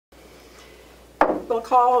We'll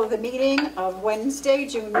call the meeting of Wednesday,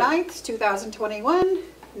 June 9th, 2021,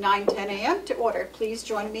 9:10 a.m. to order. Please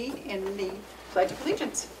join me in the Pledge of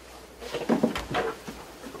Allegiance.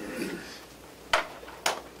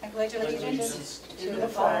 I pledge allegiance to the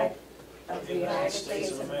flag of the United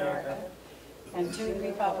States of America and to the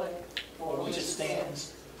republic for which it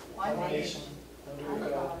stands, one nation, under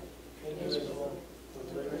God, indivisible,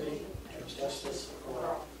 with liberty and justice for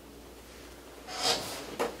all.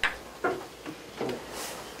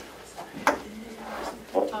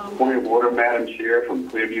 Point of order, Madam Chair, from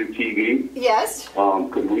Clearview TV. Yes.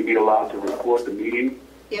 Could we be allowed to record the meeting?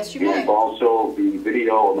 Yes, you may. And also the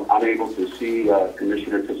video, I'm unable to see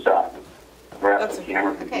Commissioner Tassat. Perhaps the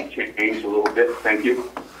camera could be changed a little bit. Thank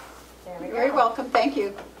you. You're very welcome. Thank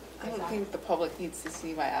you. I don't think the public needs to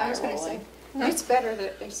see my eye. I was going to say, it's better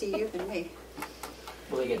that they see you than me.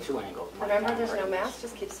 Well, they get two angles. Remember, there's no mask.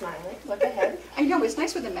 Just keep smiling. Look ahead. I know, it's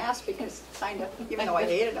nice with the mask because, kind of, even though I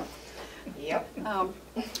hated them. Yep.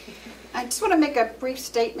 I just want to make a brief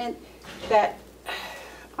statement that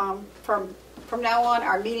from now on,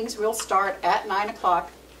 our meetings will start at 9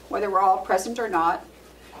 o'clock, whether we're all present or not.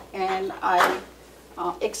 And I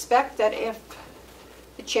expect that if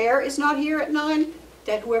the chair is not here at 9,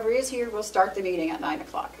 that whoever is here will start the meeting at 9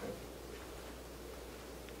 o'clock.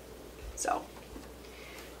 So,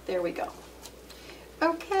 there we go.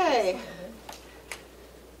 Okay.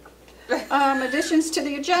 Additions to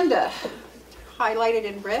the agenda, highlighted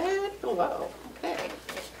in red below. Okay.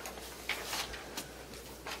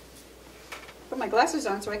 Put my glasses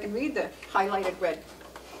on so I can read the highlighted red.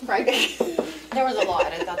 Right? There was a lot.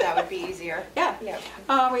 I thought that would be easier. Yeah. Yeah.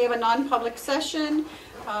 We have a non-public session,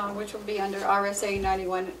 which will be under RSA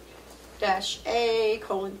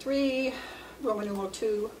 91-A:3, Roman numeral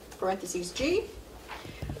 2, parentheses G.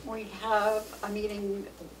 We have a meeting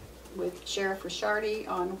with Sheriff Rishardi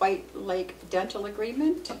on White Lake Dental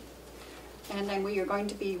Agreement. And then we are going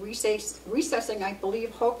to be recessing, I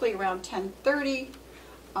believe, hopefully around 10:30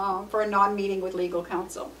 for a non-meeting with legal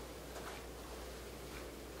counsel.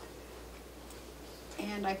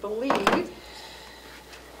 And I believe,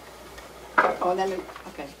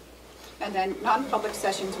 and then non-public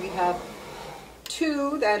sessions, we have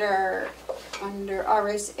 2 that are under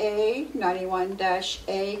RSA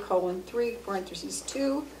 91-A:3, parentheses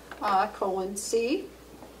 2, :C,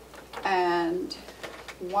 and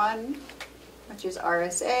 1, which is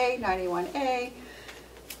RSA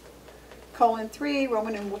 91-A:3,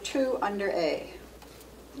 Roman numeral 2, under A.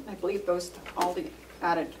 I believe those all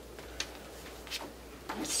added.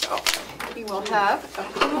 So we will have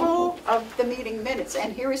approval of the meeting minutes.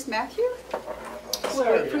 And here is Matthew. We'll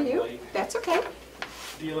wait for you. That's okay.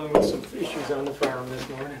 Dealing with some issues on the farm this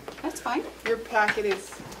morning. That's fine. Your packet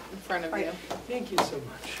is in front of you. Thank you so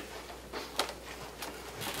much.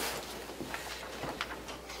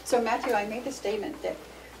 So Matthew, I made the statement that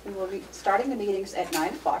we will be starting the meetings at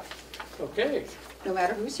 9 o'clock, Okay. no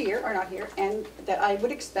matter who's here or not here, and that I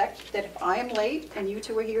would expect that if I am late and you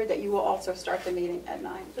two are here, that you will also start the meeting at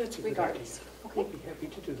 9, That's a good regardless. idea. I'll be happy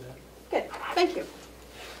to do that. Good, thank you.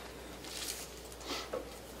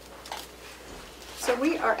 So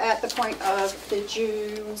we are at the point of the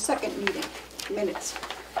June 2nd meeting minutes.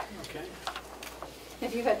 Okay.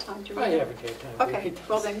 Have you had time to read I it? haven't had time to Okay, read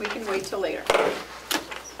well this. then we can wait till later.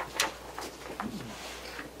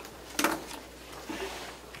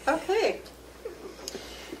 Okay.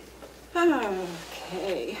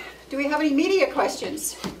 Okay. Do we have any media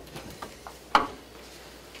questions?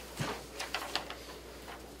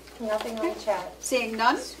 Nothing on the chat. Seeing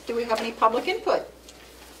none, do we have any public input?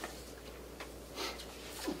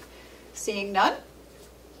 Seeing none.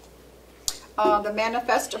 The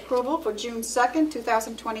manifest approval for June 2nd,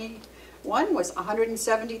 2021 was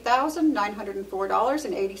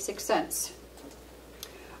 $170,904.86.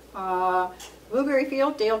 Blueberry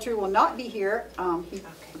Field, Dale Drew will not be here. He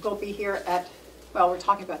will be here at, well, we're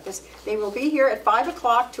talking about this. They will be here at 5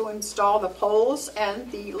 o'clock to install the poles and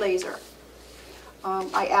the laser.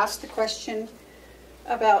 I asked the question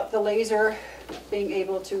about the laser being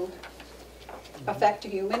able to affect a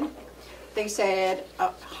human. They said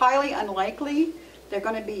highly unlikely. It's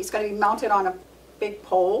going to be mounted on a big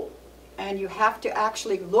pole, and you have to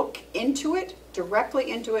actually look into it, directly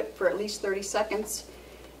into it, for at least 30 seconds,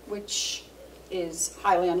 which is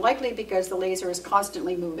highly unlikely because the laser is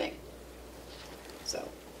constantly moving. So,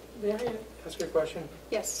 May I ask you a question?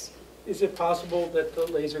 yes. Is it possible that the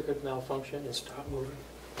laser could malfunction and stop moving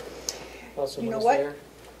while You someone know is what? there?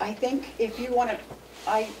 I think if you want to,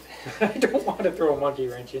 I don't want to throw a monkey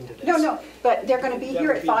wrench into this. No, but they're gonna be That here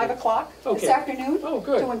would at be 5 good. o'clock this Okay. afternoon. Oh,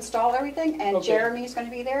 good. To install everything, and Okay. Jeremy's gonna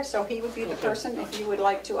be there, so he would be the Okay. person if you would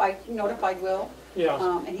like to. I notified Will.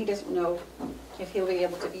 Yeah. And he doesn't know if he'll be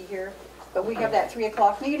able to be here. But we have that 3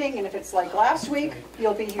 o'clock meeting, and if it's like last week,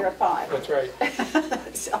 you'll be here at 5. That's right.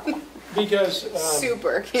 So Because,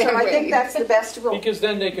 Super, can't so I think wait. that's the best rule. because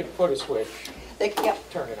then they could put a switch, Yep,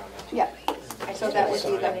 turn it on. yep. So that would be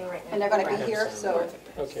Signing the, right now. and they're gonna be here, so,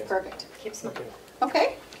 Okay. perfect. Keep smiling. Okay.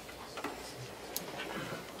 Okay.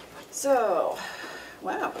 So,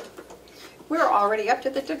 wow. We're already up to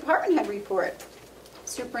the department head report.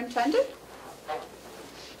 Superintendent?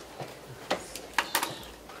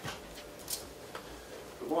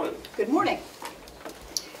 Good morning. Good morning.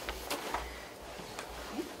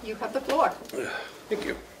 You have the floor. Thank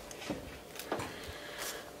you.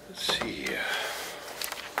 Let's see.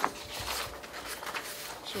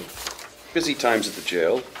 So, busy times at the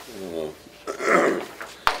jail.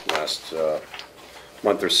 Last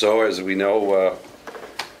month or so, as we know,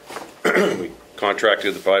 we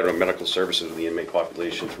contracted to provide medical services to the inmate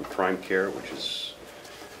population through Prime Care, which is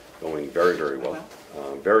going very, very well.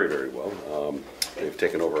 Very, very well. They've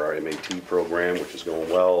taken over our MAT program, which is going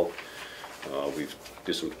well. We've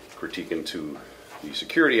did some critique into the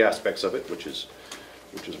security aspects of it, which is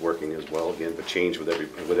working as well. Again, but change with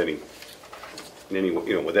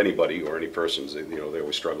anybody or any persons, they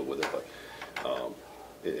always struggle with it. But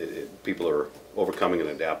people are overcoming and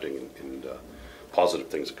adapting, and positive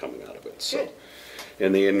things are coming out of it. So, Good.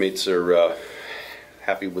 and the inmates are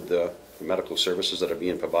happy with the medical services that are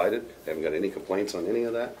being provided. They haven't got any complaints on any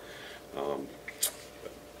of that.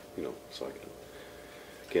 So I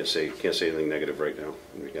can't say anything negative right now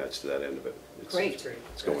in regards to that end of it. It's, Great.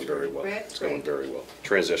 It's going very well. Great, It's going great. very well.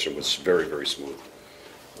 Transition was very, very smooth.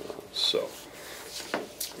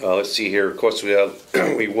 Let's see here. Of course, we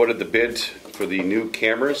awarded the bid for the new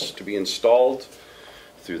cameras to be installed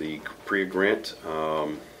through the PREA grant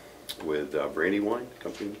with Brandywine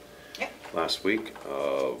Company last week.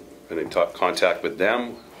 Been in contact with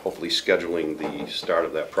them, hopefully scheduling the start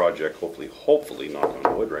of that project. Hopefully, knock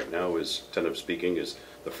on wood right now, is tentative speaking, is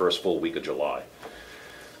the first full week of July.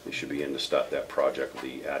 They should begin to start that project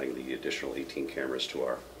with adding the additional 18 cameras to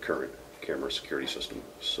our current camera security system.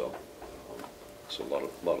 So a lot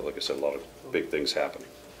of, like I said, a lot of big things happening.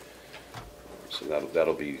 So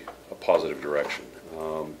that'll be a positive direction.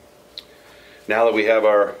 Now that we have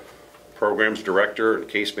our programs director and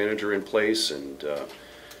case manager in place, and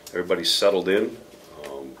everybody's settled in,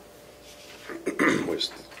 we're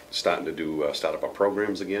starting to start up our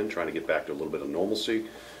programs again, trying to get back to a little bit of normalcy.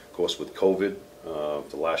 Of course, with COVID,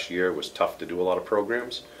 the last year it was tough to do a lot of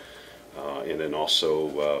programs. And then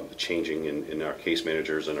also the changing in our case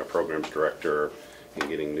managers and our programs director, and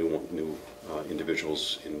getting new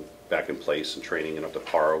individuals back in place and training and up to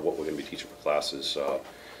par what we're going to be teaching for classes.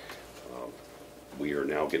 We are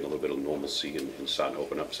now getting a little bit of normalcy and starting to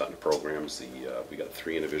open up, starting programs. We got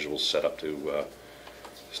 3 individuals set up to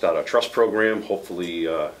start our trust program. Hopefully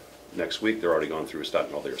next week. They're already gone through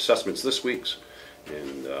starting all their assessments this week,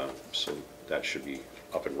 and so that should be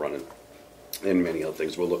up and running. And many other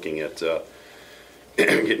things. We're looking at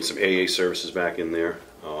getting some AA services back in there.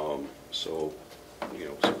 So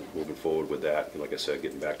moving forward with that, and like I said,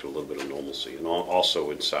 getting back to a little bit of normalcy, and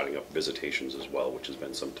also in starting up visitations as well, which has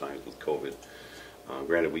been some times with COVID.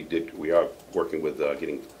 Granted, we are working with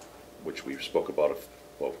getting, which we spoke about,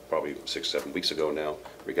 probably 6-7 weeks ago now,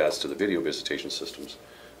 in regards to the video visitation systems,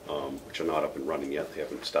 which are not up and running yet. They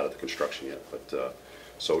haven't started the construction yet, but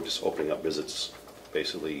so just opening up visits,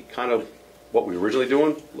 basically, kind of what we were originally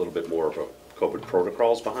doing. A little bit more of a COVID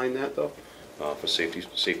protocols behind that, though, for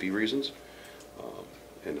safety reasons.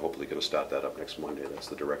 And hopefully going to start that up next Monday. That's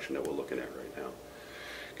the direction that we're looking at right now.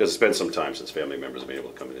 Because it's been some time since family members have been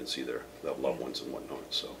able to come in and see their loved ones and whatnot.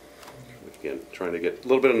 So, again, trying to get a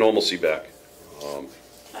little bit of normalcy back.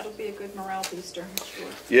 That'll be a good morale booster, I'm sure.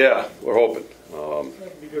 Yeah, we're hoping.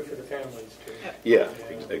 That'd be good for the families, too. Yeah,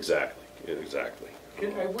 exactly.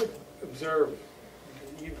 I would observe,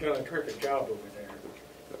 you've done a terrific job over there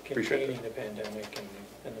Appreciate containing the pandemic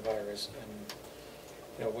and the virus.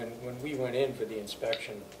 And when we went in for the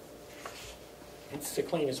inspection, it's the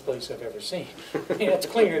cleanest place I've ever seen. It's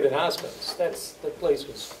cleaner than hospitals. The place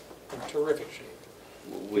was in terrific shape.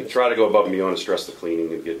 We try to go above and beyond and stress the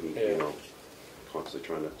cleaning and getting, constantly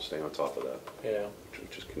trying to stay on top of that. Yeah.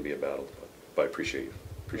 Which can be a battle, but I appreciate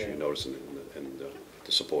you noticing it and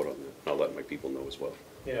the support on that. I'll let my people know as well.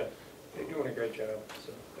 Yeah, they're doing a great job.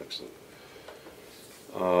 So. Excellent.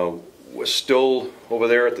 We're still over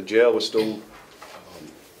there at the jail. We're still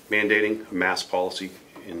mandating a mask policy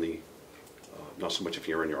in the not so much if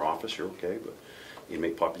you're in your office, you're okay, but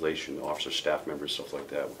inmate population, officers, staff members, stuff like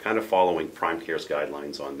that. We're kind of following Prime Care's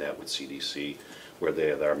guidelines on that with CDC, where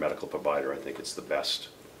they're our medical provider. I think it's the best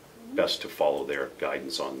to follow their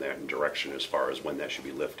guidance on that and direction as far as when that should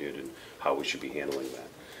be lifted and how we should be handling that.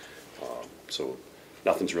 So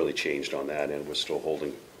nothing's really changed on that, and we're still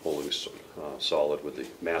holding solid with the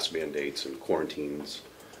mask mandates and quarantines,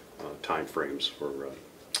 timeframes for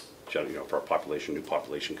for our population, new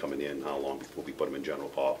population coming in, how long before we put them in general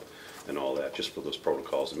pop, and all that, just for those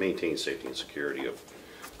protocols to maintain safety and security of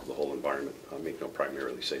the whole environment. Make no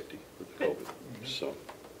primarily safety with COVID. So,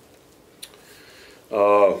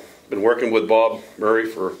 been working with Bob Murray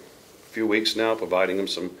for a few weeks now, providing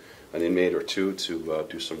him an inmate or two to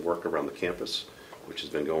do some work around the campus, which has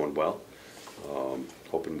been going well.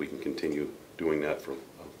 Hoping we can continue doing that for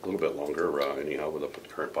a little bit longer, anyhow, with the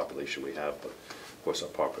current population we have. But of course,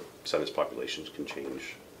 our sentence populations can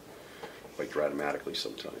change quite dramatically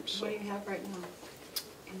sometimes. So. What do you have right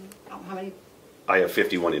now? How many? I have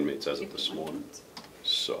 51 inmates as of this 51 morning. inmates.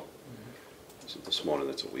 So, as of this morning,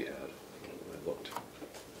 that's what we had. I looked.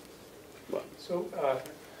 But, So,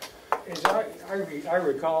 as I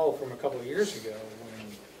recall from a couple of years ago,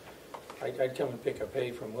 when I'd come and pick up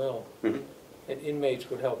hay from Will, and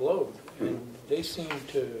inmates would help load, and they seemed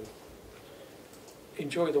to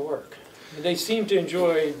enjoy the work. And they seemed to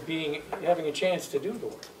enjoy having a chance to do the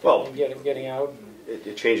work. Well, and getting out. And,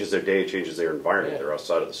 it changes their day, it changes their environment. Yeah. They're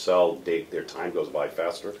outside of the cell, their time goes by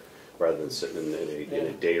faster, rather than sitting in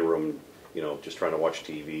a day room, just trying to watch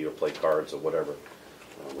TV or play cards or whatever.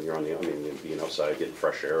 When you're being outside, getting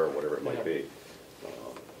fresh air or whatever it might be.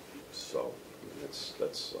 So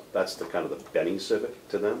that's the kind of the benefit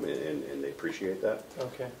to them, and they appreciate that.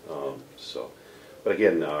 okay. But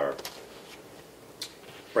again,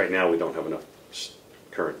 right now we don't have enough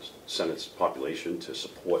current Senate's population to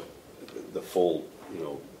support the full,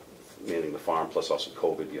 manning the farm, plus also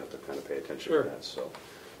COVID. You have to kind of pay attention to that. So,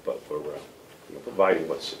 but we're providing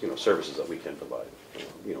services that we can provide,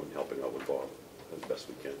 and helping out with Bob as best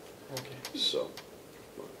we can. Okay. So,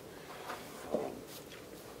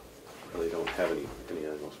 really don't have anything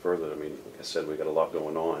else further. I mean, like I said, we got a lot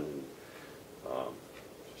going on, and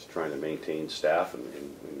just trying to maintain staff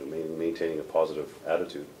and maintaining a positive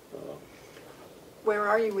attitude. Where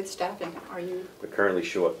are you with staffing? Are you We're currently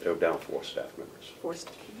down 4 staff members. 4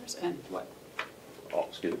 staff members, and what? Oh,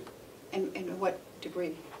 excuse me. In what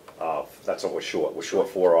degree? That's what we're short. We're short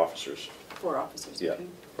 4 officers. 4 officers. Yeah, Okay.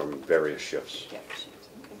 from various shifts. Yeah.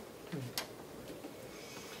 Okay.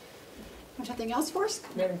 Anything else for us?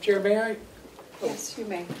 Madam Chair, may I? Yes, you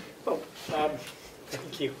may. Oh,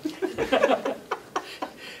 Thank you.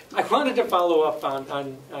 I wanted to follow up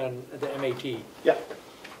on the MAT. Yeah.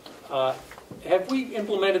 Have we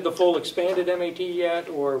implemented the full expanded MAT yet,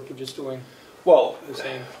 or we're just doing Well, the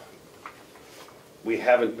same? we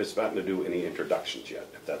haven't been starting to do any introductions yet,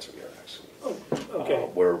 if that's what you're asking. Oh, okay.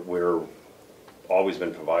 We're always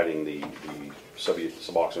been providing the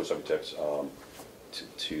Suboxone Subutex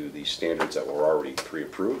to the standards that were already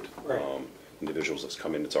pre-approved. Right. Individuals that's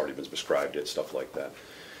come in, it's already been prescribed it, stuff like that.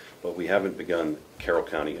 But we haven't begun Carroll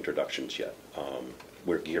County introductions yet.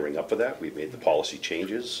 We're gearing up for that. We've made the policy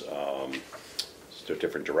changes to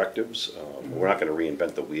different directives. We're not going to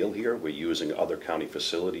reinvent the wheel here. We're using other county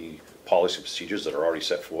facility policy procedures that are already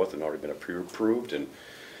set forth and already been approved,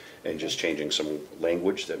 and just changing some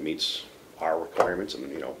language that meets our requirements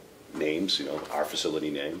and names, our facility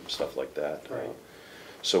name, stuff like that. Right.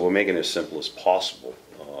 So we're making it as simple as possible.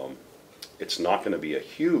 It's not going to be a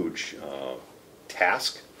huge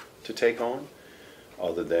task to take on,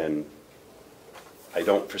 other than I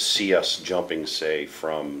don't foresee us jumping, say,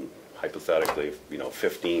 from hypothetically,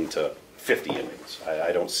 15 to 50 inmates.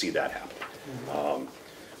 I don't see that happening.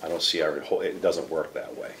 I don't see it doesn't work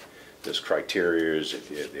that way. There's criteria.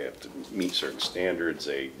 They have to meet certain standards.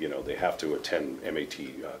 They have to attend MAT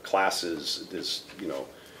classes.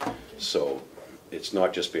 So it's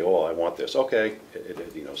not just I want this. Okay,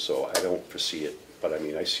 so I don't foresee it, but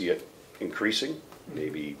I see it increasing,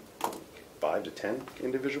 maybe 5 to 10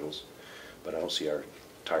 individuals, but I don't see our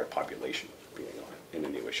entire population being on it in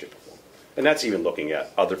any way, shape, or form. And that's even looking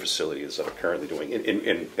at other facilities that are currently doing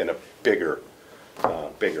in a bigger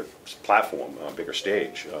platform, bigger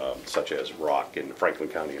stage, such as Rock in Franklin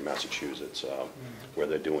County in Massachusetts, where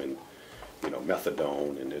they're doing,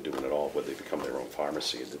 methadone, and they're doing it all, where they become their own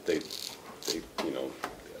pharmacy. That they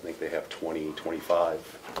I think they have 20,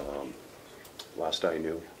 25, last I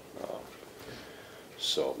knew.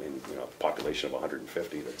 So, a population of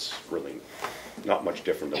 150, that's really not much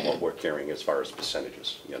different than what we're carrying as far as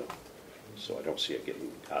percentages, So I don't see it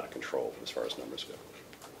getting out of control as far as numbers go.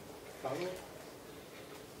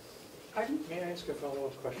 Pardon? May I ask a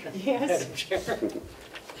follow-up question? Yes. Madam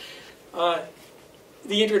Chair?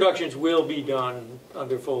 The introductions will be done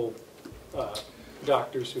under full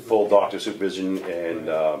doctor supervision. Full doctor supervision and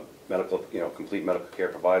medical, complete medical care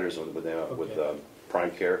providers with Okay.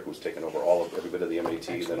 Prime Care, who's taken over every bit of the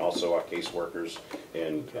MAT, then also our caseworkers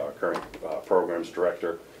and Okay. our current programs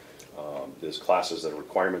director. There's classes that are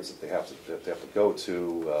requirements that they have to go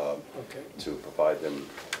to Okay. to provide them,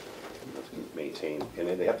 maintain, and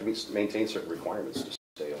then they have to maintain certain requirements to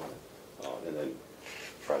stay on it. And then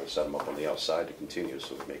try to set them up on the outside to continue,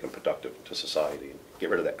 so we make them productive to society and get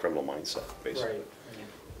rid of that criminal mindset, basically.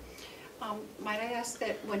 Right. Might I ask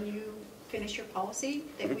that when you finish your policy,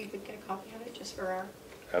 that we would get a copy of it just for our,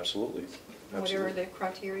 Absolutely. whatever Absolutely. the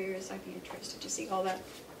criteria is? I'd be interested to see all that.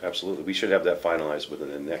 Absolutely. We should have that finalized within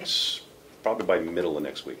the next, probably by middle of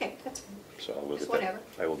next week. Okay, that's fine. So I will Just get that. whatever.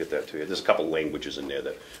 I will get that to you. There's a couple languages in there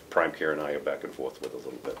that Prime Care and I are back and forth with a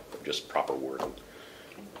little bit, just proper wording.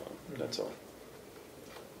 That's all.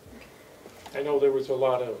 I know there was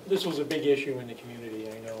this was a big issue in the community,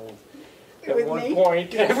 I know. At With one me?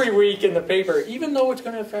 point, every week in the paper, even though it's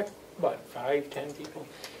gonna affect, 5, 10 people?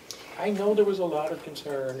 I know there was a lot of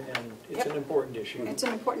concern, and it's Yep. an important issue. It's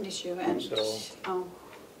an important issue, and So-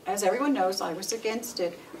 as everyone knows, I was against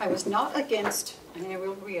it. I was not against, and I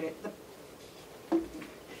will read it,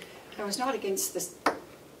 I was not against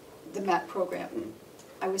the MAT program.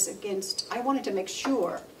 I wanted to make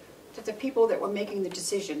sure that the people that were making the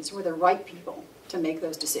decisions were the right people to make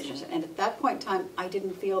those decisions. And at that point in time, I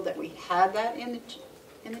didn't feel that we had that in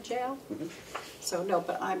the jail. So no,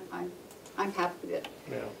 but I'm happy that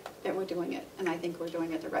we're doing it, and I think we're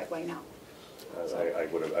doing it the right way now. I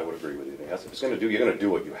would agree with you. If it's you're going to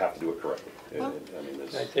do it, you have to do it correctly. Well,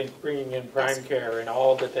 I think bringing in Prime Care and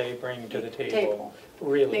all that they bring to the table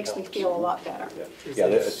really Makes me helps. feel a lot better. Yeah,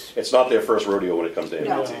 it's not their first rodeo when it comes to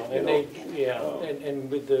No. MAT. And and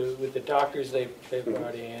with the doctors they've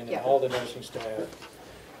brought in, and Yeah. all the nursing staff,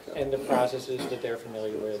 and the processes that they're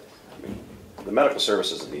familiar with. The medical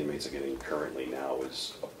services that the inmates are getting currently now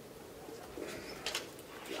is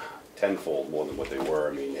tenfold more than what they were.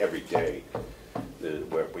 I mean, every day,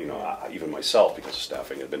 even myself, because of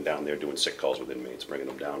staffing, have been down there doing sick calls with inmates, bringing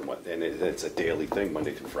them down, and it's a daily thing,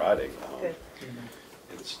 Monday through Friday. Good.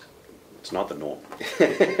 It's not the norm.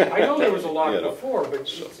 I know there was a lot You know, before, but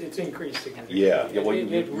it's increased significantly. Yeah, well,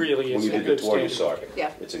 It really when is you a did the good tour, you standard saw of care.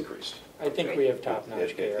 Yeah. it's increased. I think we have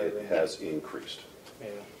top-notch care. It has increased. Yeah,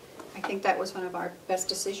 I think that was one of our best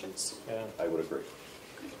decisions. yeah. I would agree.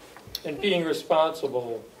 And being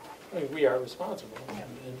responsible, we are responsible,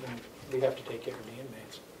 and we have to take care of the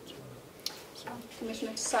inmates. So,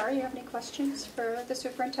 Commissioner Tsari, you have any questions for the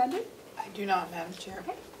superintendent? I do not, Madam Chair.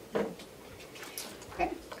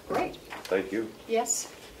 Okay, great. Thank you. Yes,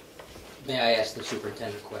 May I ask the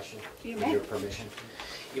superintendent a question? You With may. your permission.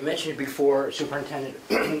 You mentioned before, Superintendent,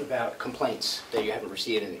 about complaints, that you haven't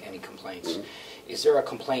received any complaints. Is there a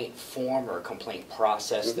complaint form or a complaint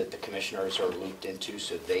process that the commissioners are looped into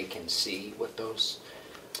so they can see what those?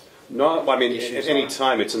 No, I mean, Issues at any are-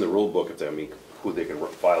 time, it's in the rule book, who they can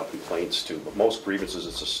file complaints to, but most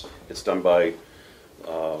grievances, it's done by,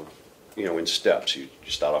 in steps. You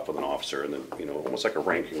start off with an officer, and then, almost like a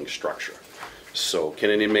ranking structure. So can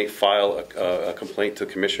an inmate file a complaint to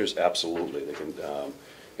commissioners? Absolutely, they can,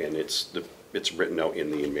 and it's written out in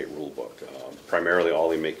the inmate rule book. Primarily,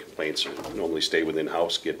 all inmate complaints normally stay within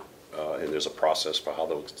house, and there's a process for how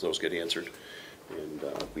those get answered, and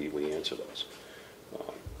we answer those.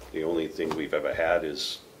 The only thing we've ever had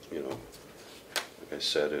is, like I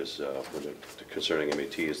said, is concerning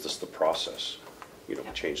MAT is just the process.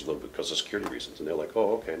 Changed a little bit because of security reasons, and they're like,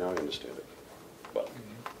 oh, okay, now I understand it. But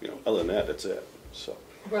other than that, that's it. So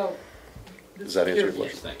Well, does that answer your Yes,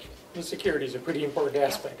 question? thank you. the security is a pretty important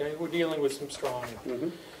aspect. I mean, we're dealing with some strong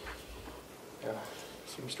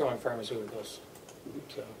pharmaceuticals,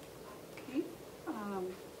 so. okay.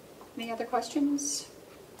 Any other questions,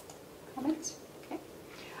 comments? Okay.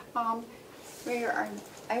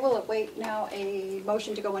 I will await now a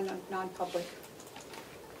motion to go into non-public.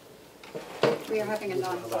 We are having a I'm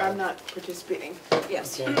non-public, not participating.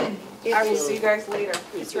 yes. Okay. I will see you guys later.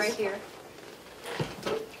 It's right here.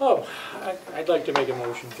 Oh, I'd like to make a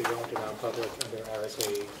motion to go into non-public under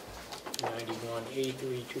RSA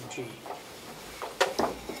 91A32G.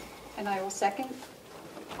 And I will second.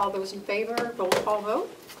 All those in favor, roll call vote.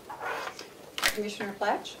 Commissioner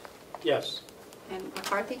Platch Yes. and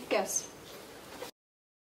McCarthy, yes.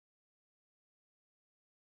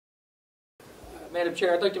 Madam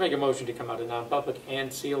Chair, I'd like to make a motion to come out of non-public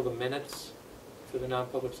and seal the minutes for the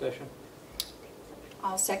non-public session.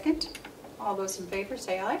 I'll second. All those in favor,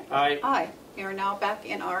 say aye. Aye. Aye. We are now back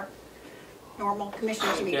in our normal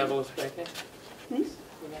commissioners meeting. Gavel is back in? Hmm? You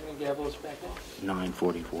have any gavels back in?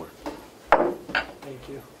 9:44. Thank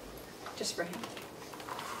you. Just for him.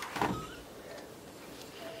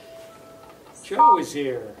 Joe is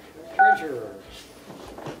here, treasurer.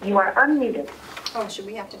 You are unmuted. Oh, should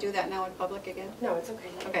we have to do that now in public again? No, it's okay.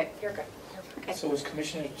 Okay. You're good. Okay. So is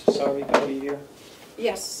Commissioner Tasari going to be here?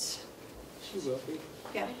 Yes. She will be.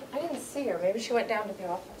 Yeah. I didn't see her. Maybe she went down to the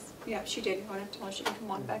office. Yeah, she did. You want to tell her she can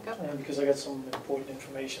come on back up? Because I got some important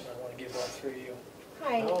information I want to give all three of you.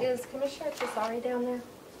 Hi, Oh. is Commissioner Tasari down there?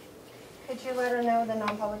 Could you let her know the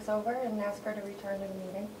non-public's over and ask her to return to the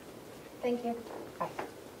meeting? Thank you. Bye.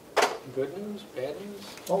 Good news, bad news?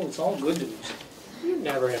 Oh, it's all good news. You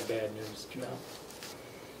never have bad news, Joe.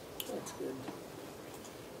 That's good.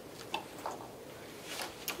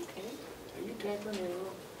 Okay. Are you tackling your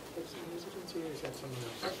person residency or is that someone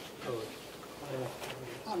else? Oh,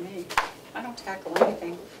 Oh, me. I don't tackle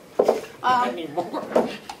anything. not anymore.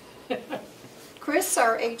 Chris,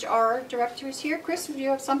 our HR director, is here. Chris, do you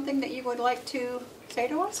have something that you would like to say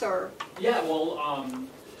to us, or Yeah, well,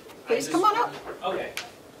 please come on up? Okay.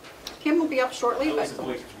 Kim will be up shortly, Oh, but this is the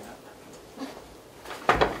week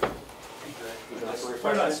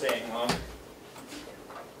we're not staying long.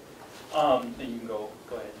 Then you can go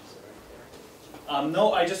ahead.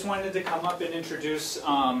 No, I just wanted to come up and introduce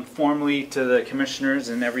formally to the commissioners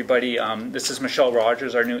and everybody. This is Michelle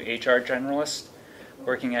Rogers, our new HR generalist,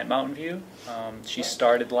 working at Mountain View. She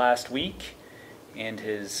started last week and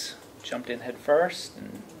has jumped in head first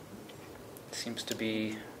and seems to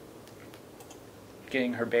be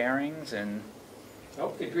getting her bearings and I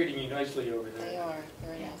hope they're treating you nicely over They there. are,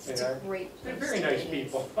 very nice. They it's are. a great They're place very to nice be.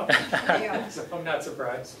 people. Yeah. So I'm not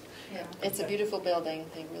surprised. Yeah. It's a beautiful building.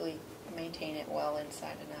 They really maintain it well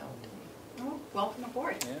inside and out. Well, welcome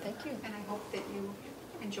aboard. Yeah. Thank you. And I hope that you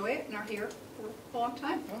enjoy it and are here for a long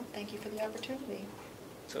time. Well, thank you for the opportunity.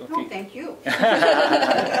 so if No, you, thank you.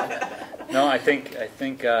 no, I think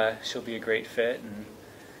she'll be a great fit. And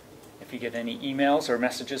if you get any emails or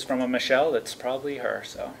messages from a Michelle, that's probably her.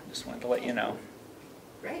 So just wanted to let you know.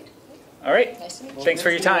 Great. All right. Nice to meet you. Thanks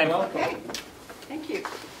for your time. Okay. Thank you.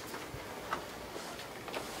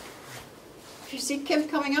 If you see Kim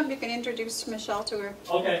coming up, you can introduce Michelle to her.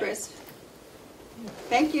 Okay. Chris.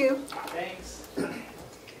 Thank you. Thanks.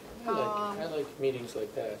 I like meetings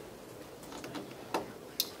like that.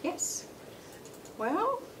 Yes.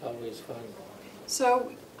 Well, Always fun.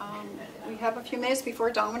 so we have a few minutes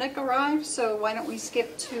before Dominic arrives, so why don't we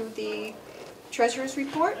skip to the treasurer's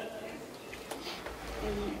report?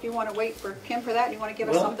 And if you want to wait for Kim for that, you want to give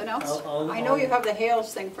us Well, something else? I'll- I know you have the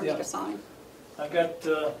Hales thing for me Yeah. to sign. I've got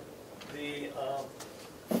the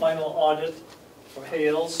final audit from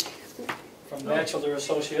Hales, from Batchelor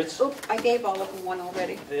Associates. Oop, I gave all of them one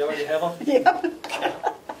already. They already have them? Yep.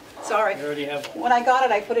 Sorry. They already have them. When I got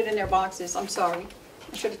it, I put it in their boxes. I'm sorry.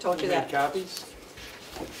 I should have told you You made that. copies?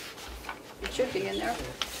 It should be in there.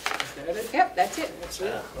 Is that it? Yep, that's it. That's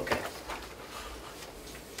it? Okay.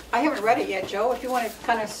 I haven't read it yet, Joe, if you want to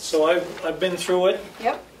kind of, So I've been through it.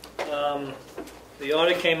 yep, The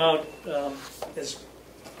audit came out as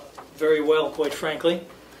very well, quite frankly.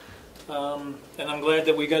 And I'm glad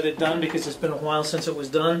that we got it done because it's been a while since it was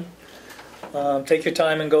done. Take your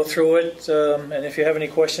time and go through it. And if you have any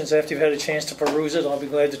questions after you've had a chance to peruse it, I'll be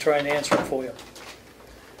glad to try and answer them for you.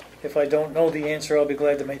 If I don't know the answer, I'll be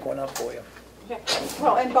glad to make one up for you.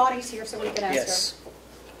 well, and Bonnie's here, so we can ask her. Yes.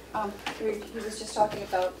 He was just talking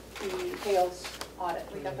about the Hales audit.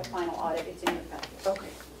 We got the final audit, it's in your packet.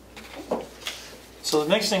 Okay. So the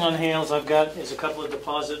next thing on Hales I've got is a couple of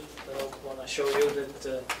deposit that I want to show you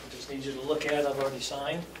that I just need you to look at. I've already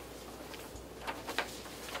signed.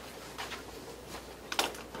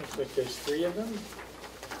 Looks like there's 3 of them.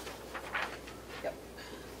 Yep.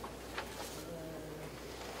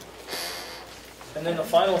 And then the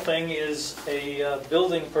final thing is a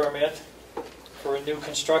building permit for a new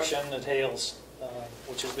construction at Hales,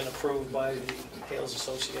 which has been approved by the Hales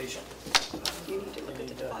Association. You need to I look at the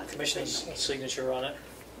need deposit. Commissioner's signature on it.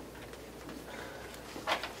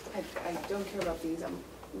 I don't care about these, I'm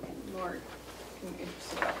more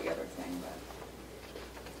interested about the other thing, but.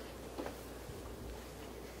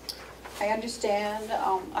 I understand,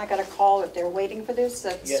 I got a call that they're waiting for this,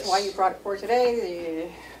 that's Yes. why you brought it for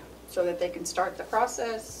today, so that they can start the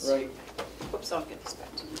process. Right. Whoops, I'll get this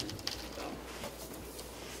back to you.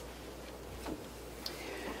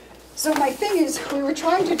 So my thing is, we were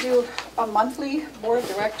trying to do a monthly board of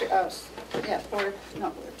directors, not board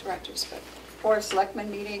of directors, but board of selectmen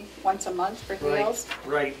meeting once a month for Hales.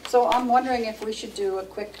 Right. So I'm wondering if we should do a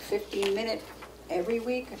quick 15-minute every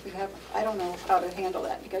week, if we have, I don't know how to handle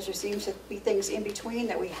that, because there seems to be things in between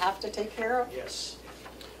that we have to take care of. Yes.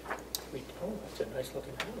 Oh, that's a nice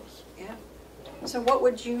looking house. Yeah. So what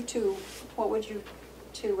would you two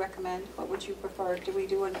recommend? What would you prefer? Do we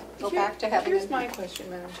go back to having? Here's my question,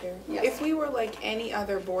 Madam Chair. Yes. If we were like any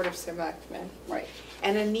other Board of Selectmen, Right.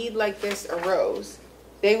 and a need like this arose,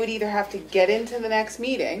 they would either have to get into the next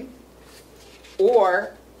meeting,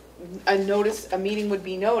 or a meeting would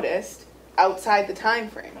be noticed outside the time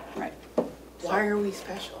frame. Right. Why are we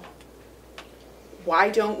special? Why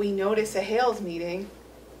don't we notice a Hales meeting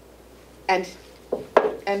and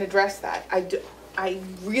address that? I'm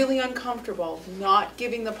really uncomfortable not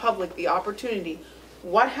giving the public the opportunity.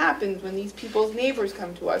 What happens when these people's neighbors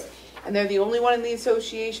come to us and they're the only one in the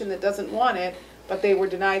association that doesn't want it, but they were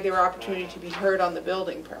denied their opportunity to be heard on the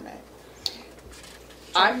building permit?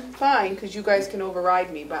 I'm fine, because you guys can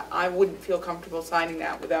override me, but I wouldn't feel comfortable signing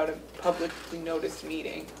that without a publicly noticed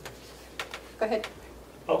meeting. Go ahead.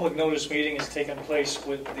 Public notice meeting is taking place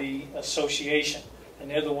with the association,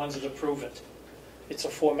 and they're the ones that approve it. It's a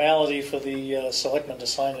formality for the selectmen to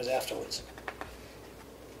sign it afterwards.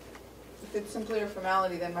 If it's simply a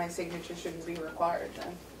formality, then my signature shouldn't be required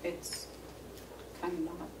then. It's kind of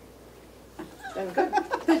not. Then good.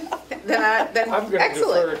 then I'm going to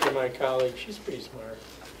excellent. defer to my colleague. She's pretty smart.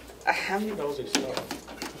 She knows her stuff.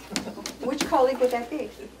 Which colleague would that be?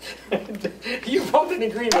 You both in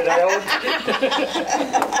agreement, Alan.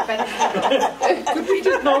 Could we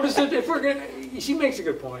just notice it if we're going to... She makes a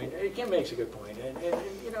good point. Kim makes a good point. And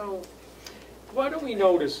you know, why don't we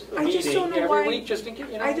notice a meeting every week just in case,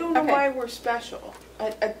 you know? I don't know why we're special.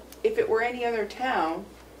 If it were any other town...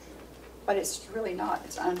 But it's really not.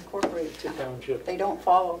 It's unincorporated It's a town. township. They don't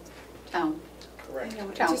follow town. Correct. It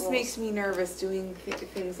Town just rules. makes me nervous doing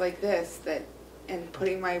things like this and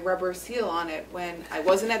putting my rubber seal on it when I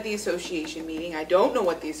wasn't at the association meeting. I don't know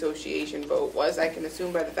what the association vote was. I can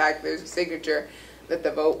assume by the fact there's a signature that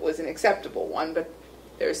the vote was an acceptable one, but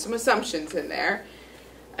there's some assumptions in there.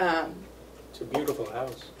 It's a beautiful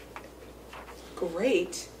house.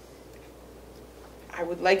 Great. I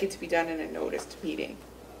would like it to be done in a noticed meeting.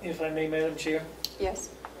 If I may, Madam Chair. Yes.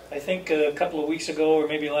 I think a couple of weeks ago, or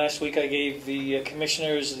maybe last week, I gave the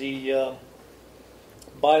commissioners the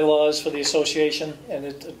bylaws for the association, and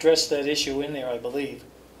it addressed that issue in there, I believe.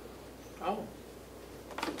 Oh.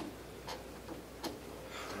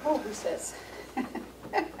 Oh, who says?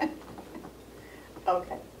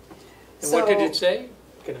 Okay. And what did it say?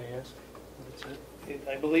 Can I ask? What it said?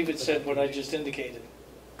 I believe it said what I just indicated.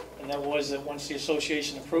 And that was that once the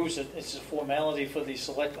association approves it, it's a formality for the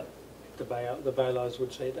selectmen. The bylaws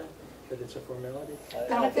would say that it's a formality?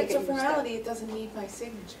 And if it's a formality, it doesn't need my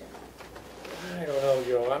signature. I don't know,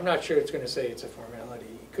 Joe. I'm not sure it's going to say it's a formality.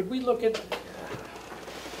 Could we look at...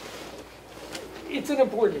 It's an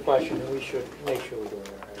important question, and we should make sure we're doing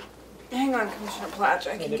it right. Hang on, Commissioner Platch.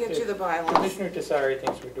 I can get you the bylaws. Commissioner Tessari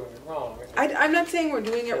thinks we're doing it wrong. I'm not saying we're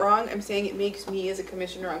doing it wrong. I'm saying it makes me as a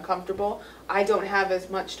commissioner uncomfortable. I don't have as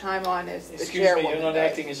much time on as the Excuse chairwoman me, you're not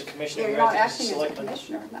does. acting as a commissioner, You're you're not acting as a acting as a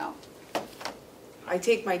selectman. commissioner now. I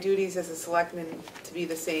take my duties as a selectman to be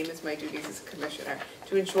the same as my duties as a commissioner,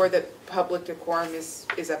 to ensure that public decorum is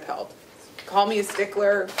upheld. Call me a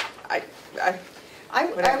stickler, I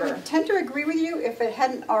Whatever. would tend to agree with you if it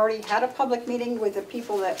hadn't already had a public meeting with the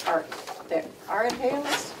people that are at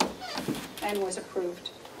Hales and was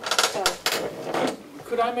approved. So,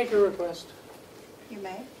 Could I make a request? you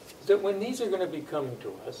may. That when these are going to be coming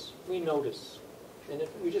to us, we notice. And if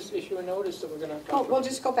we just issue a notice that we're going to talk Oh, about we'll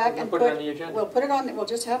just go back we're and gonna put it on the agenda. we'll put it on, we'll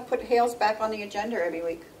just put Hales back on the agenda every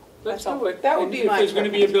week. Let's That's all. do it. That would And be if my there's going to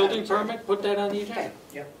be a preference, building Madam Chair. permit, put that on the agenda. Okay.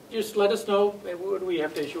 Yeah. Just let us know. Would we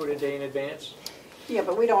have to issue it a day in advance? Yeah,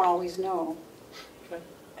 but we don't always know. Okay.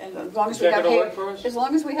 And as long as Is we that have gonna work for us? as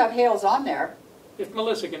long as we have Hales on there, If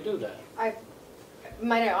Melissa can do that.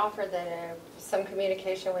 Might I offer that some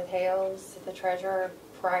communication with Hales, the treasurer,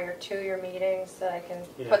 prior to your meetings, so I can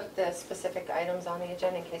Yeah. put the specific items on the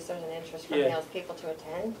agenda in case there's an interest from Yeah. Hales people to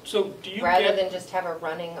attend, So do you rather get, than just have a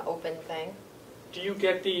running open thing. do you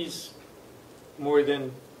get these more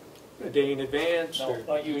than a day in advance? No, Or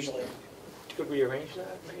not usually. could we arrange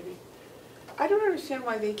that maybe? I don't understand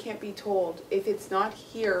why they can't be told, if it's not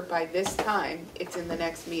here by this time, it's in the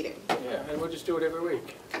next meeting. Yeah, and we'll just do it every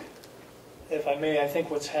week. If I may, I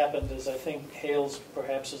think what's happened is I think Hales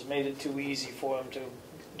perhaps has made it too easy for him to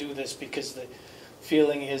do this because the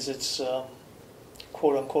feeling is it's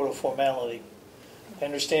quote-unquote a formality. I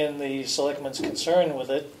understand the selectman's concern with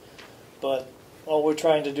it, but all we're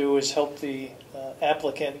trying to do is help the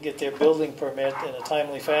applicant get their building permit in a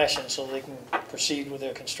timely fashion so they can proceed with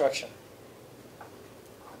their construction.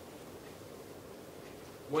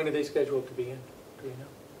 When are they scheduled to begin? Do we know?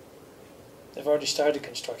 They've already started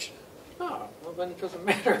construction. Oh, well, then it doesn't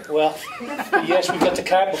matter. Well, yes, we got the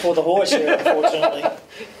cart before the horse here, unfortunately.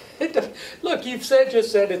 Look, you've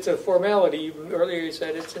just said it's a formality. Earlier you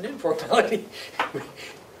said it's an informality.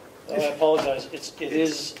 I apologize. It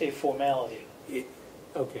is a formality.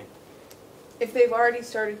 Okay. If they've already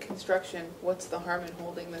started construction, what's the harm in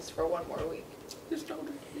holding this for one more week?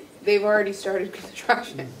 They've already started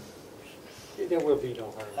construction. There will be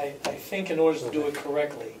no harm. I think in order to do it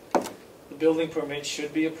correctly, the building permit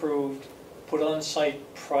should be approved, put on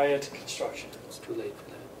site prior to construction. It's too late for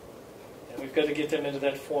that. And we've got to get them into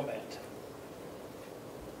that format.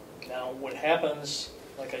 Now, what happens,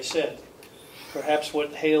 like I said, perhaps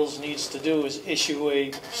what Hales needs to do is issue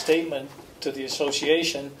a statement to the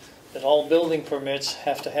association that all building permits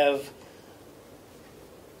have to have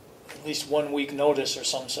at least 1 week notice or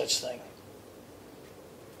some such thing.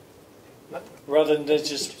 Rather than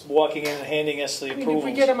just walking in and handing us the approvals. If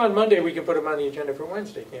we get them on Monday, we can put them on the agenda for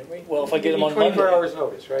Wednesday, can't we? Well, if I get them on Monday. 24 hours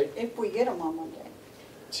notice, right? If we get them on Monday.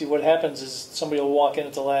 See, what happens is somebody will walk in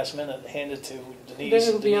at the last minute and hand it to Denise. Then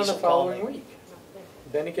it'll be on Denise the will call following me. week.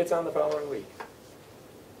 Then it gets on the following week.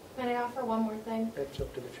 May I offer one more thing? That's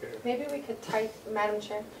up to the chair. Maybe we could Madam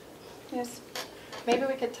Chair, Yes. maybe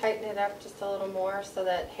we could tighten it up just a little more so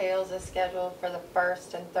that Hales is scheduled for the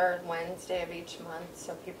first and third Wednesday of each month,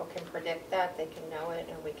 so people can predict that, they can know it,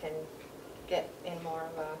 and we can get in more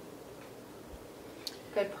of a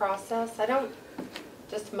good process.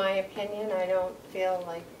 Just my opinion, I don't feel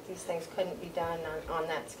like these things couldn't be done on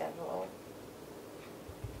that schedule.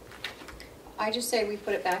 I just say we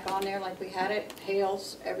put it back on there like we had it,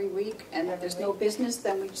 Hales every week, and if there's no business,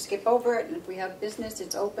 then we skip over it, and if we have business,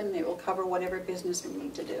 it's open, it will cover whatever business we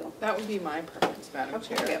need to do. That would be my preference, Madam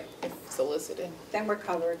Okay. Chair, Yep. if solicited. Then we're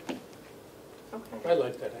covered. Okay. I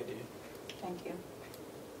like that idea. Thank you.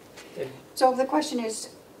 And So the question is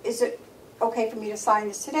it okay for me to sign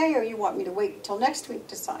this today, or you want me to wait till next week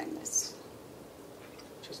to sign this?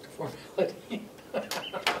 just a formality.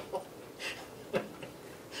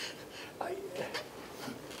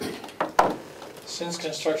 Since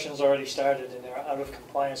construction's already started and they're out of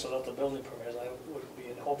compliance without the building permit, I would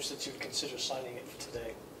be in hopes that you'd consider signing it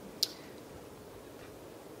today.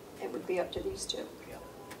 It would be up to these two. Yeah.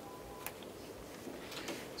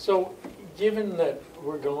 So, given that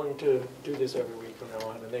we're going to do this every week from now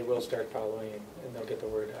on, and they will start following, and they'll get the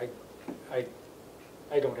word, I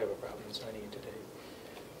don't have a problem signing it today.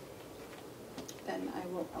 Then I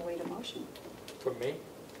will await a motion. From me,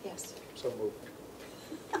 Yes. so moved.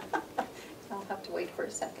 I'll have to wait for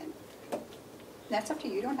a second. That's up to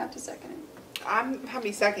you, you don't have to second it. I'm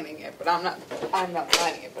happy seconding it, but I'm not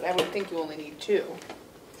signing it, but I would think you only need two.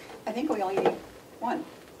 I think we only need one.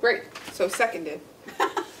 Great, so seconded.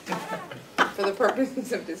 For the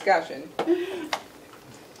purposes of discussion.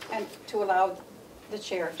 And to allow the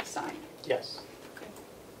chair to sign. Yes.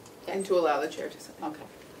 Okay. And to allow the chair to sign. Okay.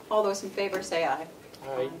 All those in favor say aye.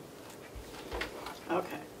 Aye.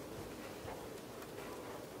 Okay.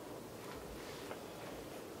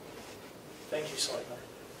 Thank you, Selectman.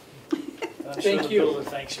 I'm sure Thank the you. builder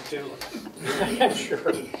thanks you too. I'm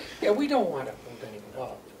sure. Yeah, we don't want to hold anyone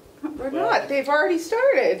up. We're not, they've already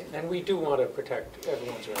started. And we do want to protect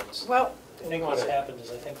everyone's rights. Well, I think what's happened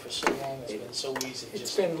is I think for so long it's been so easy It's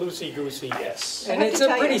just. been loosey-goosey. Yes. And I have it's to a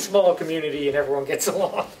tell pretty you- small community and everyone gets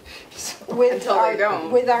along. Until they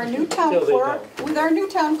don't. With our new town Until they clerk, don't. with our new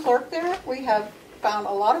town clerk there, we have found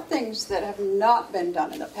a lot of things that have not been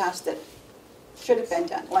done in the past that should have been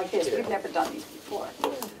done, like this. We've never done these before.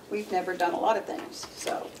 We've never done a lot of things,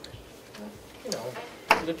 so, You know,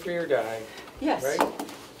 live free or die, yes. right?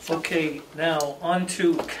 Okay, now on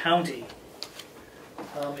to county.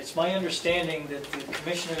 It's my understanding that the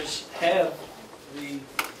commissioners have the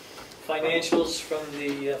financials from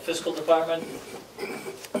the fiscal department,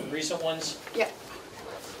 the recent ones. Yeah.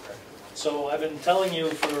 So I've been telling you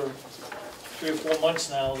for 3 or 4 months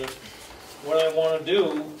now that what I want to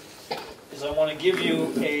do is I want to give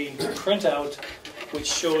you a printout which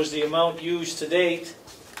shows the amount used to date,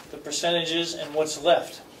 the percentages, and what's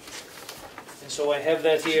left. And so I have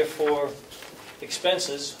that here for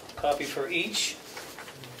expenses, copy for each.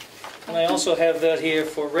 And I also have that here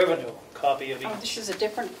for revenue, copy of Oh, this each. is a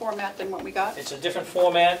different format than what we got? It's a different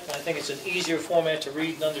format, and I think it's an easier format to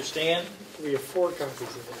read and understand. We have 4 copies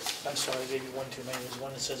of this. I'm sorry, I gave you one too many. There's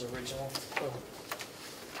one that says original. Oh.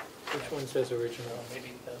 Which one says original?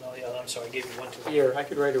 Maybe, no, yeah, I'm sorry, I gave you one too many. Here, I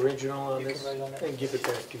could write original on You this can write on that. and give it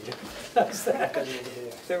back to you. How's I've that? got it over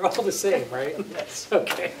there. They're all the same, right? Yes.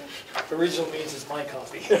 Okay. Original means it's my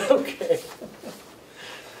copy. Okay.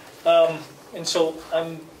 And so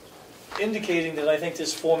I'm indicating that I think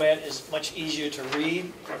this format is much easier to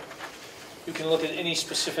read. You can look at any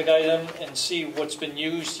specific item and see what's been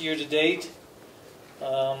used year to date,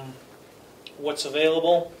 what's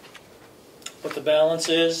available, what the balance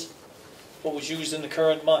is, what was used in the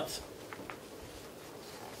current month.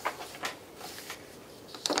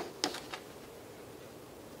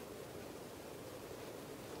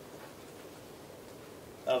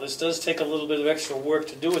 Now, this does take a little bit of extra work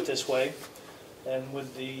to do it this way, and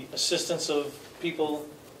with the assistance of people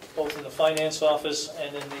both in the finance office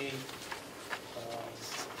and in the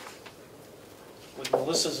with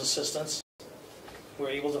Melissa's assistance, we're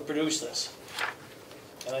able to produce this.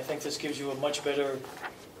 And I think this gives you a much better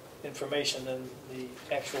information than the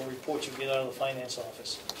actual report you get out of the finance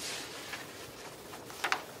office.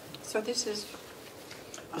 So this is...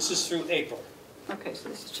 This is through April. Okay, so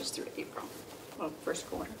this is just through April. Well, first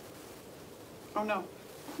quarter. Oh, no.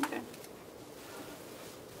 Okay.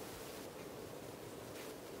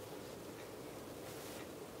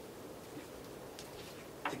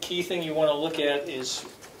 The key thing you want to look at is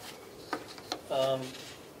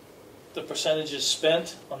the percentages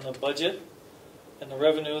spent on the budget and the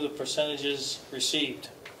revenue, the percentages received.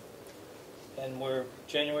 And we're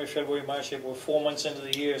January, February, March, April, we're 4 months into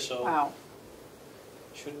the year, so Wow.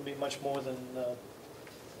 shouldn't be much more than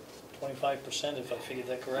 25% if I figured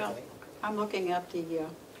that correctly. Well, I'm looking at the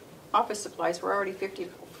office supplies. We're already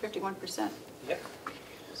 51%. Yep.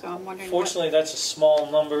 So I'm wondering... Fortunately, that's a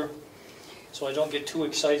small number, so I don't get too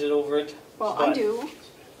excited over it. Well, but I do,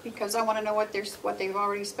 because I want to know what they've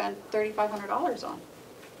already spent $3,500 on.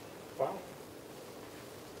 Wow.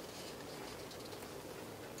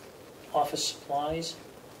 Office supplies,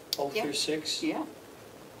 0 Yeah. through 6. Yeah.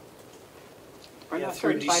 Or Yeah, not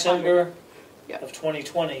through 3,500. December Yeah. of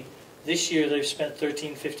 2020. This year, they've spent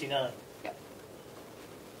 $1,359. Yeah.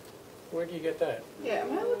 Where do you get that? Yeah,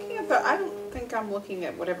 am I looking at the, I don't think I'm looking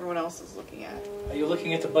at what everyone else is looking at. Are you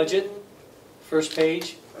looking at the budget? First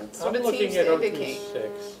page? That's I'm what it looking seems at to 0 through indicate.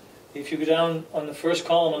 6. If you go down on the first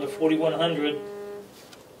column under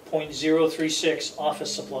 4100.036,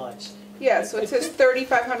 office supplies. Yeah, so it says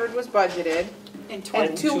 3,500 was budgeted. In And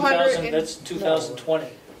 20. 200 That's 2020.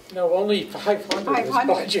 No, only 500 was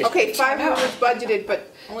 500. budgeted. Okay, 500 was budgeted,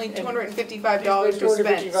 but only $255 was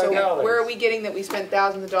spent. So $255. where are we getting that we spent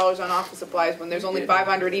thousands of dollars on office supplies when there's only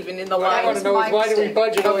 500 even in the What I line? want to know is why do we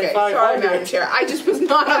budget only Okay, sorry, Madam 500? Chair, I just was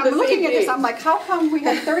not on I'm the looking same at this, page. I'm like, how come we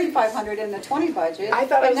had 3,500 in the 20 budget? I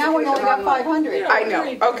thought I and was now we looking only at the got wrong line. 500. I know,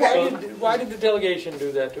 okay. Why did the delegation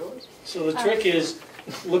do that to us? So the trick is,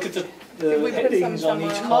 look at Did the we put headings some on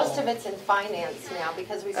each somewhere? column. Most of it's in finance now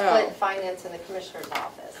because we Oh. split finance in the commissioner's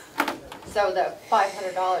office. So the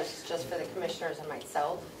 $500 is just for the commissioners and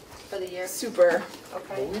myself for the year, Super. Well,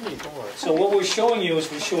 okay? we need more. So what we're showing you is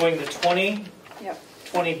we're showing the 20 Yep.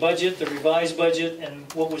 budget, the revised budget, and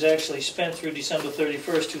what was actually spent through December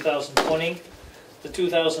 31st, 2020, the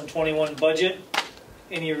 2021 budget,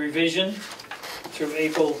 any revision through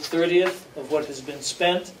April 30th of what has been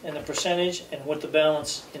spent and the percentage and what the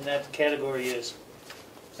balance in that category is.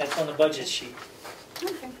 That's on the budget sheet.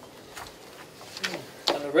 Okay.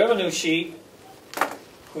 On the revenue sheet,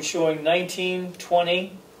 we're showing 19,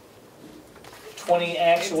 20, 20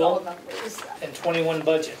 actual, and 21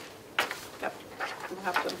 budget. Yep. We'll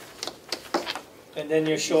have to... And then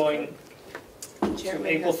you're showing through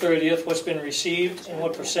April 30th what's been received and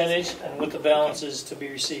what percentage and what the balance is to be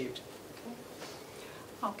received.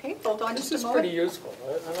 Okay, hold on This just is a pretty moment. useful. I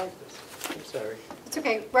like this. I'm sorry. It's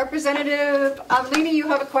okay. Representative Avlini, you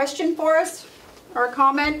have a question for us or a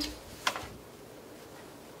comment?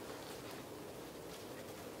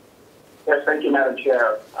 Yes, thank you, Madam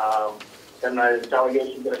Chair. Can the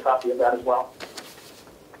delegation get a copy of that as well?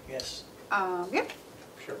 Yes. Yep.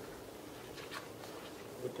 Sure.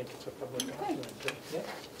 I would think it's a public Okay. document. Yep.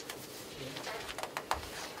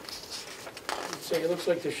 So it looks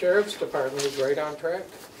like the sheriff's department is right on track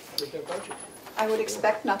with their budget. I would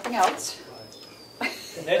expect nothing else.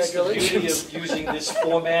 And that's the beauty Congratulations. of using this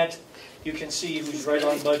format. You can see who's right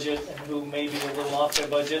on budget and who may be a little off their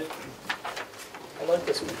budget. I like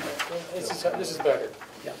this one. This is better.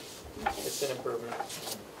 Yeah. It's an improvement.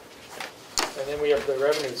 And then we have the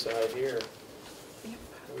revenue side here.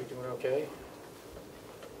 Are we doing okay?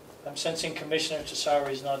 I'm sensing Commissioner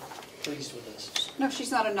Tassari is not pleased with this. No,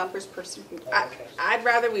 she's not a numbers person. Okay. I'd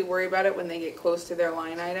rather we worry about it when they get close to their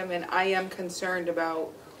line item, and I am concerned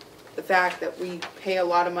about the fact that we pay a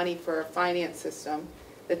lot of money for a finance system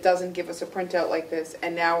that doesn't give us a printout like this,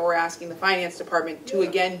 and now we're asking the finance department to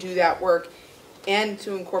again do that work and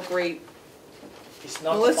to incorporate, It's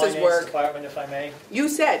not the Melissa's finance work. department, if I may. you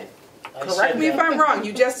said, I Correct said me if that. I'm wrong,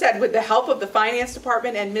 you just said with the help of the finance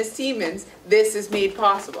department and Ms. Siemens, this is made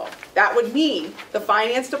possible. That would mean the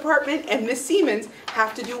finance department and Ms. Siemens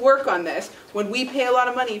have to do work on this when we pay a lot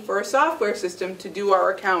of money for a software system to do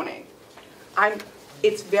our accounting.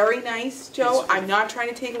 It's very nice, Joe, I'm not trying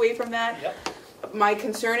to take away from that. Yep. My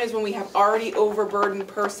concern is when we have already overburdened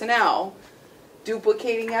personnel,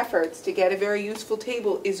 duplicating efforts to get a very useful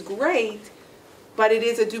table is great, but it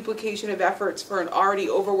is a duplication of efforts for an already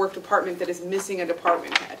overworked department that is missing a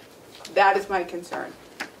department head. That is my concern.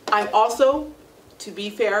 I'm also, to be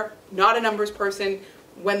fair, not a numbers person.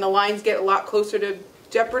 When the lines get a lot closer to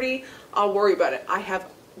jeopardy, I'll worry about it. I have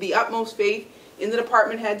the utmost faith in the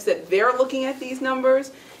department heads that they're looking at these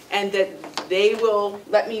numbers and that they will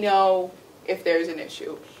let me know if there's an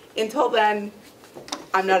issue. Until then,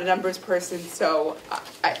 I'm not a numbers person, so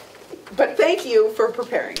but thank you for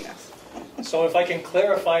preparing this. So if I can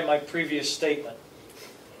clarify my previous statement,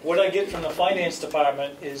 what I get from the finance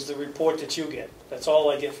department is the report that you get. That's all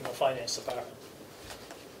I get from the finance department.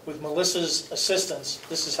 With Melissa's assistance,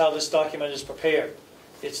 this is how this document is prepared.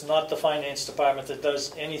 It's not the finance department that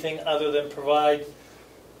does anything other than provide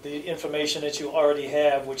the information that you already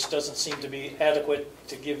have, which doesn't seem to be adequate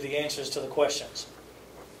to give the answers to the questions.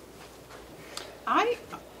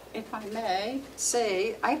 If I may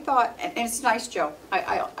say, I thought, and it's nice, Joe,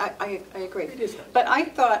 I agree. It is nice. But I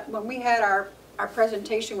thought when we had our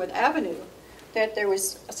presentation with Avenue, that there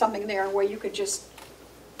was something there where you could just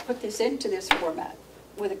put this into this format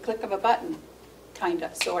with a click of a button, kind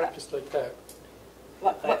of, sort of. Just like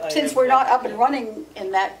that. Since we're not up and running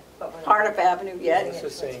in that part of Avenue yet, It's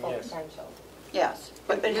just saying yes. yes.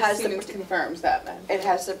 But it Ms. has Siemens the, confirms that then. it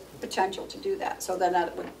has the potential to do that, so then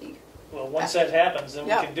that would be, Well, once that happens, then we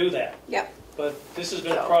Yeah. can do that. yeah, But this has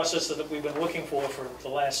been a So- process that we've been looking for the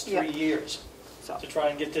last 3 Yeah. years, so, to try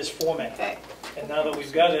and get this format. okay. And now that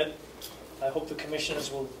we've got it, I hope the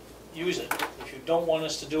commissioners will use it. If you don't want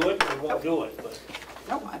us to do it, we won't do it, but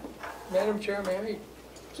No, Madam Chair, may I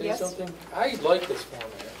say Yes. something? I like this format.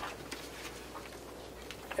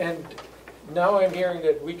 And now I'm hearing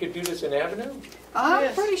that we could do this in Avenue? I'm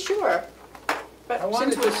Yes. pretty sure. But I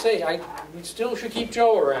wanted since to say, we still should keep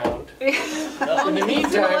Joe around. we- In the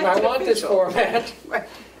meantime, I want this format. Right.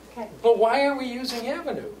 But why are we using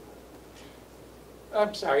Avenue?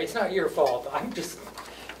 I'm sorry, it's not your fault. I'm just,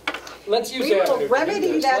 let's use We Avenue will to do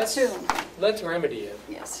remedy this. that Let's- soon. Let's remedy it.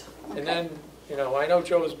 Yes. And then, I know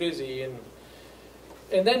Joe's busy, and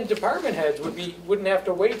then department heads wouldn't have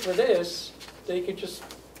to wait for this. They could just,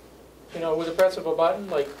 with a press of a button,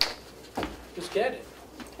 just get it.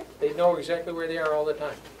 They'd know exactly where they are all the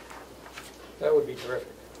time. That would be terrific.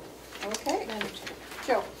 Okay. Madam Chair.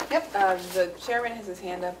 Joe, yep. The chairman has his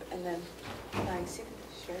hand up, and then, I see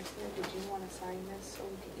the sheriff there, did you want to sign this so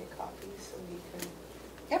we can get copies, so we can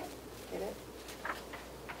Yep. get it?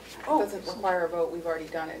 It Oh. doesn't require a vote, we've already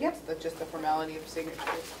done it. Yep. It's just the formality of signatures.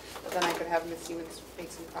 But then I could have Ms. Siemens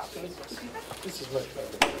make some copies. This is much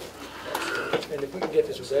better. And if we can get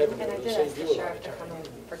this with Avenue, And I it'll did save ask you the a lot sheriff of to come time. in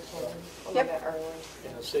for 10, a Yep. little bit early.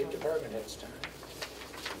 And it'll save department heads time.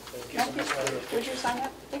 Matthew, would you sign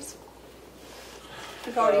that, please?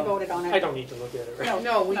 We've already voted on it. I don't need to look at it, right?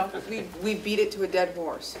 No, No. we beat it to a dead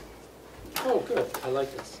horse. Oh, good, I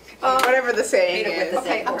like this. Whatever the saying Beat it with is. the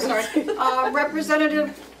Okay, I'm sorry.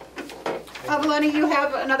 Representative Avaloni, you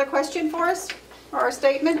have another question for us, or a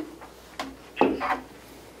statement?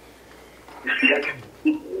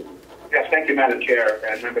 Yes, thank you, Madam Chair,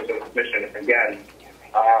 and members of the commission. Again,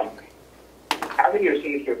 having your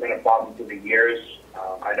seems to have been a problem through the years.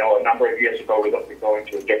 I know a number of years ago we looked at going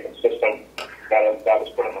to a different system that was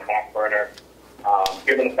put on the back burner.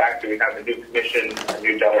 Given the fact that we have a new commission, a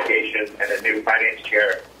new delegation, and a new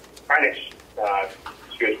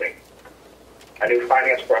a new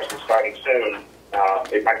finance person starting soon,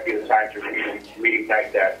 it might be the time to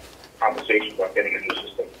reignite that conversation about getting a new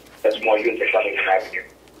system that's more user-friendly than Avenue.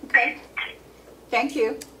 Okay. Thank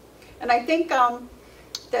you. And I think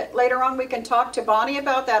that later on we can talk to Bonnie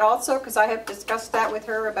about that also, because I have discussed that with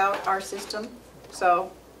her about our system.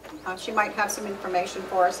 So she might have some information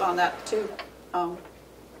for us on that too,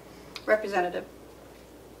 Representative.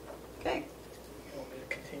 Okay. want me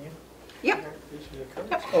to continue? Yep.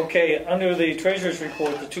 Okay, under the Treasurer's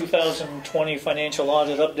Report, the 2020 Financial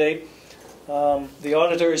Audit Update, the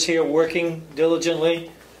auditor is here working diligently.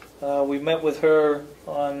 We met with her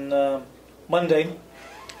on Monday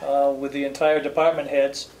with the entire department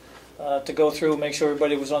heads to go through, make sure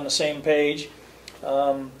everybody was on the same page.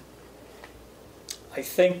 I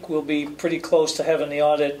think we'll be pretty close to having the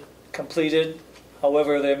audit completed.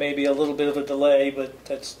 However, there may be a little bit of a delay, but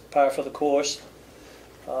that's par for the course.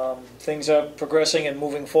 Things are progressing and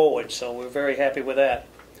moving forward, so we're very happy with that.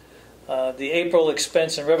 The April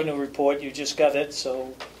expense and revenue report, you just got it,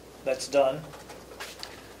 so that's done.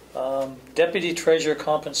 Deputy treasurer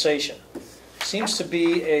compensation. Seems to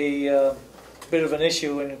be a bit of an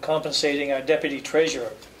issue in compensating our deputy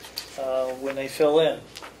treasurer when they fill in.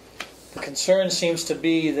 The concern seems to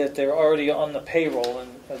be that they're already on the payroll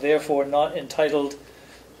and are therefore not entitled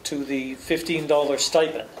to the $15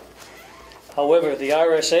 stipend. However, the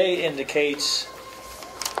RSA indicates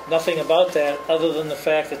nothing about that other than the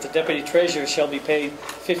fact that the deputy treasurer shall be paid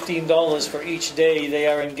 $15 for each day they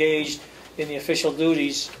are engaged in the official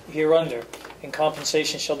duties hereunder, and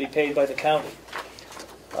compensation shall be paid by the county.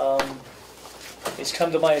 It's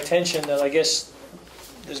come to my attention that I guess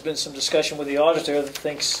there's been some discussion with the auditor that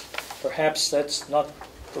thinks perhaps that's not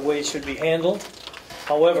the way it should be handled.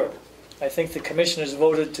 However, I think the commissioners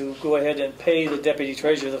voted to go ahead and pay the deputy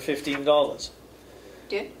treasurer the $15.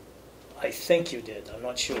 Did? I think you did. I'm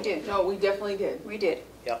not sure. We did. No, we definitely did. We did.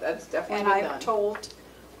 Yep. That's definitely And been I've done. told,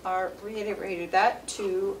 reiterated that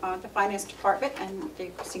to the finance department, and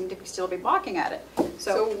they seem to still be balking at it.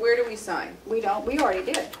 So So where do we sign? we already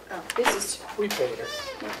did. Oh. This is, We paid her.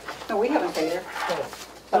 no, we haven't paid her. Oh.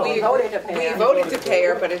 But we voted to pay We her. voted to pay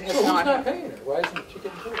her, but it So has who's not not happened. paying her? Why isn't she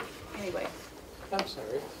getting paid? Anyway, I'm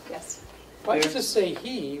sorry. yes. Why does it say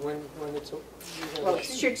he when it's a... Well, it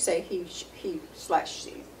should say he/she,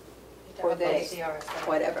 or they,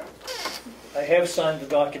 whatever. I have signed the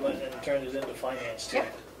document and turned it into finance too.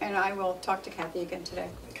 Yep. And I will talk to Kathy again today.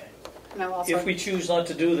 Okay. And I'll also, If we choose not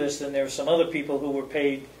to do this, then there are some other people who were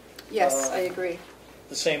paid yes, I agree.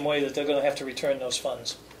 the same way that they're going to have to return those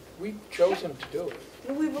funds. We chose him to do it.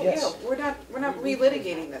 Yes. We're not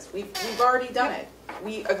relitigating this. We've already done it.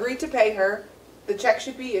 We agreed to pay her. The check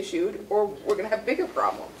should be issued, or we're going to have bigger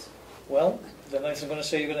problems. Well, then I'm going to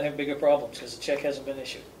say you're going to have bigger problems because the check hasn't been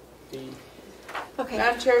issued. The Okay.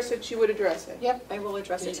 Madam Chair said she would address it. Yep, I will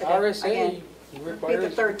address it today. RSA Again, be the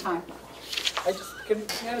requires... third time.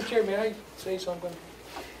 Madam Chair, may I say something?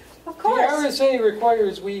 Of The course. RSA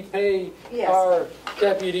requires we pay Yes. our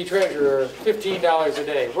deputy treasurer $15 a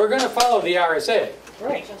day. We're going to follow the RSA.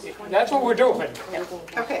 Right. That's what we're doing.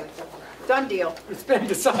 Okay, done deal. It's been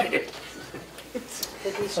decided.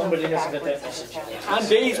 Somebody hasn't got that message yet. On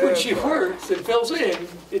days when she works and fills in,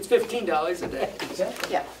 it's $15 a day.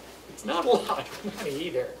 Exactly. Yeah, It's not a lot of money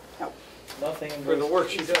either Nothing for the work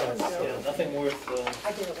she does. Yeah, nothing worth.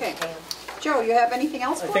 okay. Joe, you have anything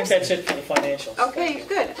else I for think us? that's it for the financials. Okay,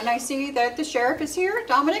 good. And I see that the sheriff is here.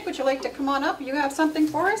 Dominic, would you like to come on up? You have something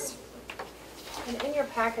for us? And in your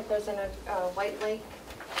packet, there's a White Lake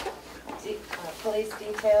police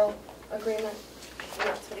detail agreement, and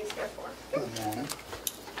that's what he's here for.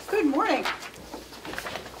 Good morning.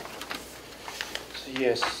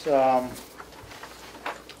 Yes,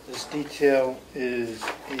 this detail is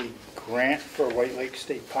a grant for White Lake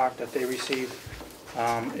State Park that they received.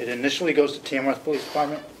 It initially goes to Tamworth Police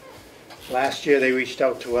Department. Last year, they reached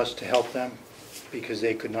out to us to help them because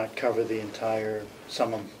they could not cover the entire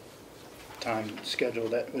summer time schedule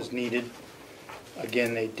that was needed.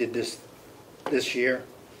 Again, they did this year,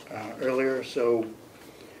 earlier, so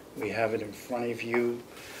we have it in front of you.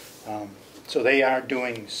 So they are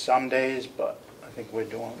doing some days, but I think we're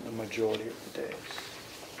doing the majority of the days.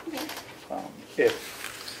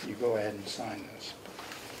 If you go ahead and sign this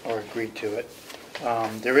or agree to it.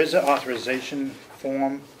 There is an authorization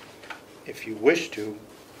form if you wish to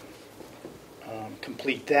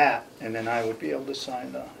complete that, and then I would be able to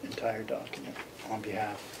sign the entire document on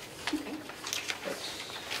behalf. Okay.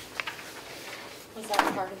 Was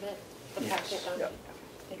that part of it? The Yes, packet?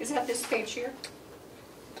 yeah. Is that this page here?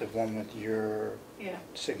 The one with your Yeah.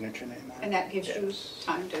 signature name on it. And that gives you Yes.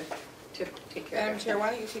 time to take care Madam of Chair, it. why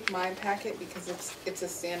don't you take my packet, because it's a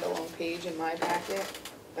standalone page in my packet.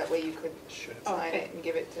 That way you could Should sign Okay. it and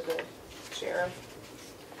give it to the sheriff.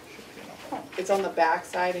 be no problem. It's on the back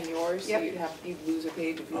side in yours, so Yep. you'd lose a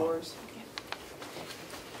page of yours.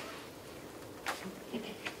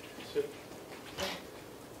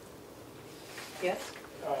 Yes?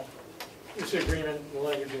 This agreement, the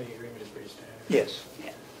language in the agreement is pretty standard. Yes.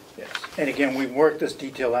 Yeah. Yes. And again, we worked this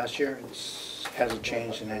detail last year. It hasn't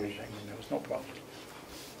changed in anything, and there was no problem.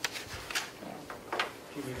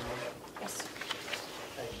 Do you need a motion? Yes.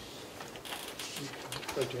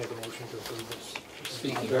 I'd like to make a motion to approve this.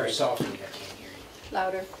 Speaking very softly, I can't hear you.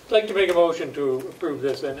 Louder. I'd like to make a motion to approve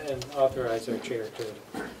this and authorize our chairperson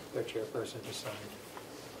to sign.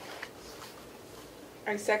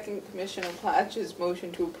 I second Commissioner Platch's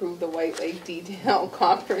motion to approve the White Lake detail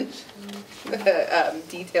conference,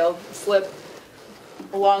 detailed slip,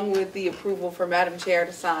 along with the approval for Madam Chair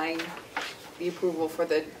to sign the approval for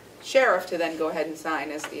the sheriff to then go ahead and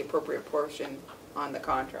sign as the appropriate portion on the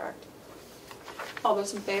contract. All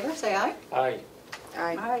those in favor, say aye. Aye.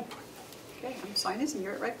 Aye. Okay, I'm signing this and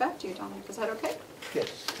give it right back to you, Dominic. Is that okay?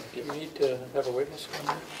 Yes. Do we need to have a witness on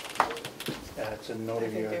that? It's a notary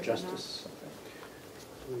I think of they're justice.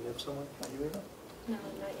 Do we have someone? Are you able? No,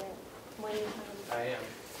 not yet. When, I am.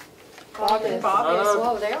 Bob is. Bob is.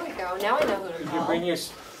 Whoa, there we go. Now I know who to Did you call. bring your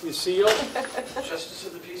seal? Justice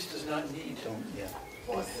of the peace does not need. Don't, yeah.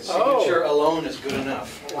 Oh. Signature alone is good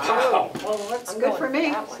enough. Wow. Well, that's I'm good going for with me.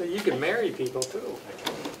 that one. So you can marry people too.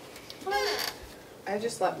 I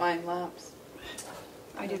just let mine lapse.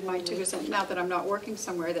 I did mine too, because now that I'm not working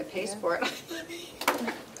somewhere that pays for it.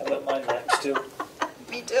 I let mine lapse too.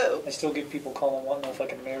 Me too. I still get people calling, wanting to know if I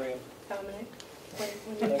can marry them. Dominic,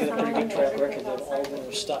 when I you got a pretty sign good and track everything, record that I'll all of send them are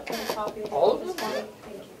you stuck. a copy of All of this them? one.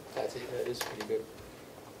 Thank you. That is pretty good.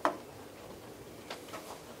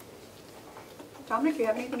 Dominic, you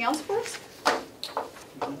have anything else for us?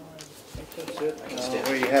 That's it.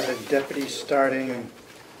 We have a deputy starting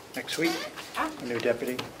next week, a new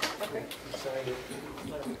deputy. Okay. Signed it.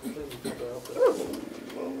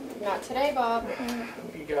 Not today, Bob.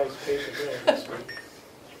 You guys paid the bill this week.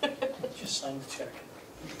 Just sign the check.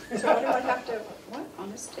 So what do I have to, what,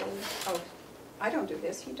 on this day? Oh, I don't do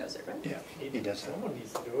this, he does it, right? Yeah, he does that. Someone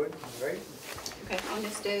needs to do it, right? Okay, on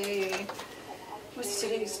this day, what's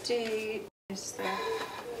today's date? Is the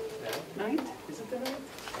No? 9th? Is it the 9th?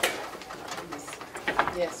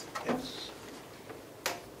 Yes. Yes.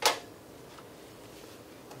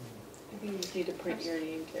 I think you just need to print your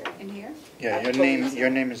name, Carrie. In here? Yeah, your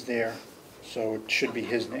name is there, so it should be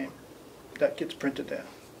his name. That gets printed there.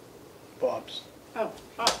 Bob's. Oh,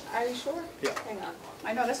 Are you sure? Yeah. Hang on.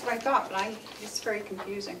 I know, that's what I thought, but it's very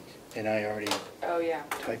confusing. And I already Oh, yeah.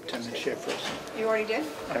 typed in the chairperson. You already did?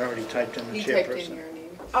 I already typed in the You typed in chairperson. your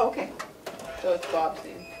name, Oh, okay. so it's Bob's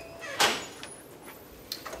name.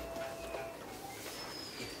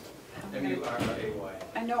 M-U-R-A-Y.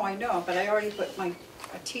 I know, but I already put a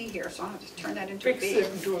T here, so I'll have to turn that into a Fix B.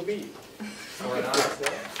 it into a B. Or not.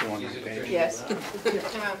 You want the page? Yes. There you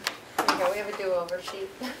go, we have a do-over sheet.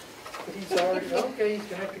 But he's already, okay, he's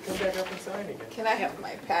gonna have to come back up and sign again. Can I have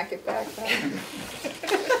my packet back then?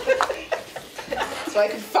 So I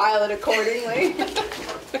can file it accordingly?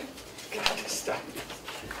 God, stop.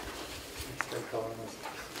 Start calling us.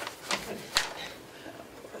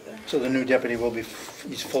 So the new deputy will be,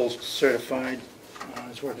 he's full certified.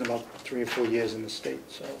 He's working about 3 or 4 years in the state,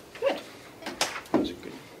 so. Good. Those are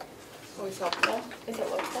good. Always helpful. Is it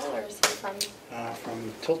local or is he from?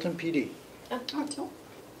 From Tilton PD. Oh, till.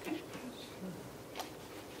 Okay.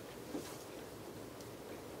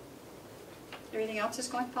 Everything else is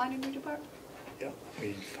going fine in your department? Yep.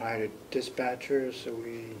 We've hired a dispatcher, so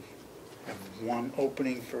we have one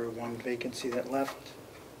opening for one vacancy that left.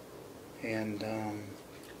 And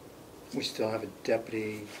we still have a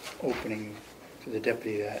deputy opening for the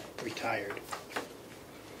deputy that retired.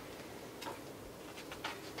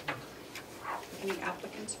 Any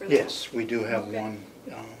applicants for that? Yes, we do have Okay. one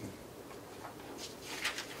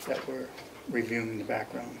that we're reviewing the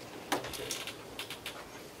background.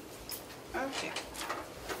 Okay.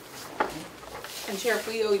 And Sheriff,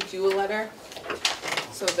 we owed you a letter,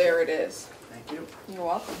 so there it is. Thank you. You're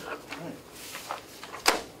welcome.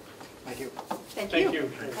 Thank you. Thank Thank you.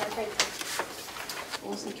 you.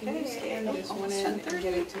 Wilson, can you Okay. scan this one Almost in and 10:30.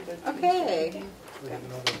 get it to the... Okay. We have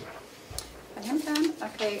another. I am done.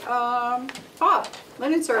 Okay, Bob,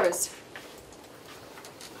 linen service.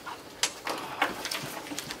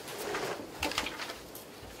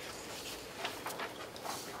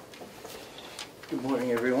 Good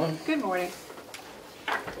morning, everyone. Good morning.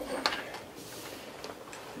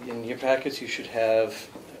 In your packets, you should have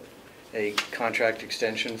a contract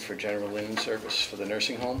extension for general linen service for the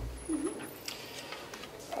nursing home.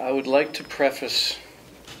 I would like to preface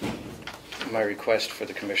my request for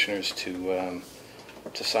the commissioners to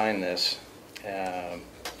sign this. I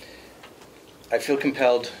feel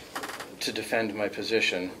compelled to defend my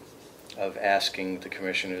position of asking the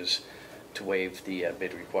commissioners to waive the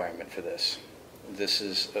bid requirement for this. This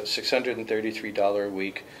is a $633 a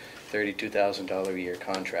week, $32,000 a year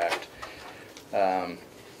contract.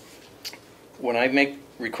 When I make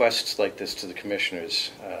requests like this to the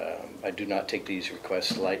commissioners, I do not take these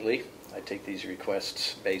requests lightly. I take these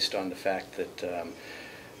requests based on the fact that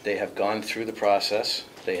they have gone through the process.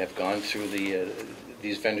 They have gone through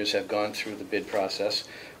these vendors have gone through the bid process.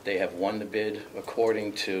 They have won the bid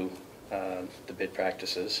according to the bid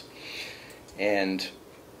practices. And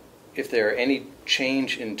if there are any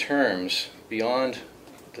change in terms beyond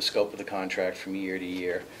the scope of the contract from year to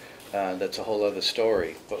year, that's a whole other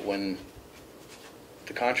story. But when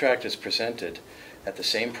the contract is presented at the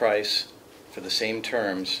same price for the same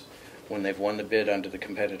terms when they've won the bid under the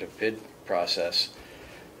competitive bid process,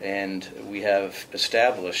 and we have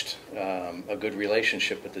established a good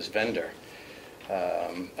relationship with this vendor.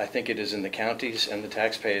 I think it is in the county's and the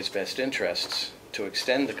taxpayers' best interests to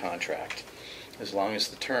extend the contract as long as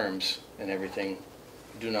the terms and everything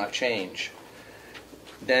do not change.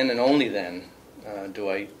 Then and only then do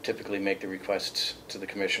I typically make the requests to the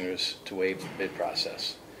commissioners to waive the bid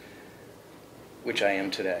process, which I am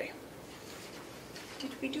today. Did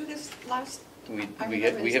we do this last?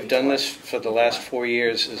 We have done this for the last 4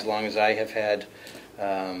 years, as long as I have had,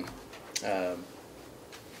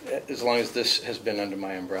 as long as this has been under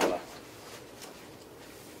my umbrella.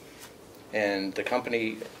 And the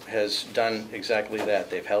company has done exactly that.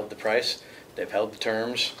 They've held the price, they've held the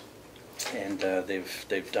terms, and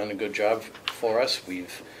they've done a good job for us.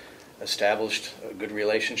 We've established a good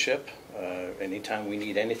relationship. Anytime we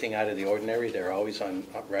need anything out of the ordinary, they're always on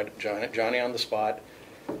Johnny on the spot.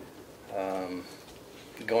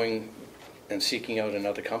 Going and seeking out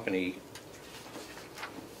another company,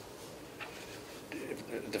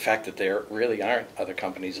 the fact that there really aren't other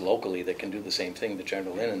companies locally that can do the same thing that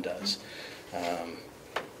General Linen does,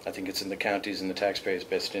 I think it's in the county's and the taxpayers'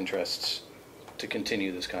 best interests to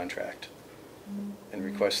continue this contract and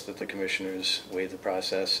request that the commissioners waive the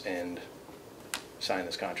process and sign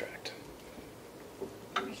this contract.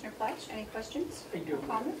 Commissioner Fleisch, any questions I do. or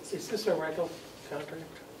comments? Is this a rental contract?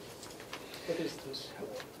 What is this?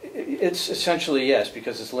 It's essentially, yes,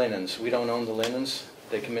 because it's linens. We don't own the linens.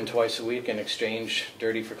 They come in twice a week and exchange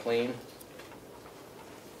dirty for clean.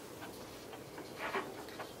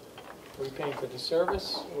 Are we paying for the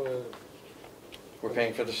service, or? We're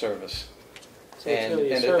paying for the service. So it's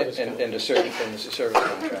really a service contract? And it's a service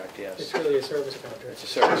contract, yes. It's really a service contract? It's a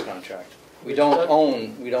service contract. We don't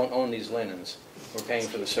own these linens. We're paying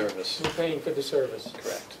for the service. We're paying for the service?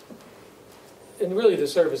 Correct. And really the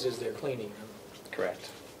service is they're cleaning them? Correct.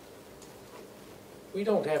 We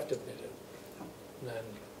don't have to bid it, then.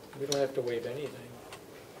 We don't have to waive anything.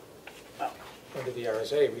 Oh. Under the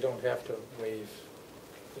RSA, we don't have to waive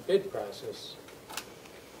the bid process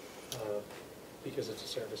because it's a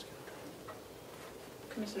service contract.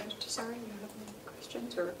 Commissioner Tesari, you have any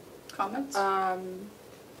questions or comments?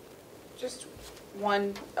 Just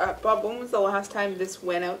one, Bob, when was the last time this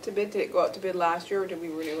went out to bid? Did it go out to bid last year, or did we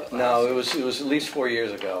renew it last year? No, it was at least 4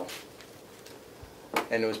 years ago.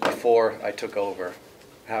 And it was before I took over.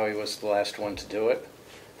 Howie was the last one to do it.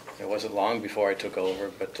 It wasn't long before I took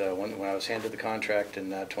over, but when I was handed the contract in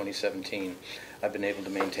 2017, I've been able to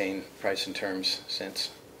maintain price and terms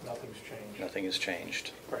since. Nothing's changed? Nothing has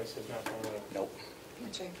changed. Price has not gone up? Nope.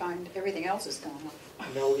 Which I find everything else is going up.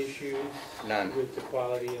 No issues? None. With the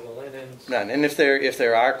quality of the linens? None. And if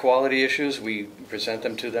there are quality issues, we present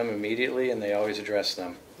them to them immediately, and they always address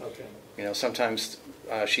them. Okay. You know, sometimes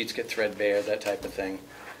sheets get threadbare, that type of thing.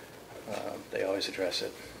 They always address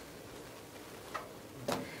it.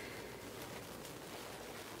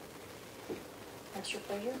 That's your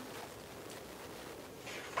pleasure?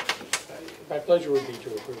 My pleasure would be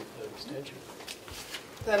to approve the extension.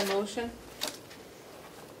 Is that a motion?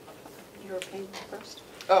 You're paying first?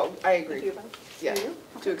 Oh, I agree. Do you vote? Yeah, Do you?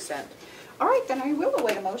 to extend. All right, then I will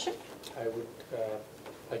await a motion. I would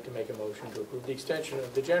like to make a motion to approve the extension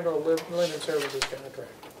of the general linen services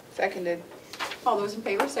contract. Seconded. All those in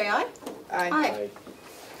favor, say aye. Aye.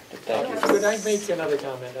 Thank you. Could I make another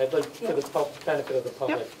comment? I'd like, for the benefit of the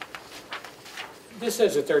public. This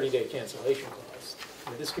has a 30-day cancellation clause.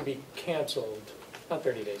 I mean, this could be canceled, not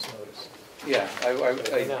 30 days notice. Yeah,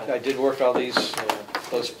 I did work all these,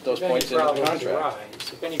 those points in the contract.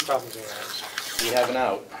 If any problems arise, We have an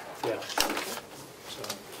out. yeah.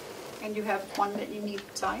 And you have one that you need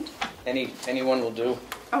signed? Anyone will do.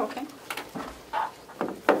 Oh, okay.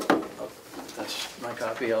 That's my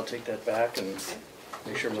copy. I'll take that back and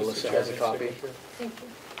make sure Melissa has a copy. Thank you.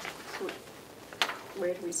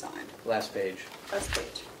 Where do we sign? Last page, Last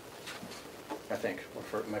page. I think,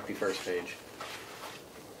 or it might be first page.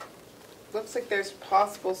 Looks like there's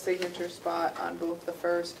possible signature spot on both the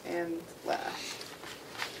first and last.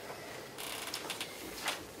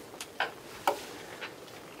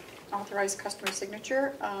 Authorized customer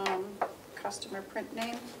signature, customer print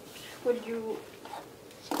name. Would we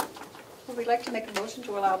like to make a motion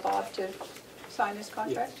to allow Bob to sign this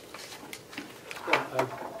contract? Yeah, I'd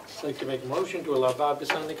like to make a motion to allow Bob to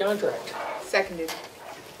sign the contract. Seconded.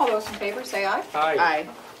 All those in favor, say aye. Aye.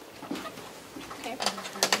 Okay.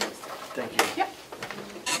 Thank you. Yep.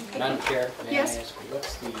 Madam Chair, may I Yes. ask,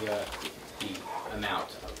 what's the amount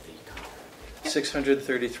of the contract?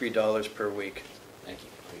 $633 per week. Thank you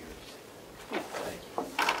for your, Yeah. thank you.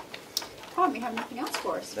 Tom, you have nothing else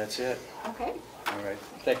for us? That's it. Okay. All right.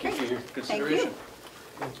 Thank you for your Thank consideration. you.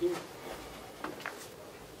 Thank you.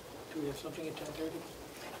 Do we have something at 10:30?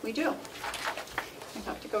 We do. We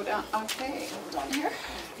have to go down, okay, hold on here.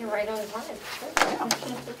 You're right on time. Yeah.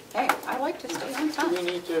 Hey, I like to stay on Do time. we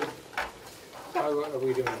need to, how are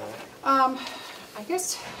we doing that? I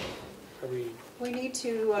guess Are we we need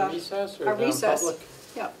to, recess or a recess. non-public?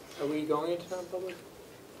 Yeah. Are we going into non-public?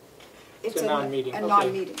 It's a non-meeting, A okay.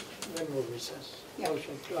 non-meeting. Then we'll recess. Yeah.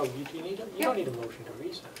 Motion, oh, you need, you Yeah. don't need a motion to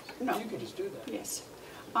recess. No. You can just do that. Yes.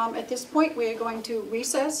 At this point, we are going to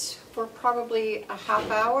recess for probably a half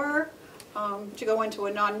hour to go into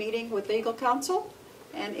a non-meeting with legal counsel,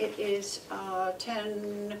 and it is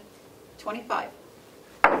 10:25.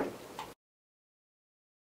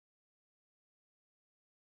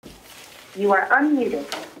 You are unmuted.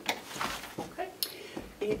 Okay.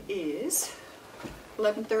 It is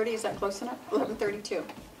 11:30, is that close enough? 11:32.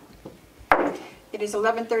 It is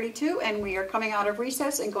 11:32, and we are coming out of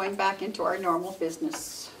recess and going back into our normal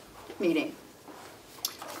business meeting.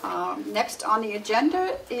 Next on the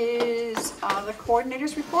agenda is the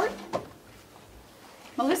coordinator's report.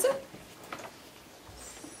 Melissa?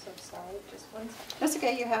 So sorry, just one second. That's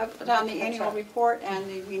okay, you have down the annual report and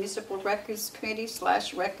the municipal records committee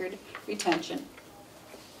 / record retention.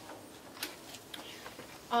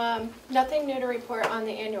 Nothing new to report on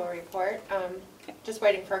the annual report. Just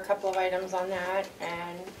waiting for a couple of items on that,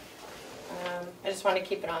 and I just want to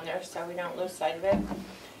keep it on there so we don't lose sight of it.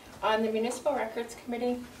 On the municipal records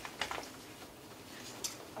committee,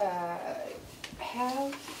 I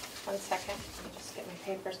have, one second, let me just get my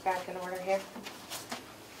papers back in order here.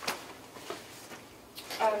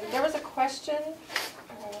 There was a question,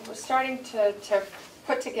 we're starting to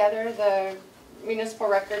put together the municipal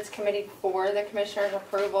records committee for the commissioner's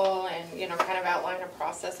approval and, you know, kind of outline a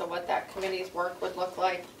process of what that committee's work would look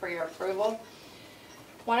like for your approval.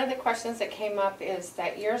 One of the questions that came up is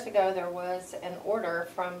that years ago there was an order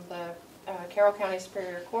from the Carroll County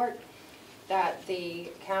Superior Court that the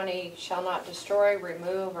county shall not destroy,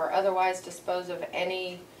 remove, or otherwise dispose of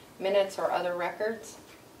any minutes or other records.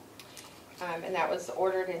 And that was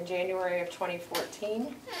ordered in January of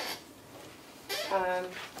 2014.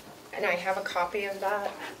 And I have a copy of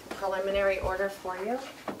that preliminary order for you.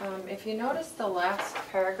 If you notice the last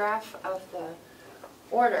paragraph of the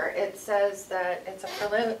order, it says that it's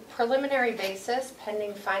a preliminary basis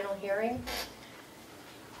pending final hearing.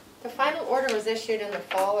 The final order was issued in the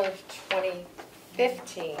fall of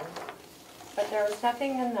 2015, but there was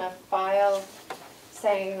nothing in the file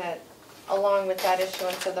saying that along with that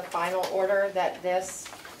issuance of the final order that this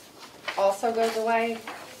also goes away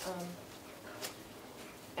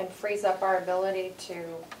and frees up our ability to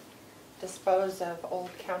dispose of old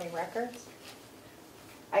county records.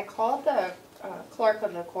 I called the clerk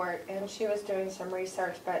of the court, and she was doing some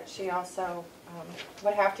research, but she also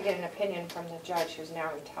would have to get an opinion from the judge, who's now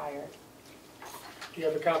retired. Do you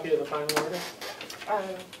have a copy of the final order?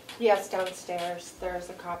 Yes, downstairs. There's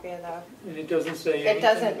a copy of the... And it doesn't say anything? It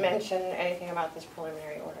doesn't mention anything about this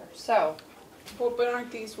preliminary order. So... Well, but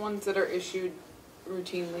aren't these ones that are issued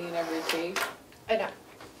routinely in every case? I know.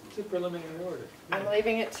 It's a preliminary order. I'm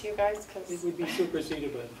leaving it to you guys It because... would be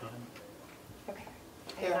superseded by the final. Okay.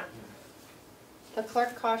 Yeah. The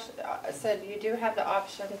clerk said you do have the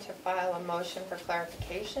option to file a motion for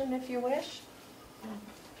clarification if you wish.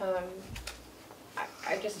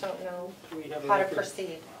 I just don't know how to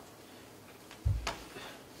proceed.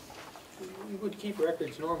 We would keep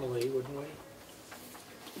records normally, wouldn't we?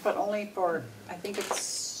 But only for, I think it's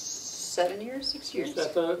 7 years, 6 years? Is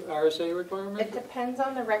that the RSA requirement? It depends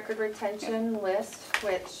on the record retention list,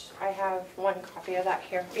 which I have one copy of that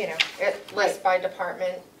here. You know, it lists by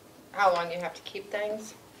department how long you have to keep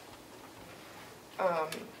things.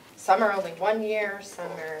 Some are only 1 year,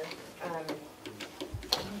 some are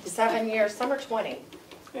 7 years, some are 20.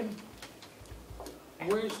 And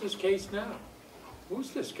where's this case now?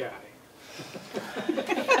 Who's this guy?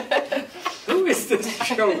 Who is this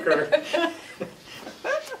joker?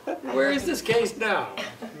 Where is this case now,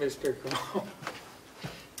 Mr. Comeau?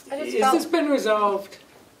 Has this been resolved?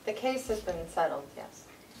 The case has been settled, yes.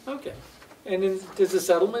 Okay. And does the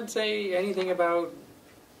settlement say anything about...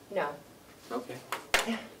 No. Okay.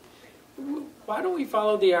 Why don't we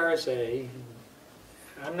follow the RSA?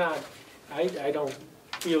 I don't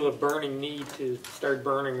feel a burning need to start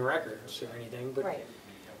burning records or anything, but, right.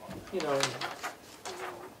 You know,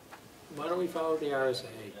 why don't we follow the RSA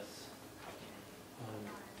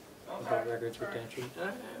about records retention?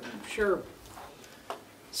 I'm sure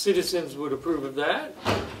citizens would approve of that.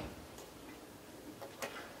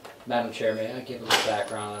 Madam Chair, may I give a little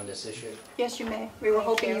background on this issue? Yes, you may. We were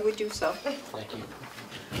hoping you would do so. Thank you.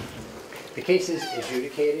 The case is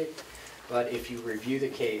adjudicated, but if you review the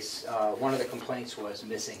case, one of the complaints was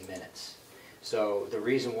missing minutes. So the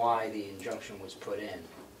reason why the injunction was put in,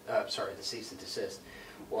 the cease and desist,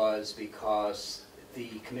 was because the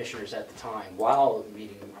commissioners at the time, while the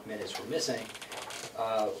meeting minutes were missing,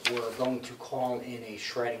 were going to call in a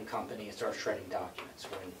shredding company and start shredding documents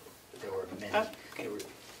when there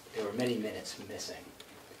were many minutes missing.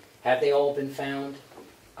 Have they all been found?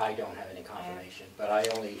 I don't have any confirmation, but I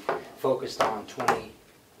only focused on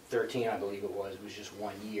 2013, I believe it was just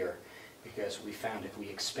 1 year, because we found if we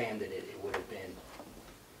expanded it, it would have been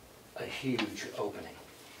a huge opening.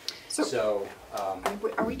 So,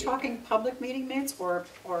 are we talking public meeting minutes or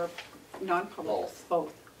non-public? Both.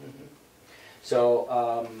 Both. Mm-hmm.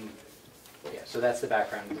 So, so that's the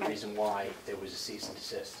background, the reason why there was a cease and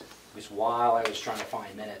desist. Because while I was trying to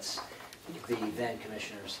find minutes, the then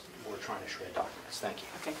commissioners were trying to shred documents. Thank you.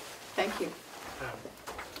 Okay, thank you.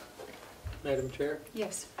 Madam Chair,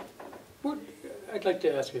 Yes. I'd like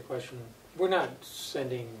to ask a question. We're not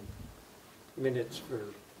sending minutes for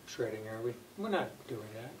shredding, are we? We're not doing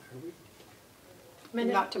that, are we?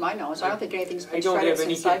 Not to my knowledge. I don't think anything's I been don't shredded have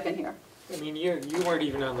any since I've been here. I mean, you weren't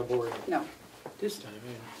even on the board No. this time.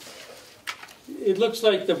 It looks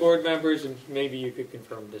like the board members, and maybe you could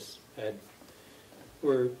confirm this, Ed,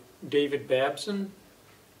 were David Babson,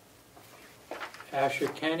 Asher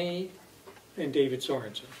Kenny, and David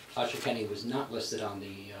Sorensen. Asher Kenny was not listed on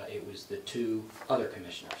the, it was the two other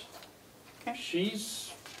commissioners. Okay.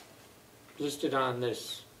 She's listed on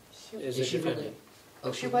this as a Is she really? defendant.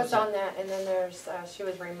 Oh, She was on that, and then there's, she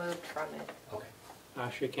was removed from it. Okay.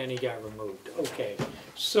 Asher Kenny got removed. Okay,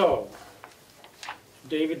 so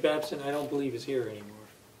David Babson, I don't believe is here anymore.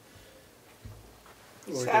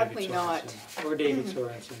 Or Sadly David not. Sorensen. Or David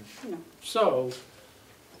Sorensen. No. So,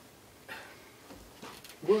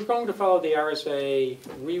 we're going to follow the RSA.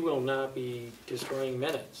 We will not be destroying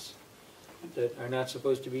minutes that are not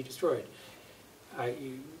supposed to be destroyed.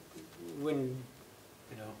 When,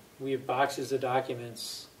 we have boxes of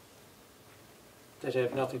documents that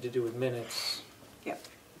have nothing to do with minutes. Yep.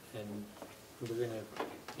 And we're gonna,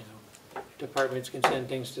 departments can send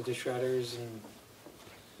things to the shredders and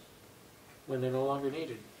when they're no longer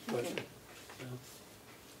needed. But, Okay.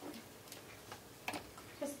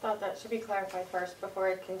 Just thought that should be clarified first before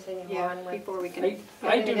I continue Yeah, on with. before we can.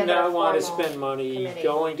 I do together not a want to formal spend money committee.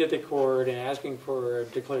 going to the court and asking for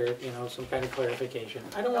some kind of clarification.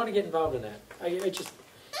 I don't want to get involved in that. I just,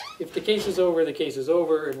 if the case is over, the case is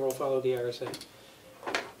over, and we'll follow the RSA.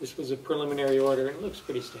 This was a preliminary order, and it looks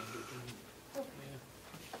pretty standard. Yeah.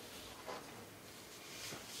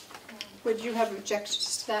 Would you have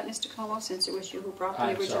objections to that, Mr. Comeau, since it was you who brought the I'm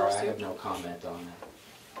original sorry, suit? I have no comment on that.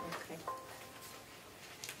 Okay.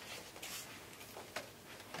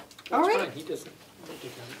 That's All right. fine. He doesn't.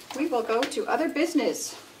 We will go to other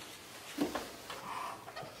business.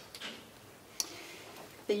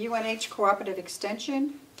 The UNH Cooperative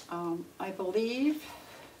Extension. I believe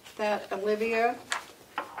that Olivia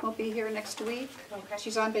will be here next week. Okay.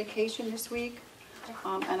 She's on vacation this week.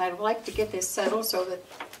 And I'd like to get this settled so that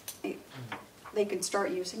they can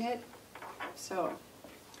start using it. So,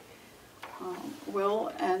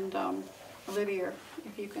 Will and Olivia,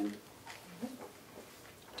 if you can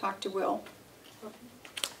talk to Will.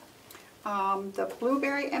 The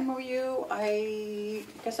Blueberry MOU, I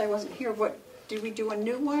guess I wasn't here. Did we do a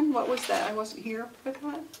new one? What was that? I wasn't here for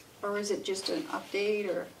that? Or is it just an update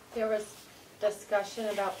or? There was discussion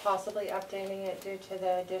about possibly updating it due to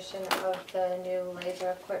the addition of the new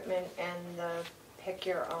laser equipment and the pick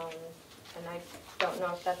your own. And I don't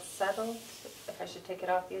know if that's settled, if I should take it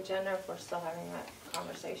off the agenda, if we're still having that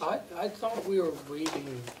conversation. I thought we were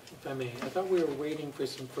waiting, if I may, I thought we were waiting for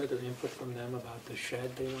some further input from them about the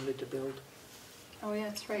shed they wanted to build. Oh, yeah,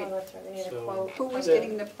 that's right. Oh, that's right, we need a So- quote. Who was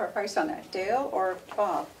getting the price on that? Dale or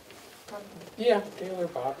Bob? Yeah, Dale or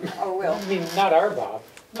Bob. Or Will? I mean, not our Bob.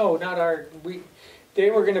 No, not our,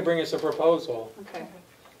 they were gonna bring us a proposal. Okay.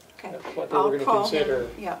 Okay. That's what they were I'll gonna call consider.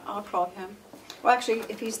 him. Yeah, I'll call him. Well, actually,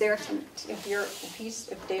 if he's there,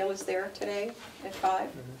 if Dale is there today at 5,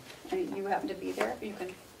 and you happen to be there, you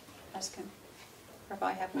can ask him. Or if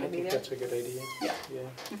I happen I to be think there. that's a good idea. Yeah. Yeah.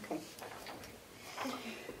 Okay.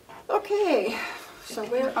 Okay, so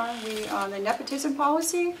where are we on the nepotism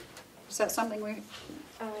policy? Is that something we,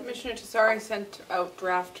 Commissioner Tesari sent out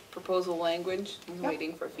draft proposal language. I'm Yep.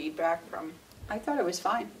 waiting for feedback from. I thought it was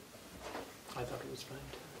fine. I thought it was fine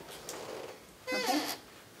too. Okay.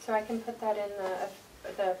 So I can put that in the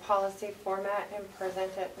the policy format and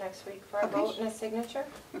present it next week for a Okay. vote and a signature.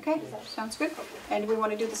 Okay, sounds good. And we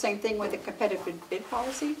want to do the same thing with the competitive bid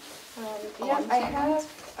policy? Yeah, Along the I same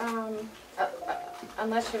have,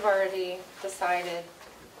 unless you've already decided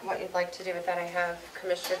what you'd like to do with that, I have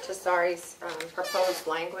Commissioner Tessari's proposed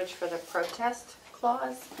language for the protest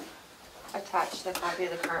clause attached to the copy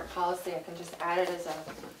of the current policy. I can just add it as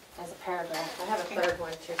a paragraph. I have a third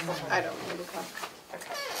one too. I don't need a copy.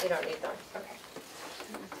 Okay, you don't need that, okay.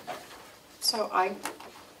 So I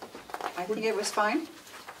think it was fine.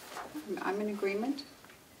 I'm in agreement.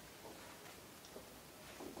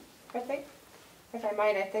 I think, if I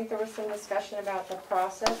might, I think there was some discussion about the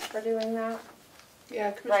process for doing that,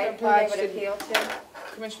 Yeah, right? Who they would appeal to.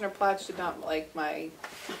 Commissioner Platts did not like my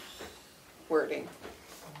wording.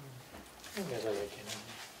 I never like anything.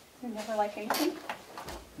 You never like anything?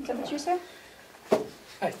 Is that what you said?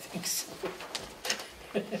 I think so.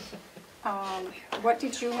 What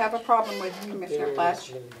did you have a problem with, Commissioner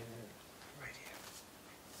Flash? Right here.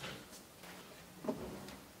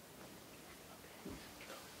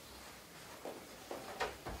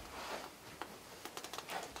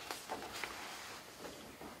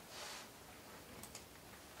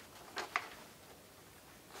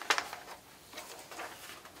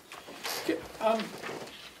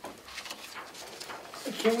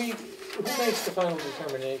 Can we, who makes the final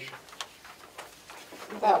determination?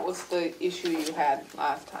 That was the issue you had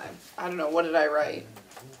last time. I don't know, what did I write?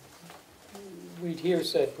 We'd hear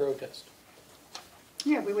said protest.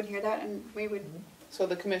 Yeah, we would hear that and we would, So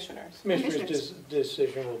the commissioners. Commissioner's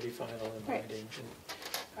decision will be final and Right. binding.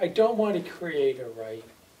 I don't want to create a right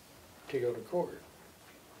to go to court.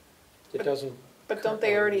 It doesn't. But don't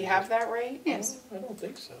they already have that right? yes, I don't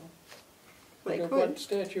think so. they Under what could.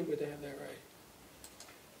 statute would they have that right?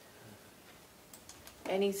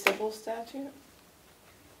 Any civil statute?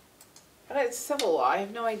 But it's civil law, I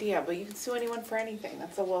have no idea, but you can sue anyone for anything.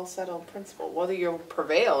 That's a well-settled principle. Whether you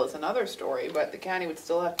prevail is another story, but the county would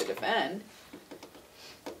still have to defend.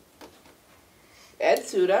 Ed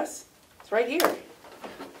sued us. It's right here.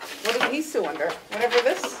 What did he sue under? Whatever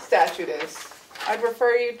this statute is. I'd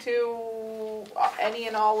refer you to any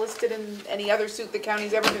and all listed in any other suit the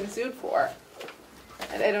county's ever been sued for.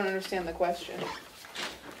 And I don't understand the question.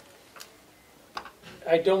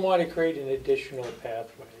 I don't want to create an additional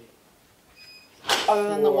pathway. Other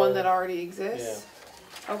than the one For- that already exists?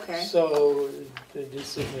 Okay. So the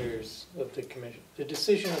decisioners of the commission, the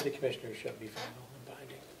decision of the commissioners shall be final and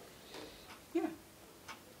binding.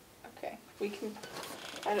 Yeah. Okay, we can,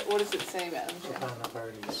 what does it say, Madam Chair? Upon the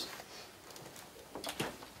parties.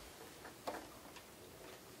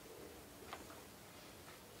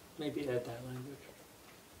 Maybe add that language.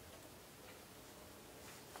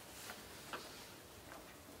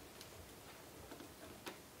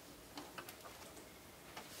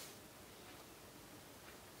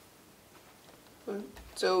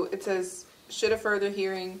 So it says, should a further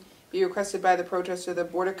hearing be requested by the protester, the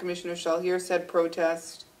Board of Commissioners shall hear said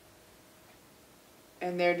protest,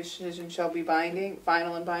 and their decision shall be binding,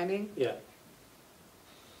 final and binding? Yeah.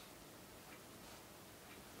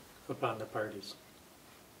 Upon the parties.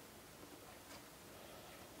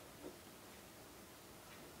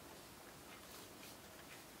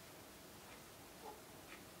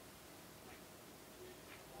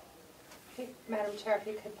 Madam Chair, if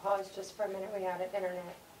you could pause just for a minute, we had an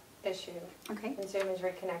internet issue. Okay, And Zoom is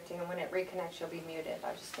reconnecting, and when it reconnects, you'll be muted.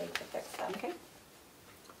 I just need to fix that. okay.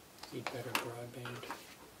 Need better broadband,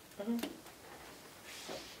 Mhm.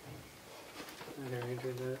 better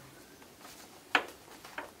internet.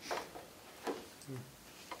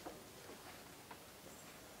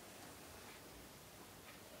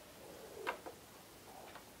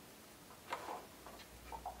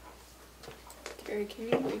 Gary, can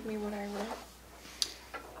you read me what I wrote?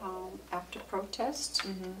 After protest,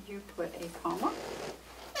 Mhm. you put a comma.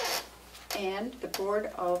 And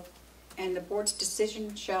the board's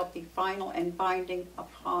decision shall be final and binding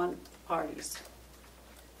upon the parties.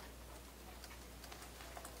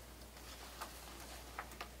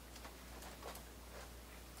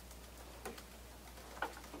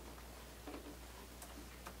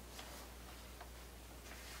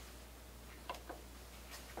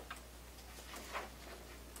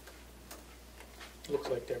 Looks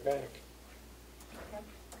like they're back.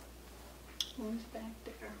 Who's back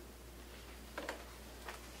there?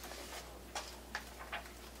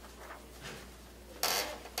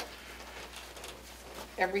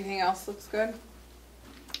 Everything else looks good?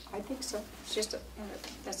 I think so. It's just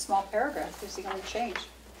that small paragraph is the only change,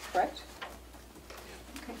 correct?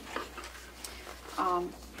 Okay.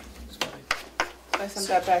 It's fine. So I sent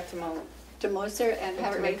that back to to Melissa and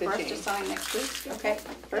have it ready Make the for us to change. sign next week? Okay,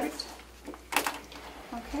 perfect.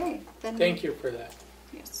 Okay, then. Thank you for that,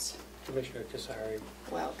 Yes. Commissioner Casari.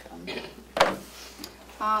 Welcome.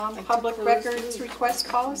 Public records request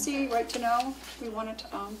policy, right to know. We wanted to,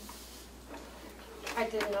 I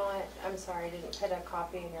did not, I'm sorry, I didn't put a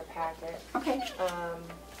copy in your packet. okay.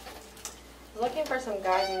 Looking for some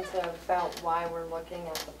guidance about why we're looking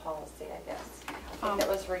at the policy, I guess. I think it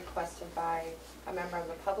was requested by a member of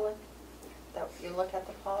the public, that you look at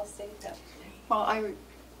the policy. Well,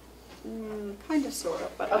 kind of, sort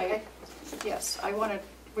of, but Okay. yes, I want to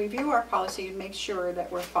review our policy and make sure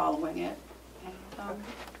that we're following it.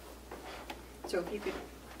 So if you could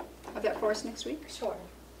have that for us next week? Sure.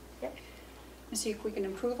 Yep. And see if we can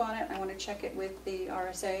improve on it. I want to check it with the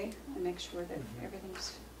RSA and make sure that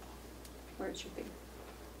everything's where it should be.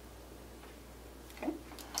 Okay?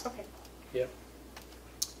 Okay. Yep.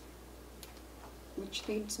 Which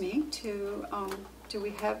leads me to, do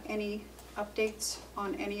we have any updates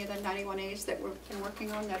on any of the 91As that we've been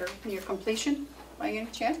working on that are near completion by any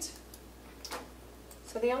chance?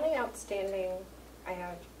 So the only outstanding, I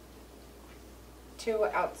have 2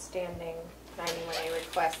 outstanding 91A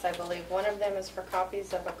requests, I believe. One of them is for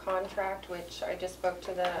copies of a contract, which I just spoke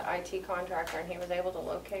to the IT contractor and he was able to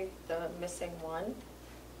locate the missing one.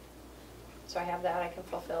 So I have that, I can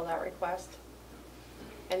fulfill that request.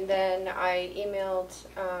 And then I emailed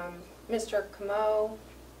Mr. Comeau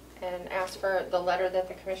and asked for the letter that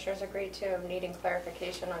the commissioners agreed to, of needing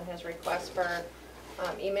clarification on his request for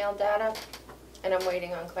email data. And I'm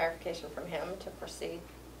waiting on clarification from him to proceed.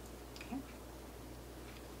 Okay.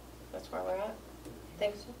 That's where we're at.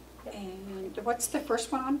 Thanks. Yep. And what's the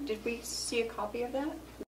first one on? Did we see a copy of that?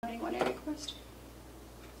 91A request?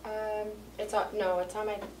 It's on, no, it's on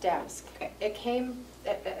my desk. Okay.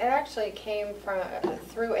 It actually came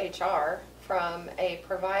through HR from a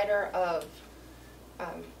provider of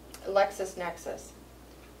LexisNexis.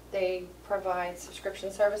 They provide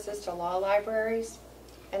subscription services to law libraries,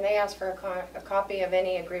 and they asked for a copy of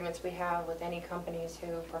any agreements we have with any companies who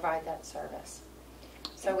provide that service.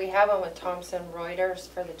 So we have one with Thomson Reuters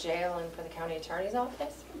for the jail and for the county attorney's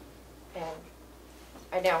office, and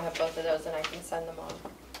I now have both of those and I can send them on.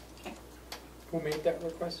 Who made that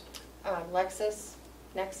request?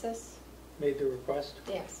 LexisNexis, Made the request?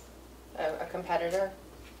 yes, a competitor.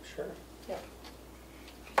 Sure. Yep.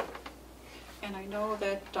 And I know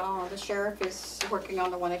that the sheriff is working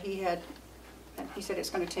on the one that he had, and he said it's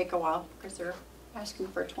going to take a while because they're asking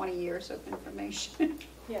for 20 years of information.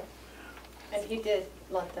 Yeah. And he did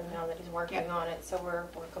let them know that he's working Yep. on it, so we're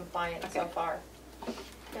compliant so Okay. far.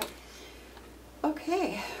 Yep.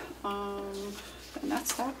 Okay, and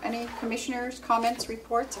that's that. Any commissioners, comments,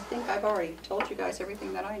 reports? I think I've already told you guys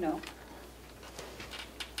everything that I know.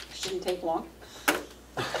 Shouldn't take long.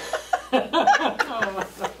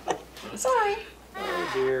 Sorry.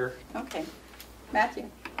 Oh dear. Okay. Matthew?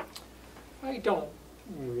 I don't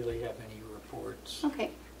really have any reports.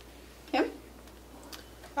 Okay. Kim?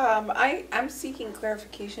 I'm seeking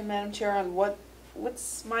clarification, Madam Chair, on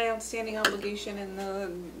what's my outstanding obligation in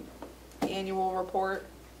the annual report?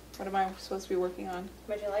 What am I supposed to be working on?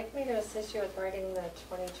 Would you like me to assist you with writing the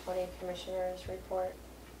 2020 Commissioners Report?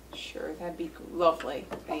 Sure, that'd be lovely.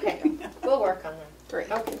 Thank Okay. you. We'll work on that.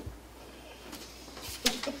 Great. Okay.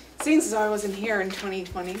 Since I wasn't here in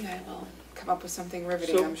 2020, I will come up with something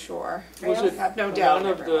riveting, So, I'm sure. Was I it have no doubt.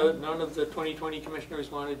 none of the 2020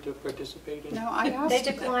 commissioners wanted to participate in? No, I asked. They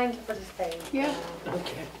declined to participate. Yeah.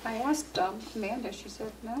 Okay. I asked Amanda, she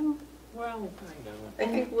said no. Well, I know. I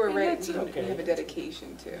think we're ready That's to okay. have a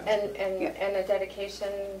dedication too. And a dedication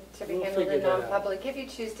to be We'll handled figure in that out. non-public, if you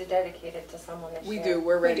choose to dedicate it to someone this We year. do,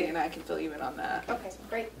 we're ready, do. and I can fill you in on that. Okay,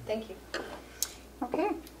 great, thank you. Okay.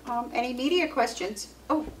 Any media questions?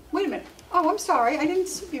 Oh, wait a minute. Oh, I'm sorry, I didn't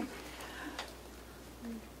see you.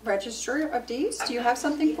 Register of Deeds, do you have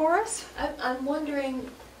something for us? I'm wondering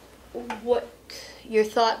what your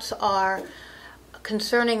thoughts are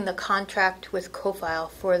concerning the contract with CoFile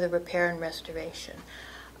for the repair and restoration.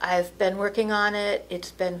 I've been working on it.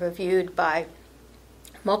 It's been reviewed by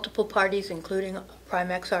multiple parties, including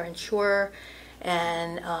Primex, our insurer,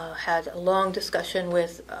 and had a long discussion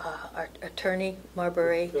with our attorney,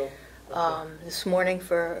 Marbury, this morning,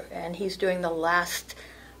 and he's doing the last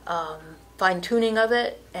fine-tuning of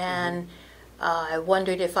it, and I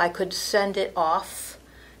wondered if I could send it off,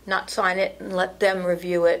 not sign it, and let them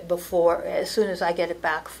review it as soon as I get it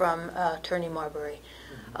back from Attorney Marbury,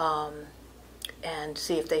 and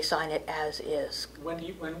see if they sign it as is. When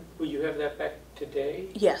will you have that back today?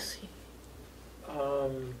 Yes.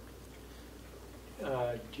 Do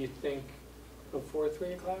you think before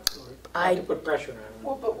 3 o'clock, or I- not to put pressure on them?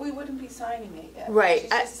 Well, but we wouldn't be signing it yet. Right. She's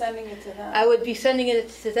just sending it to them. I would be sending it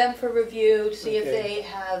to them for review to see if Okay. they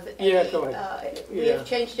have any. Yeah, go ahead. We Yeah. have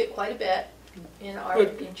changed it quite a bit in our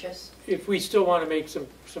But- interest. If we still want to make some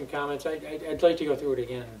comments, I'd like to go through it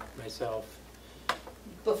again myself.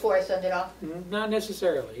 Before I send it off? Not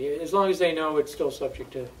necessarily, as long as they know it's still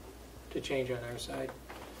subject to change on our side.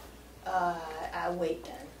 I'll wait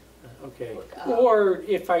then. Okay. Uh, Or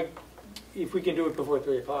if we can do it before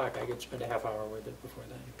 3 o'clock, I could spend a half hour with it before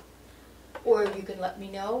then. Or you can let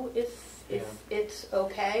me know if Yeah. it's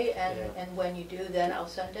okay, and, Yeah. and when you do, then I'll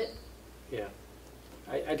send it. Yeah.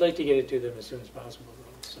 I'd like to get it to them as soon as possible,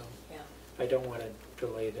 though, so Yeah. I don't want to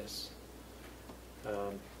delay this.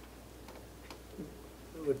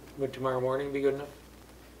 Would tomorrow morning be good enough?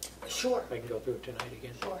 Sure. I can go through it tonight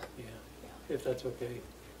again? Sure. Yeah, if that's okay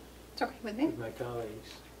It's okay with me. with my colleagues.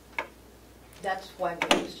 That's why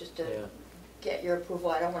it was just to Yeah. get your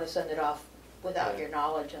approval. I don't want to send it off without Yeah. your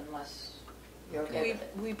knowledge unless you're okay with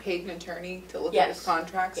it. We paid an attorney to look at Yes. this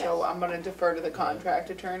contract, so Yes. I'm gonna defer to the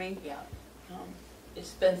contract attorney. Yeah. Um,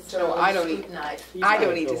 It's been So I don't thoroughly need- scrutinized. I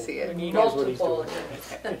don't need to see it. And he knows what he's Multiple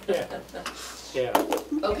doing. attorneys. Yeah,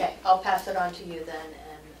 yeah, Okay, I'll pass it on to you then,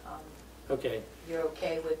 and okay. you're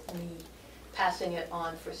okay with me passing it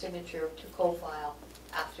on for signature to co-file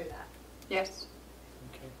after that? Yes,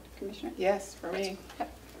 Okay. Commissioner? Yes, for me. Okay,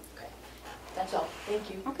 that's all. Thank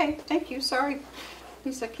you. Okay, thank you, sorry.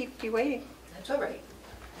 Lisa, keep you waiting. That's all right.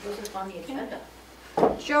 It wasn't on the agenda.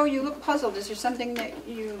 Joe, you look puzzled. Is there something that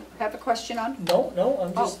you have a question on? No,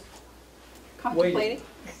 I'm just, Contemplating?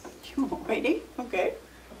 You're waiting, okay.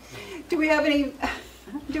 Do we have any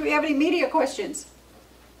media questions?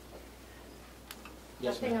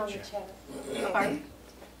 Yes, Nothing Madam on the Chair. chat. Pardon?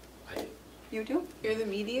 I do. You do? You're the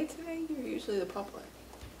media today? You're usually the public.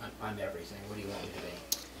 I'm everything. What do you want me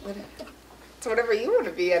to be? It's whatever you want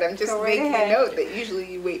to be at. I'm just Go right making ahead. a note that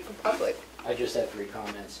usually you wait for public. I just have 3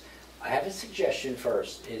 comments. I have a suggestion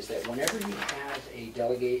first, is that whenever you have a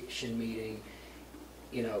delegation meeting,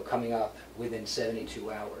 coming up within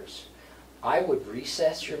 72 hours, I would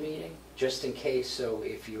recess your meeting just in case, so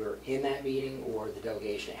if you're in that meeting or the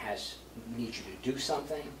delegation needs you to do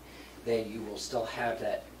something, then you will still have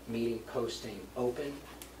that meeting posting open,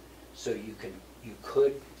 so you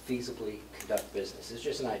could feasibly conduct business. It's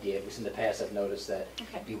just an idea, because in the past I've noticed that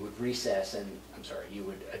you would recess and, you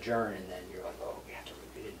would adjourn, and then you're like, oh,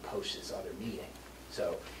 we didn't post this other meeting.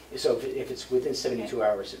 So if it's within 72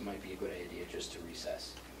 hours, it might be a good idea just to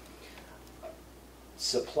recess.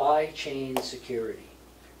 Supply chain security.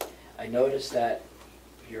 I noticed that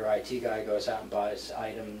your IT guy goes out and buys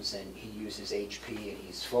items, and he uses HP, and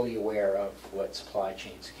he's fully aware of what supply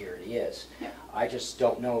chain security is. Yeah. I just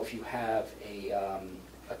don't know if you have a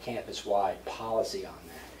campus-wide policy on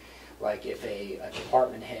that. Like if a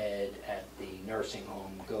department head at the nursing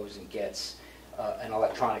home goes and gets an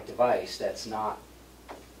electronic device that's not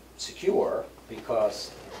secure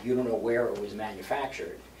because you don't know where it was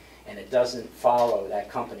manufactured, and it doesn't follow, that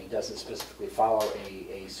company doesn't specifically follow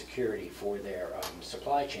a security for their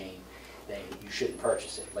supply chain, then you shouldn't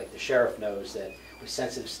purchase it. Like the sheriff knows that with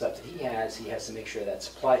sensitive stuff that he has to make sure that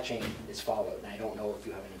supply chain is followed, and I don't know if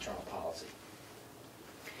you have an internal policy.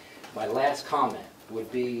 My last comment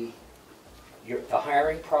would be the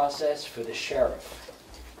hiring process for the sheriff.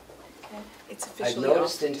 It's I've officially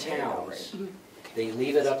noticed off in the table towns, already. they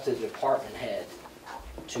leave it up to the department head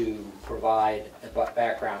to provide a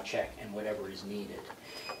background check and whatever is needed.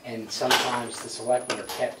 And sometimes the selectmen are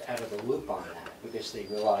kept out of the loop on that because they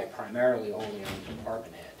rely primarily only on the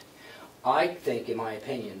department head. I think, in my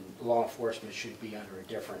opinion, law enforcement should be under a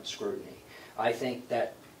different scrutiny. I think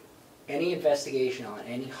that any investigation on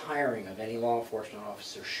any hiring of any law enforcement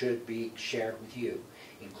officer should be shared with you,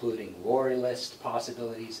 including lorry list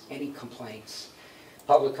possibilities, any complaints,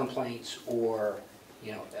 public complaints, or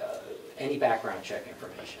any background check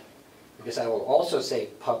information. Because I will also say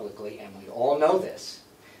publicly, and we all know this,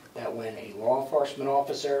 that when a law enforcement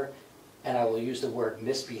officer, and I will use the word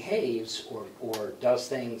misbehaves or does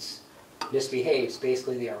things, misbehaves,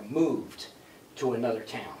 basically they are moved to another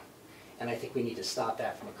town. And I think we need to stop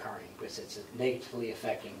that from occurring because it's negatively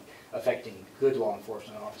affecting good law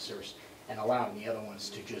enforcement officers and allowing the other ones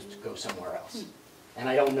to just go somewhere else. And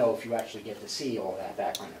I don't know if you actually get to see all that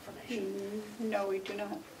background information. No, we do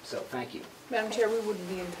not. So thank you. Madam Chair, we wouldn't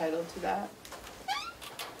be entitled to that.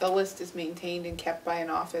 The list is maintained and kept by an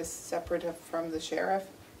office separate from the sheriff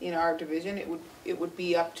in our division. It would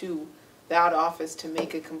be up to that office to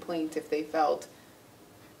make a complaint if they felt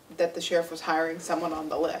that the sheriff was hiring someone on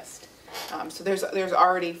the list. So there's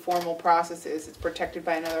already formal processes. It's protected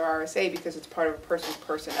by another RSA because it's part of a person's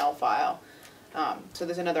personnel file. So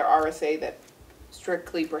there's another RSA that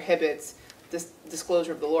strictly prohibits this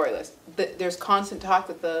disclosure of the lorry list. There's constant talk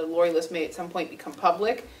that the lorry list may at some point become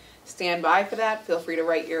public. Stand by for that. Feel free to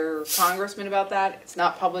write your congressman about that. It's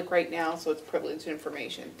not public right now, so it's privileged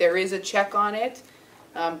information. There is a check on it,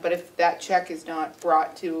 but if that check is not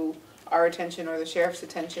brought to our attention or the sheriff's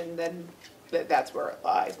attention, then that's where it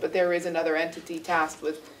lies. But there is another entity tasked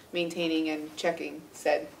with maintaining and checking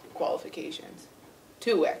said qualifications.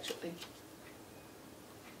 2, actually.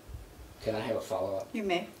 Can I have a follow-up? You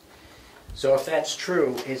may. So if that's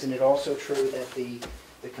true, isn't it also true that the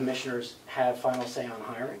commissioners have final say on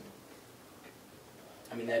hiring?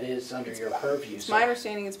 I mean, that is under your purview. It's my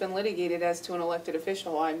understanding it's been litigated as to an elected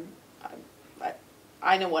official. I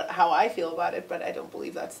know how I feel about it, but I don't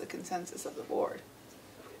believe that's the consensus of the board.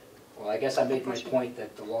 Well, I guess I made my point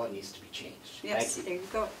that the law needs to be changed. Yes, there you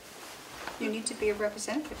go. You need to be a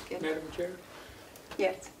representative, kid. Madam Chair?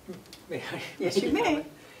 Yes. May I? Yes, you may.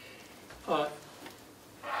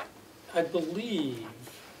 I believe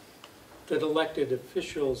that elected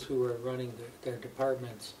officials who are running their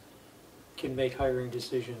departments can make hiring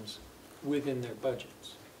decisions within their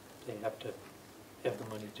budgets. They have to have the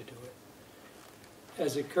money to do it.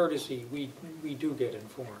 As a courtesy, we do get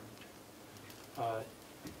informed.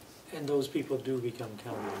 And those people do become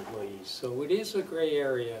county employees. So it is a gray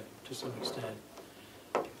area to some extent.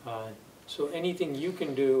 So anything you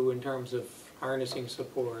can do in terms of harnessing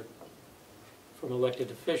support from elected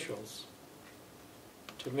officials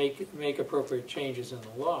to make appropriate changes in the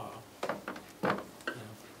law, that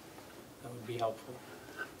would be helpful.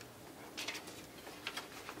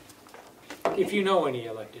 If you know any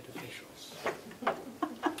elected officials.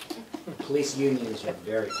 Police unions are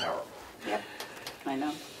very powerful. Yep, I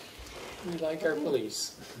know. We like our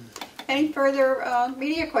police. Any further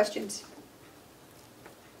media questions?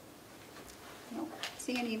 No,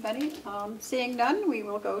 see anybody? Seeing none, we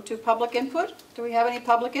will go to public input. Do we have any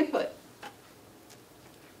public input?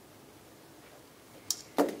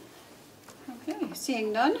 Okay,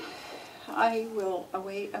 seeing none, I will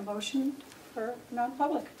await a motion for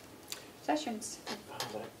non-public sessions.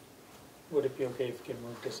 Would it be okay if Kim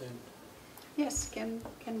moved us in? Yes, can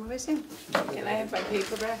move us in. Can I have my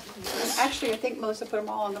paper back? Actually, I think Melissa put them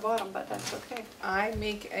all on the bottom, but that's okay. I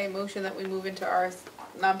make a motion that we move into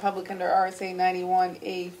non-public under RSA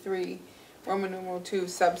 91A3, Roman numeral 2,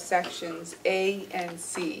 subsections A and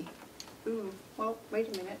C. Ooh, well, wait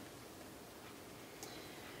a minute.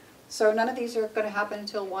 So none of these are going to happen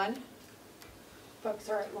until 1? Folks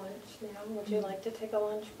are at lunch now. Would you like to take a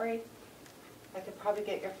lunch break? I could probably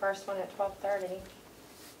get your first one at 12:30.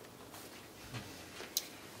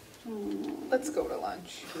 Let's go to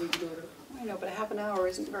lunch. I know, but a half an hour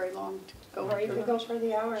isn't very long to go. Or you could go for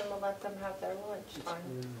the hour and we'll let them have their lunch time.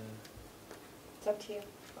 It's up to you,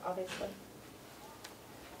 obviously.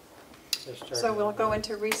 So we'll go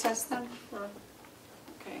into recess then?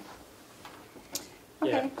 Okay.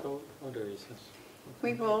 Yeah, Okay. go into recess.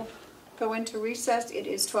 We will go into recess. It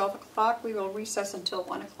is 12 o'clock. We will recess until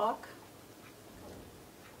 1 o'clock.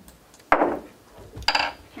 And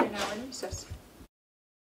now in recess.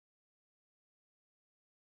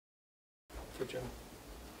 Good job.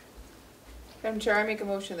 Madam Chair, I make a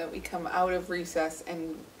motion that we come out of recess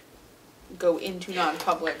and go into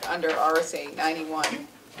non-public under RSA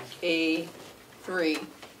 91A3,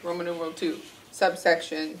 Roman numeral 2,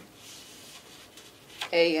 subsection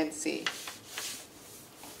A and C.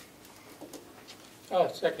 Oh,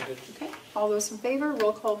 seconded. Okay. All those in favor,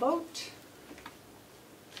 roll call vote.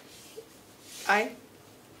 Aye?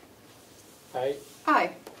 Aye.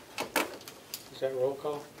 Aye. Is that roll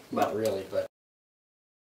call? Not really, but.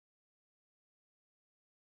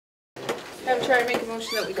 Madam Chair, I make a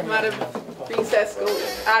motion that we come out of recess, go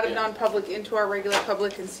out of non-public into our regular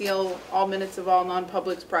public and seal all minutes of all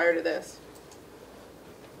non-publics prior to this.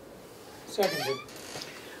 Seconded.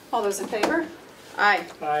 All those in favor? Aye.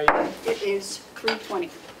 Aye. It is 3:20.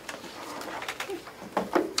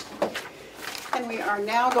 And we are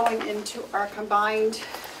now going into our combined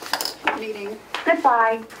meeting.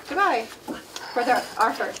 Goodbye. Goodbye. For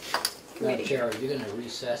our first Madam committee. Chair, are you going to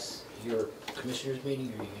recess your commissioners'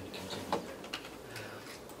 meeting, or are you going to continue?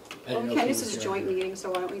 I didn't know if Okay, you this were is a sharing joint your- meeting, so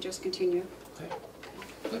why don't we just continue? Okay.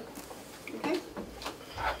 Okay?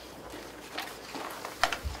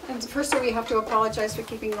 And first, we have to apologize for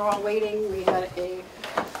keeping you all waiting. We had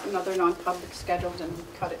another non-public scheduled and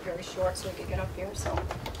cut it very short so we could get up here, so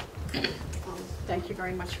thank you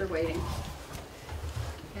very much for waiting.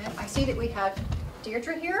 And I see that we have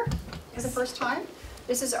Deirdre here for the first time.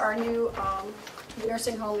 This is our new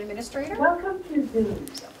nursing home administrator. Welcome to Zoom.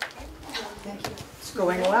 So, thank you. It's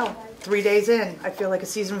going well. 3 days in, I feel like a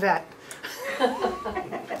seasoned vet.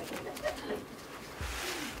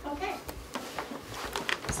 Okay.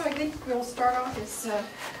 So I think we'll start off as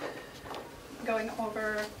going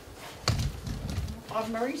over Bob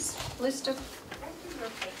Murray's list of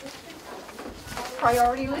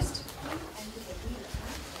priority list.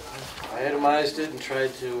 I itemized it and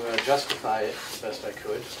tried to justify it the best I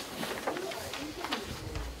could.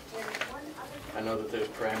 I know that there's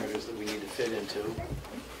parameters that we need to fit into.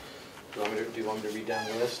 Do you want me to read down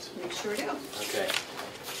the list? We sure do. Okay.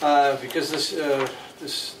 Because this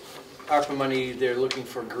ARPA money, they're looking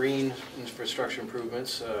for green infrastructure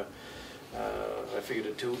improvements. I figured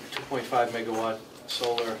a 2.5 megawatt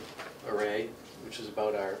solar array, which is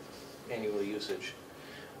about our annual usage,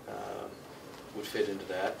 would fit into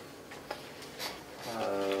that.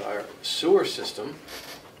 Our sewer system,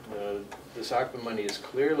 this ARPA money is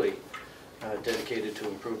clearly dedicated to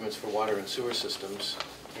improvements for water and sewer systems,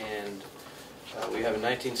 and we have a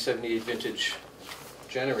 1978 vintage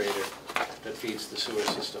generator that feeds the sewer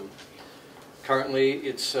system. Currently,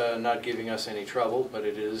 it's not giving us any trouble, but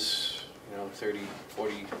it is, 30,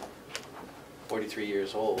 40, 43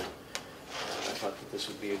 years old. I thought that this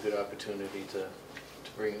would be a good opportunity to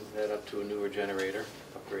bring that up to a newer generator,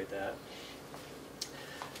 upgrade that.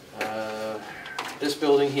 This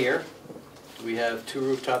building here, we have 2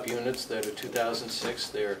 rooftop units that are 2006.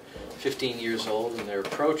 They're 15 years old and they're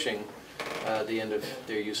approaching the end of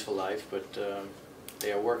their useful life, but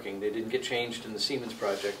they are working. They didn't get changed in the Siemens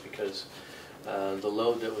project because the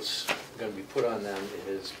load that was going to be put on them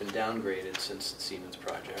has been downgraded since the Siemens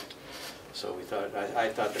project. So I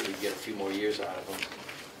thought that we'd get a few more years out of them.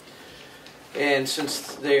 And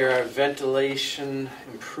since there are ventilation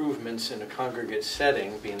improvements in a congregate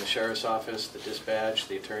setting, being the sheriff's office, the dispatch,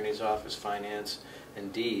 the attorney's office, finance,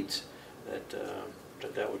 and deeds, that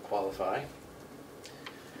would qualify.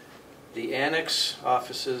 The annex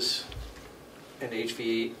offices and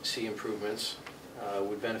HVAC improvements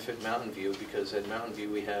would benefit Mountain View, because at Mountain View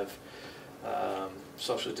we have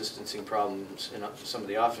social distancing problems in some of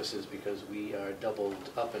the offices because we are doubled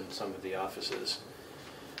up in some of the offices.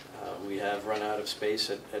 We have run out of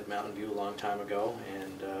space at Mountain View a long time ago,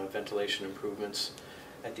 and ventilation improvements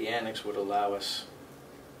at the annex would allow us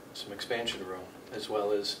some expansion room, as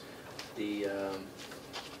well as the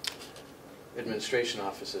administration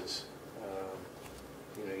offices.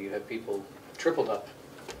 You have people tripled up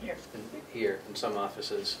here in some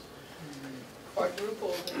offices.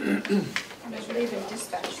 Quadrupled. I believe in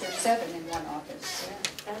dispatch there's 7 in one office.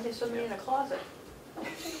 And there's somebody in a closet.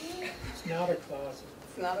 It's not a closet.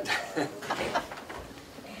 It's not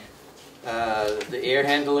a The air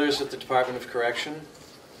handlers at the Department of Correction,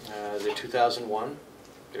 they're 2001.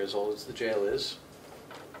 They're as old as the jail is.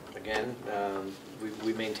 Again,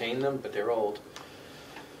 we maintain them, but they're old.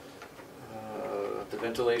 The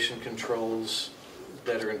ventilation controls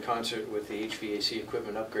that are in concert with the HVAC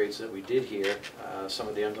equipment upgrades that we did here, some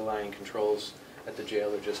of the underlying controls at the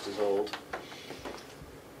jail are just as old.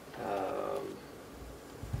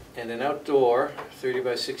 And an outdoor 30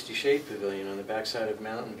 by 60 shade pavilion on the backside of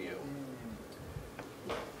Mountain View.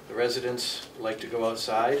 The residents like to go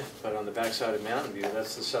outside, but on the backside of Mountain View,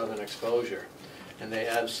 that's the southern exposure. And they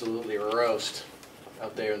absolutely roast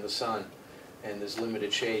out there in the sun. And there's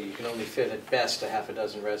limited shade. You can only fit at best a half a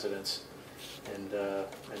dozen residents and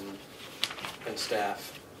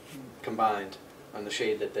staff combined on the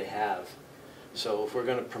shade that they have. So if we're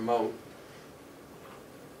going to promote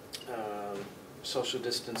social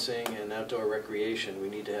distancing and outdoor recreation, we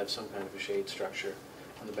need to have some kind of a shade structure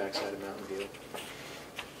on the backside of Mountain View.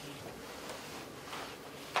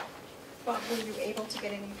 Bob, were you able to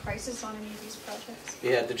get any prices on any of these projects?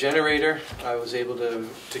 Yeah, the generator, I was able to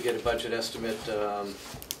get a budget estimate of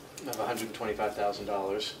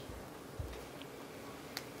 $125,000.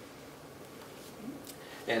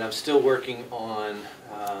 And I'm still working on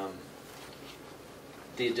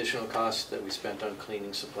the additional costs that we spent on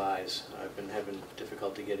cleaning supplies. I've been having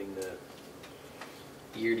difficulty getting the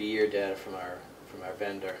year-to-year data from our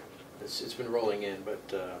vendor. It's been rolling in,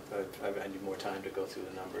 but I need more time to go through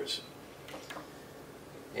the numbers.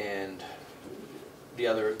 And the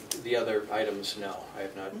other items, no, I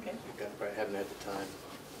have not. Okay. I haven't had the time.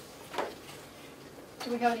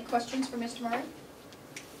 Do we have any questions for Mr. Murray?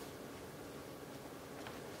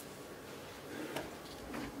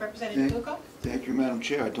 Representative Luco? Thank you, Madam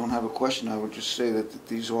Chair. I don't have a question. I would just say that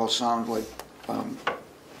these all sound like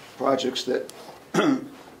projects that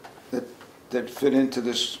that fit into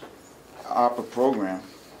this ARPA program,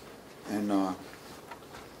 and I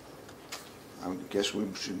guess we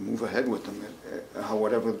should move ahead with them.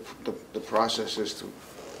 Whatever the process is to,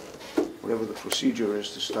 whatever the procedure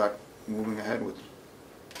is to start moving ahead with them.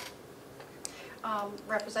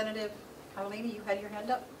 Representative Arlene, you had your hand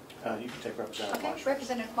up? You can take Representative Okay, Marsh.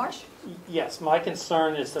 Representative Marsh? Yes, my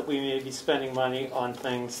concern is that we may be spending money on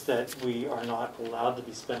things that we are not allowed to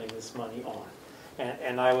be spending this money on.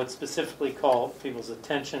 And I would specifically call people's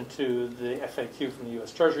attention to the FAQ from the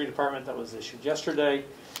U.S. Treasury Department that was issued yesterday,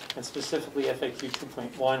 and specifically FAQ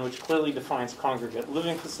 2.1, which clearly defines congregate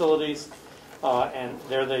living facilities. And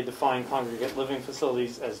there they define congregate living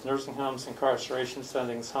facilities as nursing homes, incarceration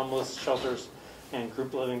settings, homeless shelters, and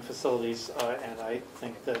group living facilities. And I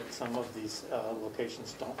think that some of these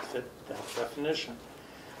locations don't fit that definition.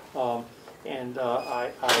 I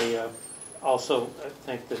also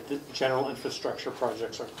think that the general infrastructure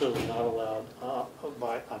projects are clearly not allowed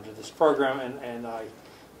under this program, and I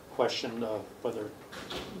question the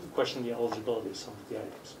eligibility of some of the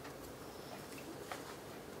items.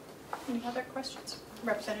 Any other questions?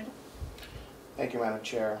 Representative? Thank you, Madam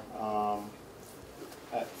Chair.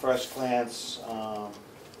 At first glance,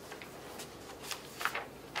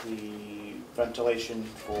 the ventilation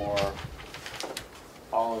for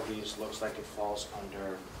all of these looks like it falls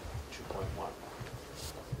under 2.1.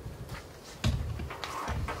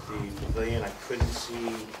 The pavilion, I couldn't see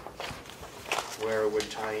where it would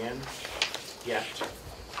tie in yet.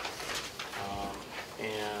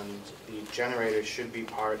 And the generator should be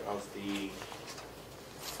part of the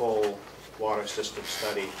full water system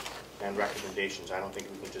study and recommendations. I don't think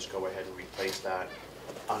we can just go ahead and replace that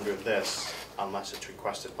under this unless it's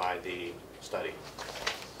requested by the study.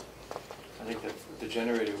 I think that the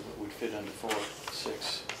generator would fit under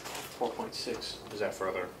 4.6. Is that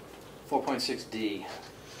further? 4.6D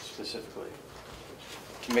specifically.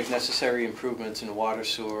 To make necessary improvements in water,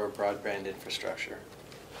 sewer, broadband infrastructure.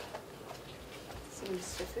 So we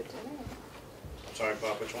stiff it in it. I'm sorry,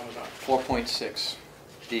 Bob, which one was that?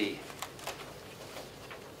 4.6D.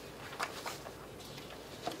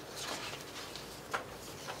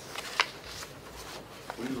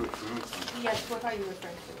 What are you referring to? Yes, what are you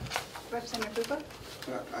referring to? Representative Hooper?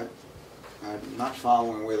 I'm not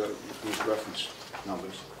following where these reference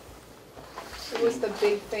numbers. It was the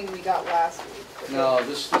big thing we got last week. No,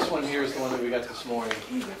 this one here is the one that we got this morning.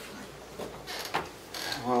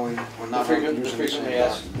 Well, we're not The using the same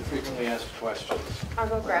document. frequently asked questions. I'll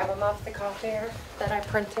go grab them off the copier that I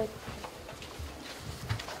printed.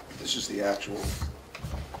 This is the actual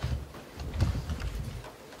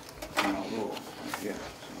rule, yeah.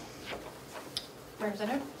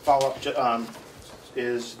 Representative? Follow-up,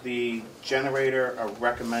 is the generator a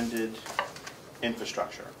recommended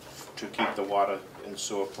infrastructure to keep the water and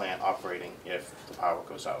sewer plant operating if the power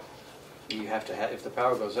goes out? You have to have, if the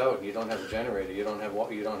power goes out and you don't have a generator, you don't have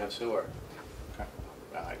water, you don't have sewer. Okay.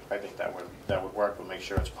 I think that would work. We'll make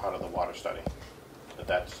sure it's part of the water study.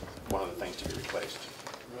 That's one of the things to be replaced.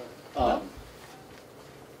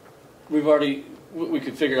 We've already, we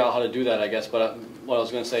could figure out how to do that, I guess, but what I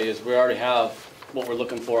was going to say is we already have what we're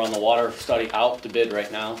looking for on the water study out to bid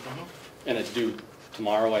right now, and it's due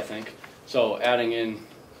tomorrow, I think. So adding in,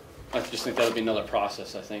 I just think that'll be another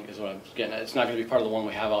process, I think, is what I'm getting at. It's not going to be part of the one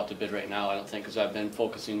we have out to bid right now, I don't think, because I've been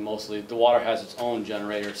focusing mostly, the water has its own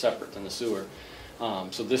generator separate than the sewer.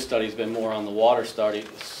 So this study's been more on the water study,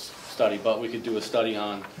 but we could do a study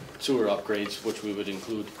on sewer upgrades, which we would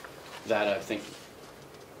include that, I think,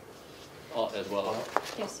 as well.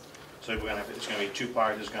 Yes. So we're gonna it's going to be two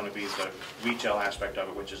parts. There's going to be the retail aspect of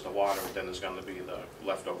it, which is the water, and then there's going to be the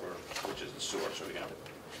leftover, which is the sewer. So we're going to have a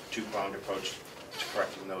two-pronged approach to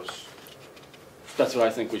correcting those. That's what I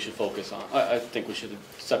think we should focus on. I think we should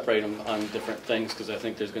separate them on different things, because I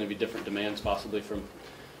think there's going to be different demands possibly from,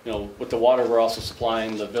 you know, with the water we're also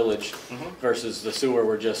supplying the village versus the sewer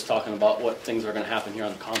we're just talking about what things are going to happen here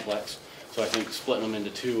on the complex. So I think splitting them into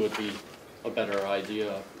two would be a better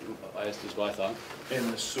idea, is what I thought.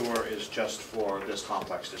 And the sewer is just for this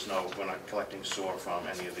complex. There's no, we're not collecting sewer from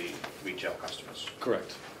any of the retail customers.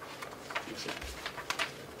 Correct. You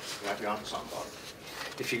might be on something, Bob.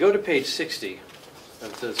 If you go to page 60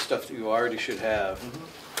 of the stuff that you already should have,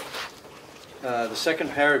 the second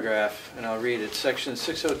paragraph, and I'll read it, section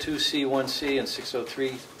 602C1C and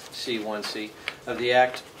 603C1C of the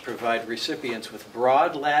Act provide recipients with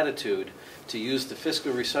broad latitude to use the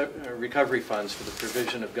fiscal recovery funds for the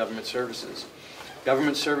provision of government services.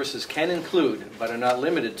 Government services can include, but are not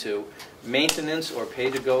limited to, maintenance or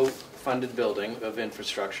pay-to-go funded building of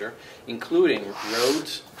infrastructure, including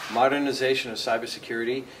roads, modernization of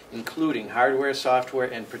cybersecurity, including hardware,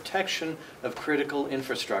 software, and protection of critical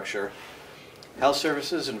infrastructure, health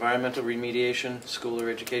services, environmental remediation, school or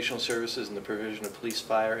educational services, and the provision of police,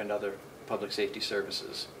 fire, and other public safety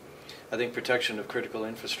services. I think protection of critical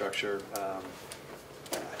infrastructure,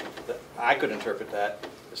 I could interpret that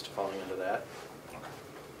as falling into that.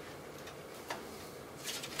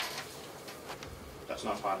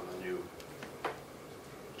 That's not part of the new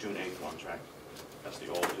June 8th ones, right? That's the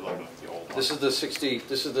old, you're looking at the old one. This is the 60,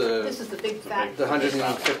 this is This the, is the big fat. the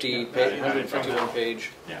 150 page, 151 page.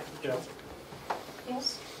 Yeah, Joe.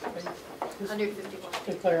 Yes. Just 151.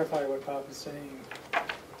 to clarify what Bob is saying,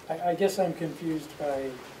 I guess I'm confused by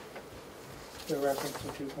the reference to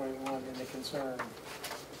 2.1 and the concern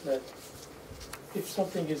that if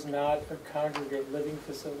something is not a congregate living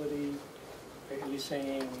facility, are you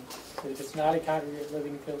saying that if it's not a congregate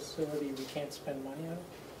living facility, we can't spend money on it?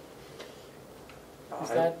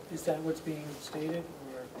 Is that what's being stated,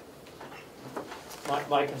 or?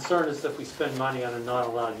 My concern is that if we spend money on a not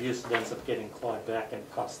allowed use, it ends up getting clawed back and it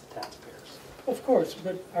costs the taxpayers. Of course,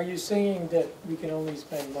 but are you saying that we can only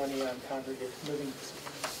spend money on congregate living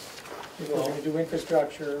facilities? If we're going to do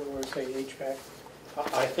infrastructure or say HVAC?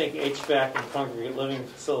 I think HVAC and congregate living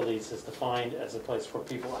facilities is defined as a place where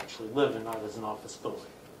people actually live and not as an office building.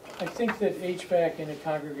 I think that HVAC in a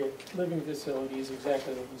congregate living facility is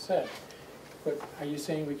exactly what you said. But are you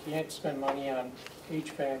saying we can't spend money on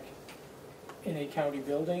HVAC in a county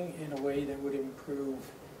building in a way that would improve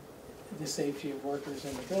the safety of workers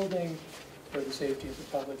in the building or the safety of the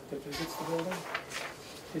public that visits the building?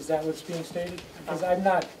 Is that what's being stated? Because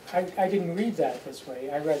I didn't read that this way.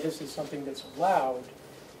 I read this as something that's allowed.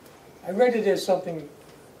 I read it as something,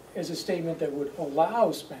 as a statement that would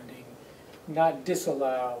allow spending, not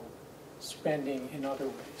disallow spending in other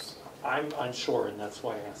ways. I'm unsure, and that's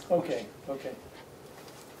why I asked the question. Okay.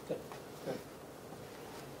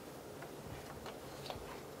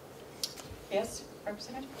 Yes,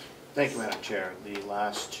 Representative? Thank you, Madam Chair. The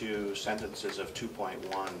last two sentences of 2.1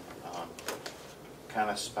 kind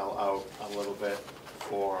of spell out a little bit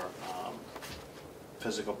for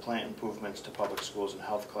physical plant improvements to public schools and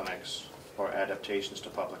health clinics or adaptations to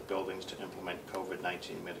public buildings to implement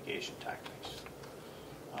COVID-19 mitigation tactics.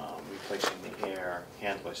 Replacing the air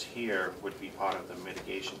handlers here would be part of the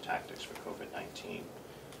mitigation tactics for COVID-19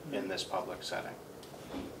 in this public setting.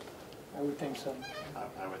 I would think so.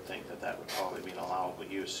 I would think that that would probably be an allowable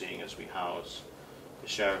use, seeing as we house the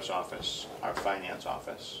sheriff's office, our finance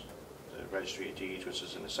office, the registry of deeds, which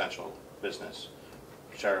is an essential business.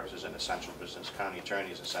 Sheriff's is an essential business, county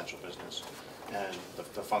attorney is an essential business, and the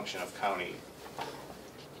function of county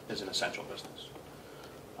is an essential business.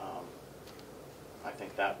 I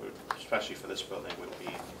think that would, especially for this building, would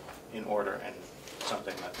be in order and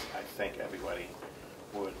something that I think everybody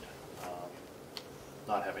would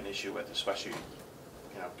not have an issue with, especially,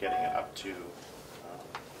 getting it up to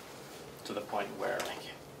the point where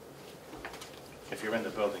if you're in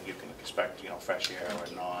the building, you can expect, fresh air or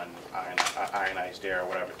non-ionized air or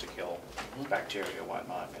whatever to kill bacteria and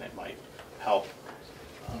whatnot, and it might help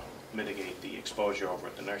mitigate the exposure over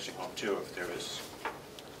at the nursing home too. If there is,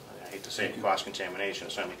 I hate to say cross-contamination,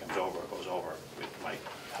 if somebody comes over, it goes over, it might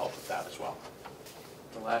help with that as well.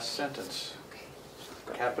 The last sentence,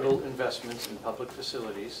 capital investments in public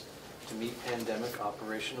facilities to meet pandemic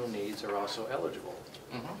operational needs are also eligible,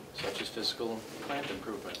 such as physical plant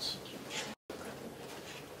improvements,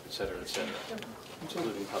 et cetera,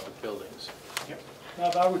 including public buildings. Yep.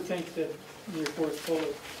 Bob, I would think that your fourth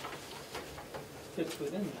bullet fits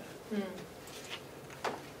within that.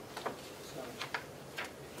 So,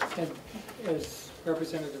 and as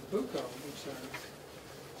Representative Bucco observed,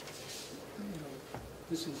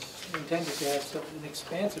 this is intended to have an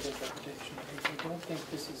expansive interpretation. I don't think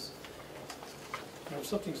this is, if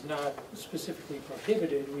something's not specifically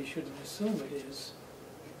prohibited, we shouldn't assume it is.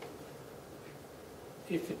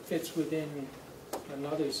 If it fits within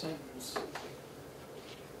another sentence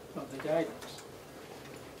of the guidance.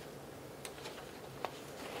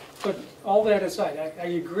 But all that aside, I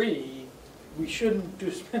agree, we shouldn't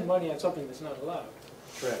spend money on something that's not allowed.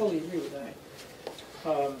 Correct. I fully agree with that. I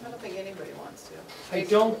don't think anybody wants to. I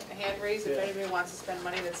don't. A hand raise if anybody wants to spend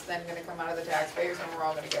money that's then gonna come out of the taxpayers and we're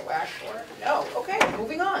all gonna get whacked for it. No, okay,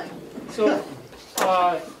 moving on. So,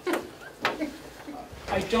 I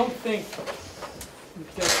don't think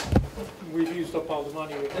that we've used up all the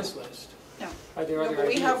money with this list. No. Are there No, other but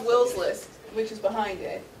we ideas? have Will's list, which is behind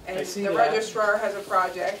it, and I see the that. registrar has a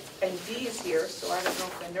project, and Dee is here, so I don't know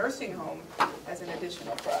if the nursing home has an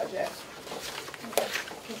additional project.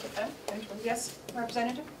 Yes,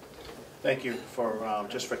 Representative? Thank you. For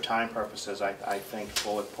just for time purposes, I think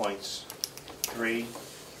bullet points 3,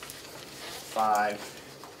 5,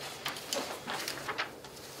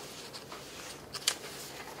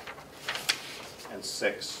 and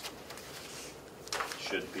 6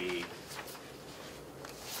 should be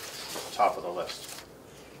top of the list.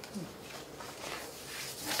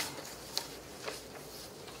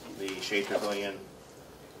 The Shade Pavilion,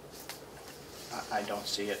 I don't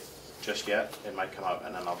see it just yet. It might come out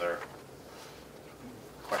in another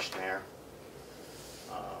questionnaire,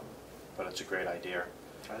 but it's a great idea.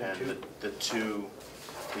 And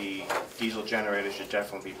the diesel generator should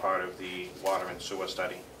definitely be part of the water and sewer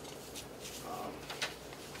study.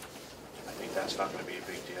 I think that's not going to be a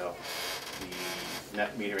big deal. The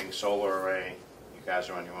net metering solar array, you guys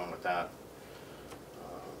are on your own with that.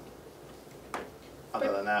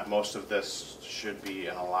 Other than that, most of this should be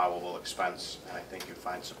an allowable expense, and I think you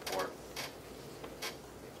find support.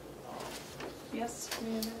 Yes,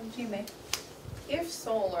 you may. If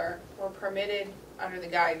solar were permitted under the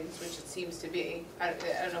guidance, which it seems to be, I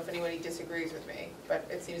don't know if anybody disagrees with me, but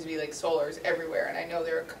it seems to be like solar is everywhere, and I know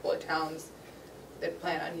there are a couple of towns that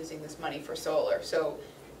plan on using this money for solar. So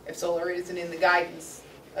if solar isn't in the guidance,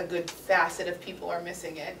 a good facet of people are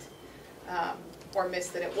missing it, or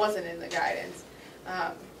missed that it wasn't in the guidance.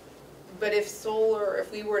 But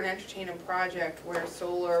if we were to entertain a project where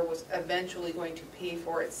solar was eventually going to pay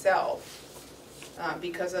for itself,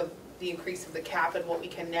 because of the increase of the cap and what we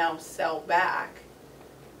can now sell back,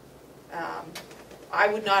 I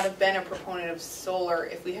would not have been a proponent of solar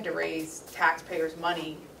if we had to raise taxpayers'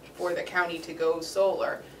 money for the county to go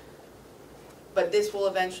solar. But this will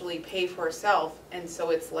eventually pay for itself, and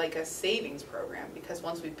so it's like a savings program, because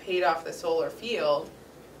once we've paid off the solar field,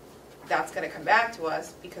 that's going to come back to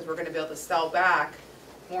us because we're going to be able to sell back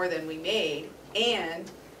more than we made,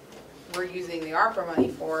 and we're using the ARPA money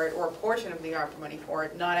for it, or a portion of the ARPA money for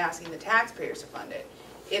it, not asking the taxpayers to fund it.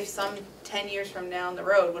 If some 10 years from down the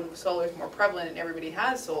road, when solar is more prevalent and everybody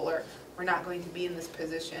has solar, we're not going to be in this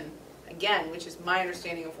position again, which is my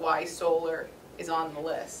understanding of why solar is on the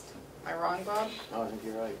list. Am I wrong, Bob? No, I think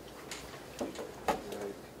you're right.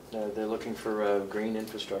 You're right. They're looking for green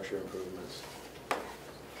infrastructure improvements.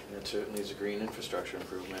 And it certainly is a green infrastructure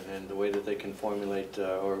improvement, and the way that they can formulate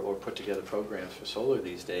or put together programs for solar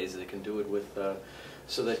these days, they can do it with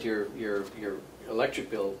so that your electric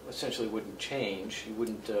bill essentially wouldn't change. It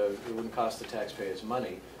wouldn't cost the taxpayers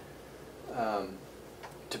money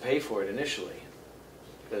to pay for it initially,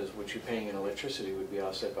 because what you're paying in electricity would be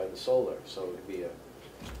offset by the solar. So it would be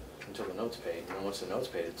until the note's paid, and then once the note's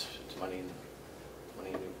paid, it's money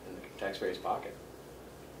in the taxpayer's pocket.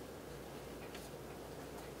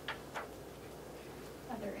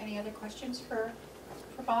 Are there any other questions for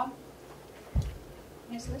Bob?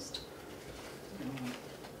 On his list?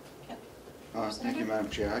 Thank you, Madam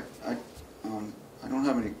Chair. I don't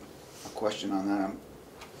have any question on that.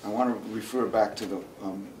 I want to refer back to the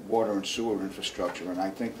water and sewer infrastructure, and I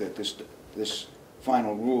think that this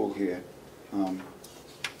final rule here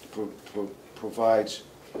provides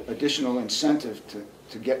additional incentive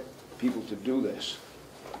to get people to do this,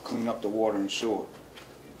 to clean up the water and sewer.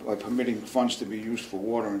 By permitting funds to be used for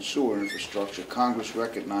water and sewer infrastructure, Congress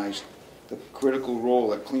recognized the critical role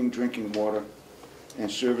that clean drinking water and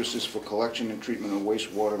services for collection and treatment of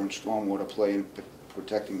wastewater and stormwater play in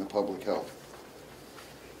protecting the public health.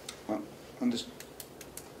 This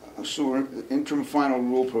sewer interim final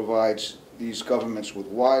rule provides these governments with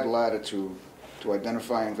wide latitude to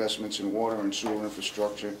identify investments in water and sewer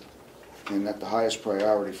infrastructure, and at the highest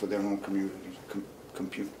priority for their own communities.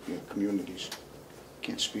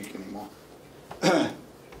 Can't speak anymore.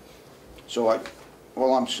 So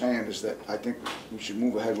all I'm saying is that I think we should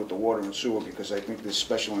move ahead with the water and sewer, because I think there's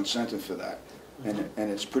special incentive for that. And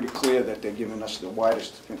it's pretty clear that they're giving us the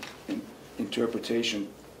widest interpretation,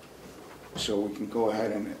 so we can go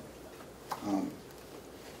ahead and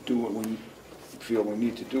do what we feel we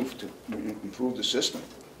need to do to improve the system.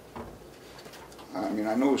 I mean,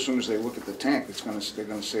 I know as soon as they look at the tank, they're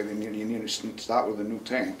going to say you need to start with a new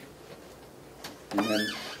tank. And then,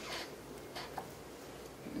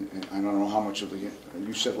 I don't know how much of you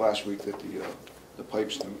said last week that the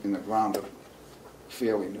pipes in the ground are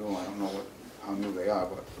fairly new. I don't know how new they are,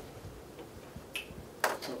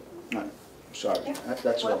 but sorry, yeah.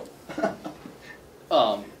 That's all.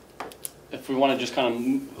 If we want to just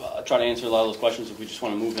kind of try to answer a lot of those questions, if we just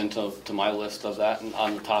want to move into my list of that, and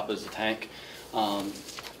on the top is the tank.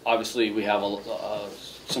 Obviously, we have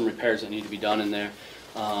some repairs that need to be done in there.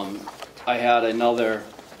 I had another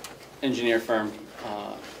engineer firm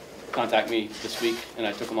contact me this week, and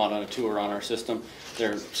I took them out on a tour on our system.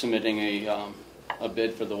 They're submitting a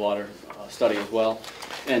bid for the water study as well,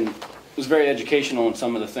 and it was very educational in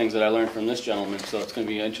some of the things that I learned from this gentleman, so it's going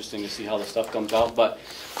to be interesting to see how the stuff comes out. But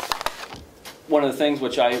one of the things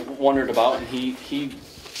which I wondered about, and he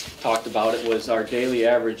talked about it, was our daily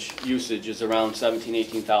average usage is around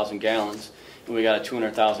 18,000 gallons, and we got a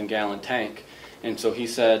 200,000 gallon tank. And so he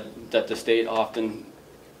said that the state often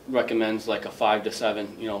recommends like a 5 to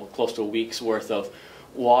 7, close to a week's worth of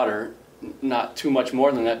water not too much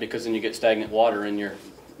more than that, because then you get stagnant water in your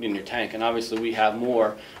tank. And obviously we have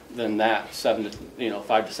more than that, 5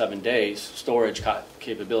 to 7 days storage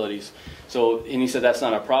capabilities. So, and he said that's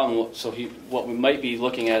not a problem. So what we might be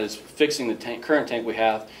looking at is fixing the current tank we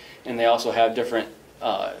have, and they also have different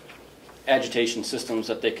agitation systems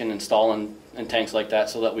that they can install in tanks like that,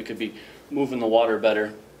 so that we could be moving the water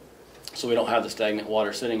better, so we don't have the stagnant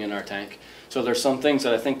water sitting in our tank. So there's some things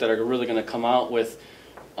that I think that are really going to come out with.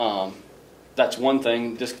 That's one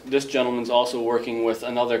thing. This gentleman's also working with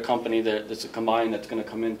another company that's a combined that's going to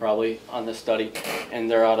come in probably on this study,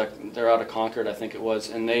 and they're out of Concord, I think it was,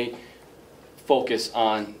 and they focus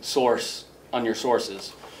on your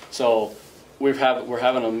sources. So we're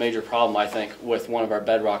having a major problem, I think, with one of our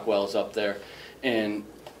bedrock wells up there, and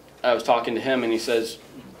I was talking to him, and he says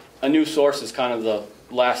a new source is kind of the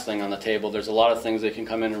last thing on the table. There's a lot of things they can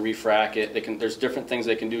come in and refrac it. There's different things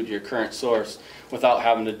they can do to your current source without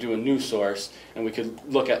having to do a new source, and we could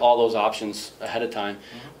look at all those options ahead of time.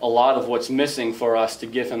 A lot of what's missing for us to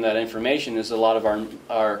give him that information is a lot of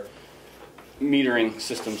our metering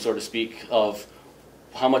system, so to speak, of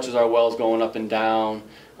how much is our wells going up and down,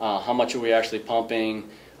 how much are we actually pumping.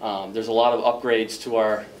 There's a lot of upgrades to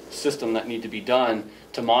our system that need to be done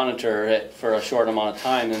to monitor it for a short amount of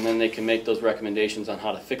time, and then they can make those recommendations on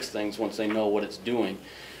how to fix things once they know what it's doing.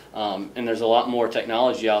 And there's a lot more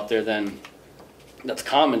technology out there that's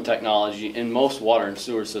common technology in most water and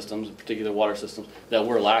sewer systems, particular water systems, that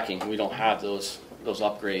we're lacking. We don't have those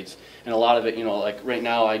upgrades. And a lot of it, like right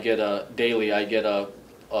now I get a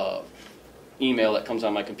email that comes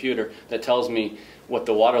on my computer that tells me what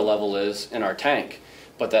the water level is in our tank.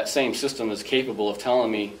 But that same system is capable of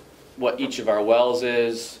telling me what each of our wells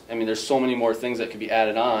is. I mean, there's so many more things that could be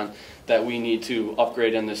added on that we need to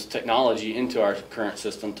upgrade in this technology into our current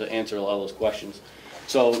system to answer a lot of those questions.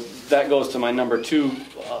 So that goes to my number 2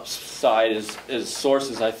 side is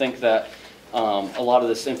sources. I think that a lot of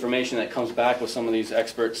this information that comes back with some of these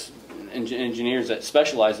experts, engineers that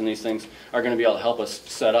specialize in these things, are going to be able to help us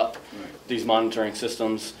set up these monitoring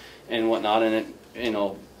systems and whatnot. And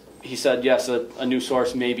he said, yes, a new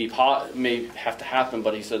source may have to happen,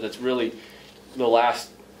 but he said that's really the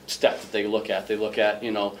last step that they look at. They look at,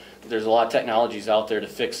 there's a lot of technologies out there to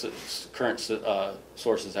fix the current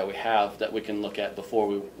sources that we have that we can look at before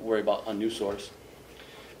we worry about a new source.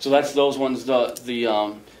 So that's those ones. The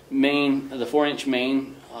 4-inch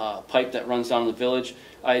main pipe that runs down the village.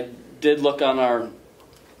 I did look on our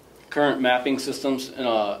current mapping systems,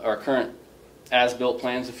 our current as-built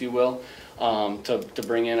plans, if you will, to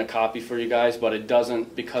bring in a copy for you guys, but it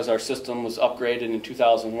doesn't, because our system was upgraded in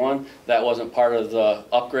 2001, that wasn't part of the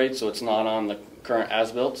upgrade, so it's not on the current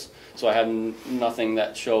as-builts. So I have nothing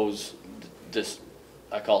that shows this,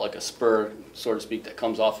 I call it like a spur, so to speak, that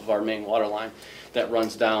comes off of our main water line that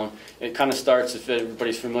runs down. It kind of starts, if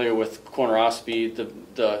everybody's familiar with Cornerosby,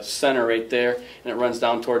 the center right there, and it runs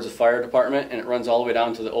down towards the fire department, and it runs all the way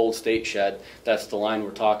down to the old state shed. That's the line we're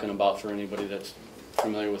talking about for anybody that's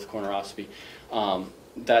familiar with Cornerosby.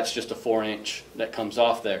 That's just a 4-inch that comes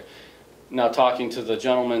off there. Now, talking to the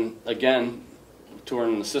gentleman again,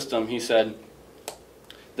 touring the system, he said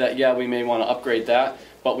that yeah, we may want to upgrade that,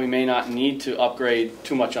 but we may not need to upgrade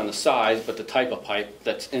too much on the size, but the type of pipe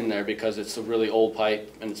that's in there, because it's a really old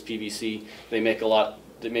pipe and it's PVC. They make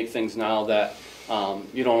things now that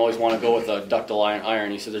you don't always want to go with a ductile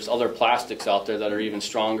iron. He said there's other plastics out there that are even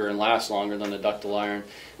stronger and last longer than the ductile iron.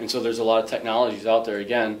 And so there's a lot of technologies out there,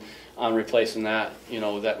 again, on replacing that,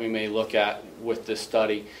 that we may look at with this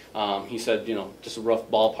study. He said, just a rough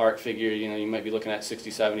ballpark figure, you might be looking at $60,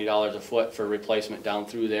 $70 a foot for replacement down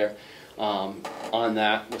through there on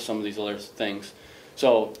that with some of these other things.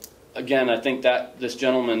 So again, I think that this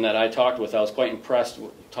gentleman that I talked with, I was quite impressed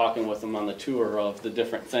talking with him on the tour of the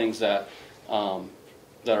different things that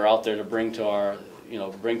that are out there to bring to our,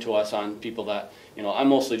 bring to us on people that, I'm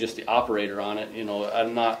mostly just the operator on it.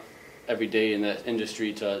 I'm not every day in the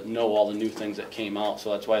industry to know all the new things that came out.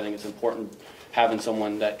 So that's why I think it's important having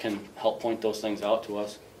someone that can help point those things out to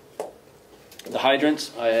us. The hydrants,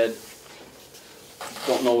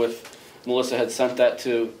 don't know if Melissa had sent that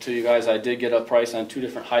to you guys. I did get a price on 2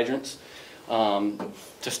 different hydrants to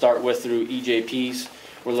start with through EJPs.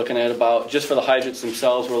 We're looking at about, just for the hydrants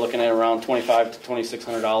themselves, we're looking at around $2,500 to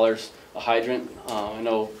 $2,600 a hydrant. I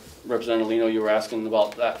know Representative Lino, you were asking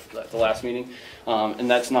about that at the last meeting, and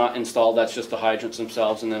that's not installed. That's just the hydrants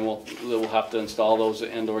themselves, and then we'll have to install those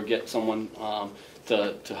and/or get someone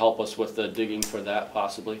to help us with the digging for that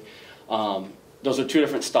possibly. Those are 2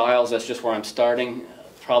 different styles. That's just where I'm starting.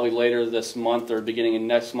 Probably later this month or beginning of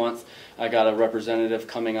next month, I got a representative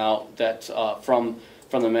coming out that's from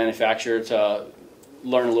the manufacturer to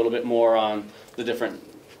learn a little bit more on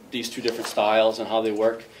these two different styles and how they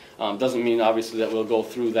work. Doesn't mean obviously that we'll go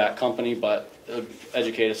through that company, but it'll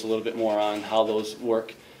educate us a little bit more on how those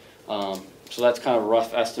work. So that's kind of a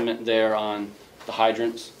rough estimate there on the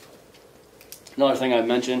hydrants. Another thing I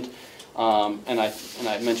mentioned, and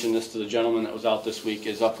I mentioned this to the gentleman that was out this week,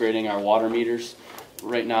 is upgrading our water meters.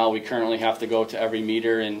 Right now we currently have to go to every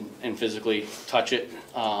meter and physically touch it,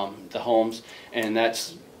 the homes, and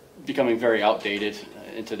that's becoming very outdated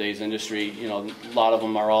in today's industry. You know, a lot of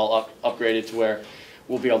them are all upgraded to where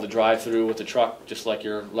we'll be able to drive through with the truck just like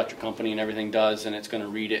your electric company and everything does, and it's going to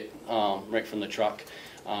read it right from the truck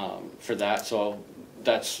for that. So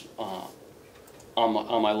that's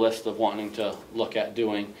on my list of wanting to look at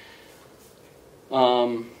doing.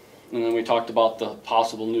 And then we talked about the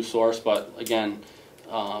possible new source, but again,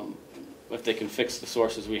 if they can fix the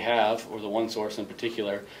sources we have, or the one source in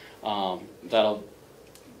particular, that'll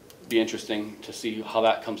be interesting to see how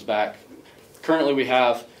that comes back. Currently we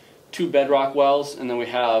have 2 bedrock wells, and then we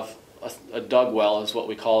have a dug well is what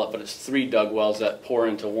we call it, but it's 3 dug wells that pour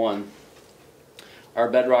into one. Our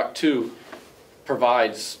bedrock 2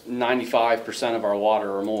 provides 95% of our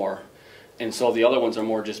water or more, and so the other ones are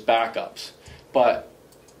more just backups. But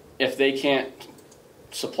if they can't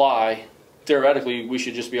supply, theoretically we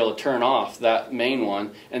should just be able to turn off that main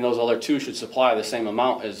one, and those other 2 should supply the same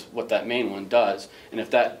amount as what that main one does. And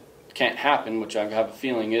if that can't happen, which I have a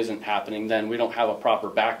feeling isn't happening, then we don't have a proper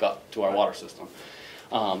backup to our water system.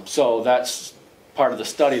 So that's part of the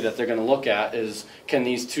study that they're going to look at, is can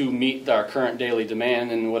these 2 meet our current daily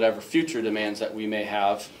demand and whatever future demands that we may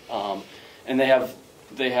have. And they have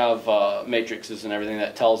matrices and everything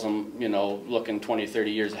that tells them, you know, looking 20,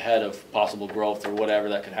 30 years ahead of possible growth or whatever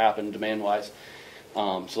that could happen demand-wise.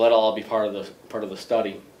 So that'll all be part of the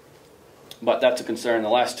study. But that's a concern. The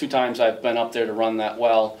last 2 times I've been up there to run that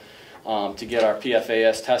well, to get our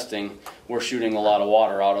PFAS testing, we're shooting a lot of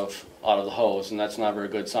water out of the hose, and that's not a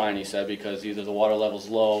good sign, he said, because either the water level's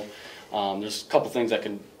low, there's a couple things that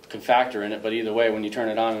can factor in it, but either way, when you turn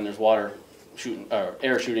it on and there's water shooting, or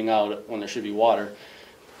air shooting out when there should be water,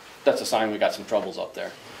 that's a sign we got some troubles up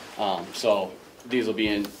there. So these will be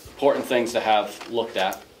important things to have looked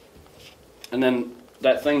at. And then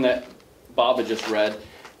that thing that Bob had just read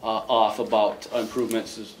off about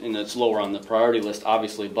improvements, and it's lower on the priority list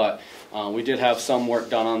obviously, but we did have some work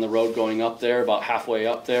done on the road going up there, about halfway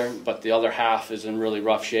up there, but the other half is in really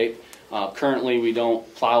rough shape. Currently we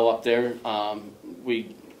don't plow up there.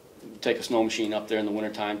 We take a snow machine up there in the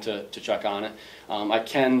wintertime to check on it. I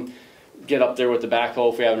can get up there with the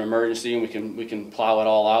backhoe if we have an emergency, and we can plow it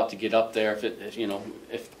all out to get up there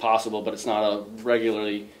if possible, but it's not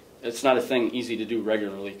a thing easy to do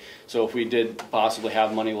regularly. So if we did possibly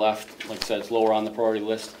have money left, like I said, it's lower on the priority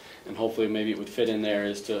list, and hopefully maybe it would fit in there,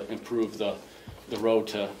 is to improve the road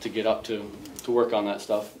to get up to work on that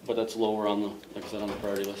stuff. But that's lower on the, like I said, on the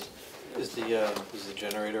priority list. Is the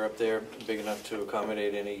generator up there big enough to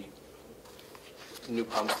accommodate any new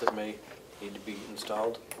pumps that may need to be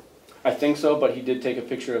installed? I think so, but he did take a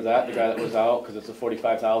picture of that, the guy that was out, because it's a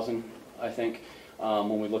 45,000, I think,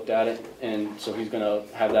 when we looked at it, and so he's going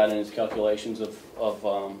to have that in his calculations of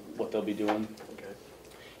what they'll be doing. Okay.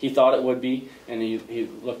 He thought it would be, and he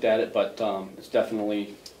looked at it, but it's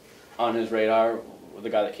definitely on his radar, the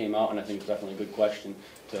guy that came out, and I think it's definitely a good question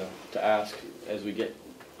to ask as we get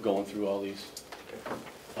going through all these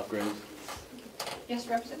upgrades. Yes,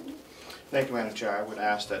 Representative? Thank you, Madam Chair. I would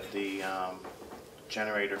ask that the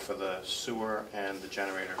generator for the sewer and the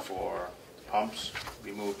generator for the pumps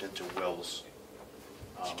be moved into Will's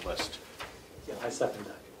list. Yeah, I second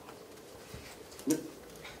that.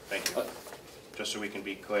 Thank you. Just so we can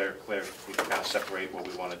be clear, we can kind of separate what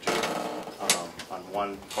we want to do on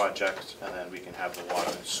one project, and then we can have the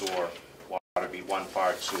water and sewer. Water be one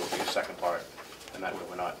part, sewer be the second part, and that way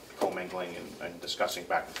we're not commingling and discussing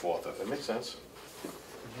back and forth. That makes sense.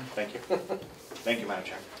 Thank you. Thank you, Madam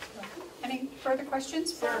Chair. Any further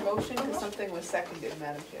questions? Is there a motion because something was seconded,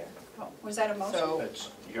 Madam Chair? Oh, was that a motion? So,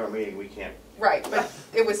 It's your meeting, we can't. right, but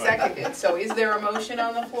it was seconded, so is there a motion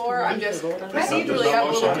on the floor? I'm just, procedurally, no I'm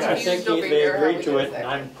a little motion. I confused think over they here. how we agreed to did it, and that.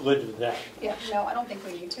 I'm good with that. Yeah, no, I don't think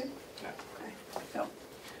we need to. No.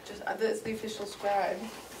 Just, that's the official scribe.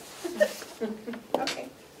 Okay.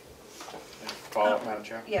 Follow up, Madam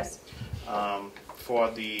Chair? Yes.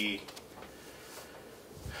 For the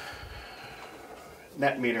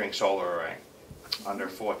net metering solar array, under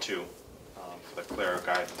 4.2, for the clearer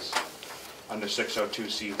guidance, under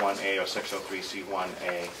 602C1A or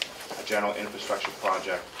 603C1A, a general infrastructure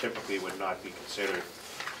project typically would not be considered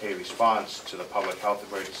a response to the public health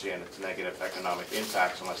emergency and its negative economic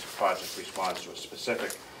impacts unless the project responds to a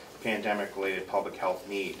specific pandemic-related public health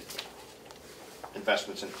need,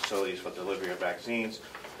 investments in facilities for delivery of vaccines,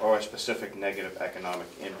 or a specific negative economic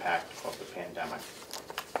impact of the pandemic.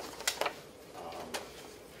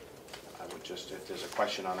 I would just, if there's a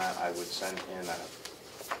question on that, I would send in a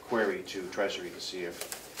query to Treasury to see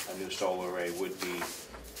if a new solar array would be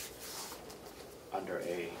under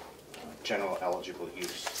a general eligible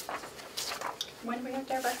use. When do we have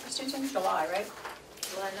to have breakfast in July, right?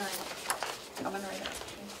 July 9th. Coming right up.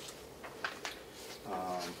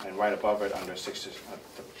 And right above it, under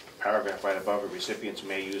the paragraph right above it, recipients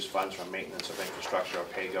may use funds from maintenance of infrastructure or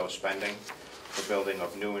pay-go spending for building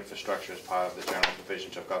of new infrastructure as part of the general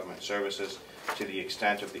provisions of government services to the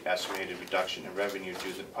extent of the estimated reduction in revenue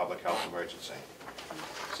due to the public health emergency.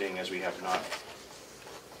 Seeing as we have not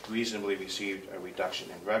reasonably received a reduction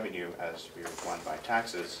in revenue as we are won by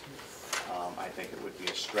taxes, I think it would be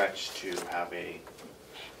a stretch to have a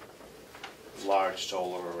large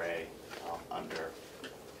solar array under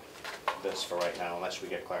this for right now, unless we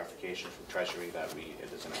get clarification from Treasury that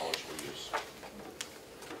it is an eligible use.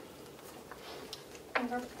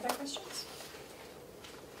 Any other questions?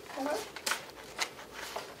 Hello?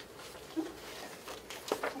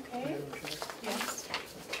 Okay. Yes.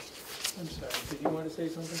 I'm sorry, did you want to say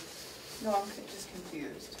something? No, I'm just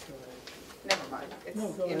confused. Never mind, it's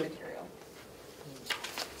No, go ahead. immaterial.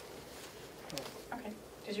 Okay.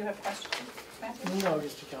 Did you have questions, Matthew? No,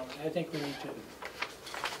 just a comment. I think we need to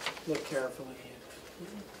look carefully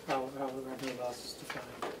at how the revenue loss is defined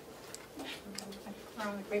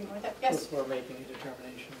We're in agreement with it. Yes. before making a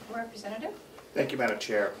determination. Representative? Thank you, Madam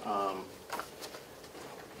Chair.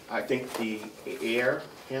 I think the air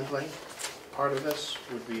handling part of this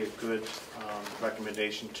would be a good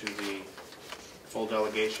recommendation to the full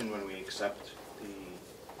delegation when we accept the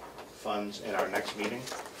funds in our next meeting.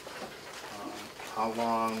 How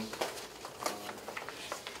long,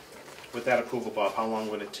 with that approval, Bob, how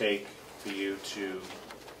long would it take for you to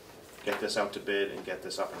get this out to bid and get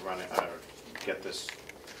this up and running, or get this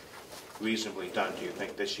reasonably done? Do you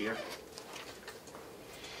think this year?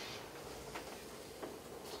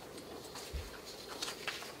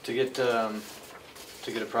 To get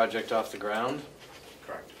a project off the ground,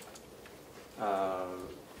 Correct.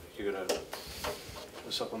 you're gonna,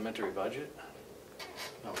 a supplementary budget?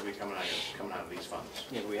 No, it would be coming out of these funds.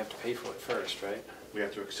 Yeah, we have to pay for it first, right? We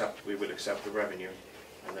have to accept, we would accept the revenue,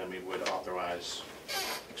 and then we would authorize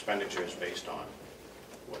expenditures based on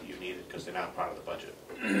what you needed, because they're not part of the budget.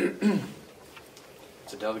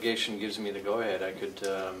 If the delegation gives me the go-ahead, I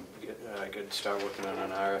could start working on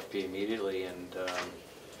an RFP immediately, and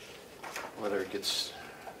whether it gets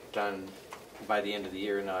done by the end of the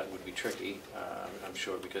year or not would be tricky, I'm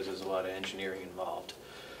sure, because there's a lot of engineering involved.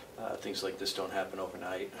 Things like this don't happen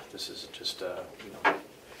overnight. This is just,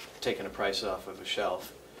 taking a price off of a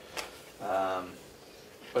shelf.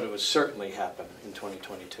 But it would certainly happen in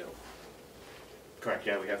 2022. Correct,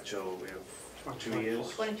 yeah, we have 2 years.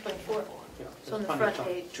 2024. It's on the front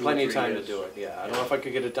page. Plenty of time to do it, yeah. I don't know if I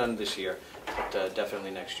could get it done this year, but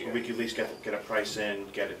definitely next year. We could at least get a price in,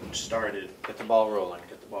 get it started. Get the ball rolling.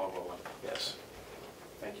 Get the ball rolling. Yes.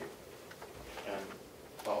 Thank you. And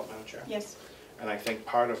follow, Madam Chair? Yes. And I think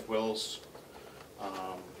part of Will's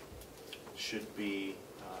should be,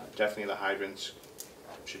 definitely the hydrants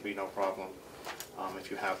should be no problem. If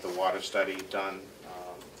you have the water study done,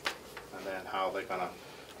 and then how they're gonna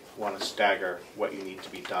want to stagger what you need to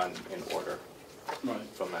be done in order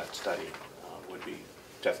from that study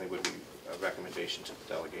definitely would be a recommendation to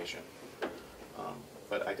the delegation.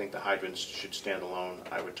 But I think the hydrants should stand alone.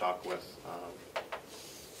 I would talk with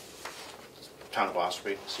Town of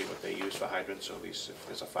Osprey, see what they use for hydrants, so at least if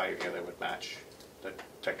there's a fire here, they would match the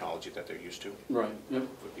technology that they're used to. Right, yep.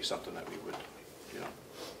 Would be something that we would,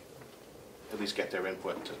 at least get their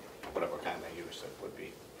input to whatever kind they use. That would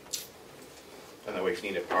be. And that way, if you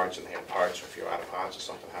needed parts and they had parts, or if you're out of parts or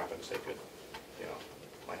something happens, they could,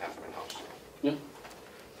 might have them in-house. Yeah.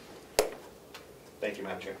 Thank you,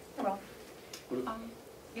 Madam Chair. Well,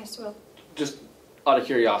 yes, Will. Just out of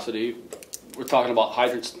curiosity, we're talking about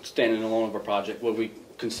hydrants standing alone of a project. Would we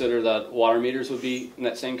consider that water meters would be in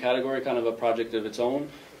that same category, kind of a project of its own,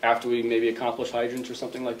 after we maybe accomplish hydrants or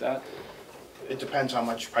something like that? It depends how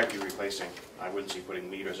much pipe you're replacing. I wouldn't see putting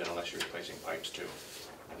meters in unless you're replacing pipes too.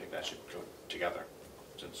 I think that should go together,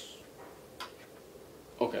 since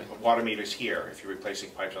okay. Water meters here, if you're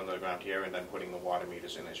replacing pipes under the ground here, and then putting the water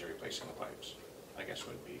meters in as you're replacing the pipes, I guess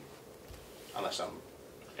would be, unless I'm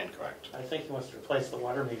incorrect. I think he wants to replace the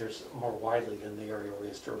water meters more widely than the area where he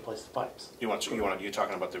has to replace the pipes. You're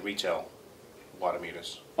talking about the retail water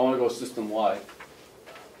meters. I want to go system-wide.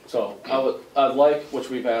 So I'd like, which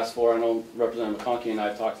we've asked for, I know Representative McConkey and I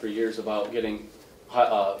have talked for years about getting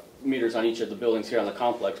meters on each of the buildings here on the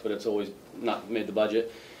complex, but it's always not made the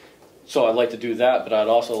budget. So I'd like to do that, but I'd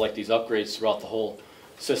also like these upgrades throughout the whole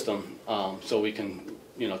system, so we can,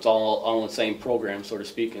 you know, it's all in the same program, so to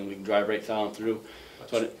speak, and we can drive right down through.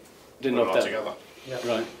 So I didn't know if that... together. Yeah.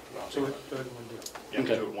 Right. So do it in one deal. Yeah,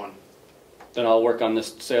 Okay. do it one. Then I'll work on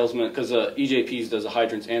this salesman, because EJPs does the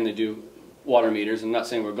hydrants and they do water meters. I'm not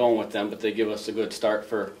saying we're going with them, but they give us a good start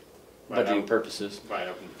for budgeting purposes. Right,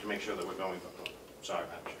 to make sure that we're going, sorry,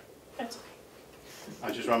 Madam Chair. That's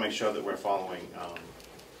I just want to make sure that we're following,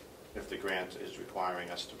 if the grant is requiring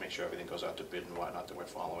us to make sure everything goes out to bid and whatnot, that we're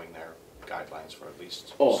following their guidelines for at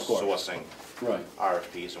least sourcing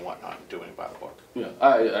RFPs and whatnot, and doing it by the book. Yeah,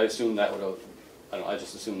 I assume that would, I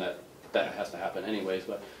just assume that has to happen anyways,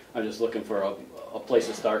 but I'm just looking for a place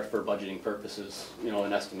to start for budgeting purposes, you know,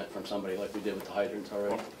 an estimate from somebody like we did with the hydrants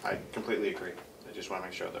already. Well, I completely agree. I just want to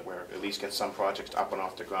make sure that we're at least get some projects up and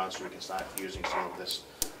off the ground so we can start using some of this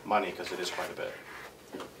money, because it is quite a bit.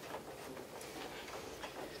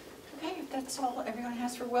 Okay, if that's all everyone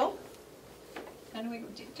has for Will. And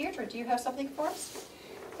Deirdre, do you have something for us?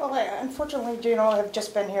 Well, unfortunately, I've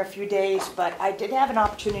just been here a few days, but I did have an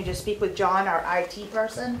opportunity to speak with John, our IT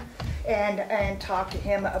person, and talk to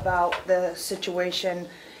him about the situation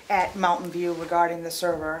at Mountain View regarding the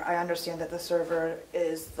server. I understand that the server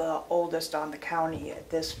is the oldest on the county at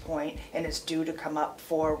this point and is due to come up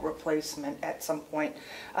for replacement at some point.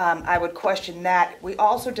 I would question that. We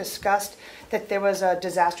also discussed that there was a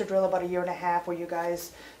disaster drill about 1.5 years where you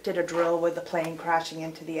guys did a drill with the plane crashing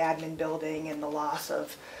into the admin building and the loss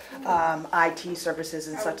of IT services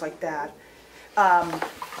and such like that.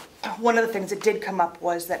 One of the things that did come up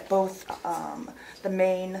was that both the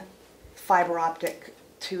main fiber optic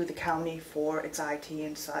to the county for its IT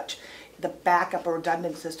and such, the backup or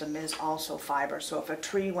redundant system is also fiber. So if a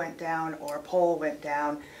tree went down or a pole went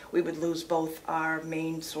down, we would lose both our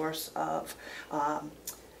main source of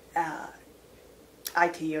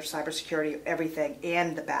IT or cybersecurity, everything,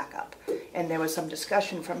 and the backup. And there was some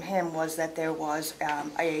discussion from him was that there was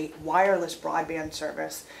a wireless broadband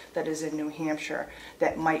service that is in New Hampshire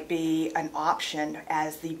that might be an option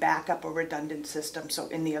as the backup or redundant system. So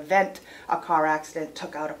in the event a car accident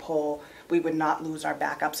took out a pole, we would not lose our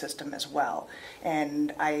backup system as well.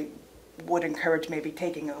 And I would encourage maybe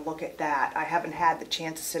taking a look at that. I haven't had the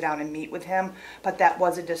chance to sit down and meet with him, but that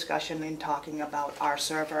was a discussion in talking about our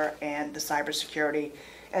server and the cybersecurity,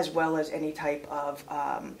 as well as any type of,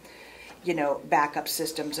 backup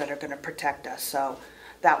systems that are going to protect us. So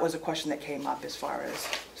that was a question that came up as far as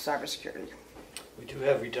cybersecurity. We do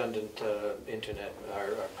have redundant internet. Our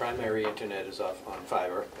primary internet is off on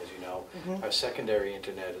fiber, as you know. Mm-hmm. Our secondary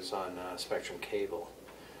internet is on Spectrum cable.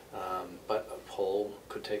 But a pole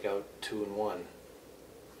could take out 2 in 1.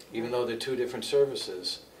 Even though they're 2 different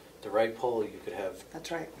services, the right pole, you could have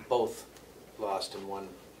both lost in one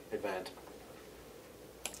event.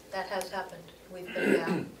 That has happened. We've been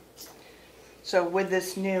down. So with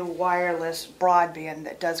this new wireless broadband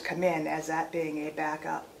that does come in as that being a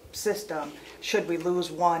backup system, should we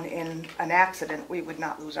lose one in an accident, we would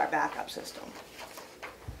not lose our backup system.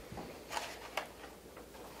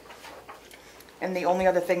 And the only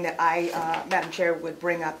other thing that I, Madam Chair, would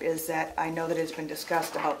bring up is that I know that it's been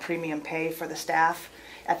discussed about premium pay for the staff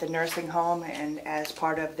at the nursing home, and as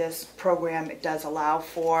part of this program, it does allow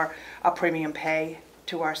for a premium pay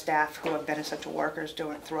to our staff who have been essential workers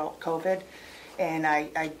throughout COVID. And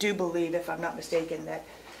I do believe, if I'm not mistaken, that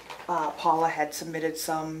Paula had submitted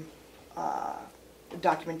some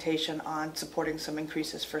documentation on supporting some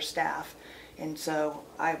increases for staff. And so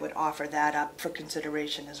I would offer that up for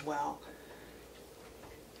consideration as well.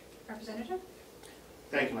 Representative?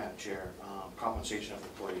 Thank you, Madam Chair. Compensation of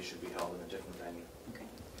employees should be held in a different venue. Okay.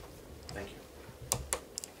 Thank you.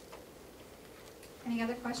 Any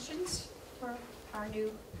other questions for our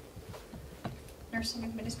new nursing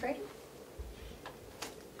administrator?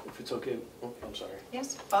 If it's okay, oh, I'm sorry.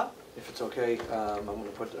 Yes, Bob? If it's okay, I'm going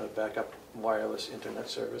to put a backup wireless internet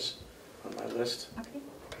service on my list. Okay.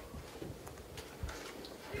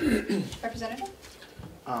 Representative?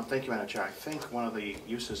 Thank you, Madam Chair. I think one of the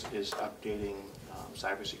uses is updating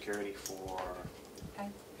cybersecurity for... I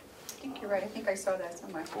think you're right. I think I saw that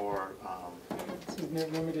somewhere. For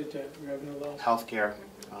limited revenue loss. healthcare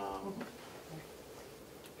and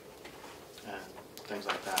things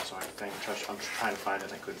like that. So I think I'm trying to find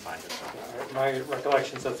it and I couldn't find it. So. My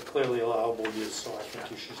recollection says it's clearly allowable use, so I think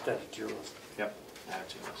you should add it to your list. Yep, add it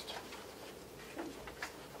to your list.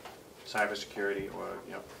 Cybersecurity, or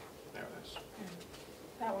yep, there it is.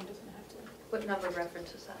 That one doesn't have to. What number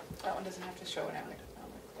reference is that? That one doesn't have to show an element.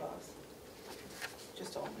 does.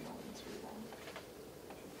 Just all my own through them.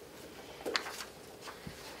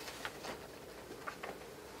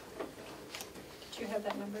 Did you have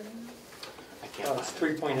that number in there? I can't It's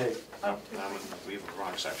find it. 3.8. Oh, we have the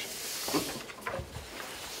wrong section.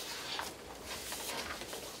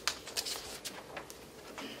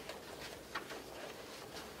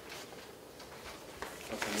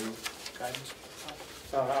 What's the new guidance?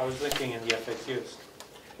 I was looking in the FAQs.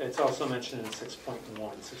 It's also mentioned in 6.1.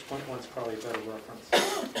 6.1 is probably a better reference.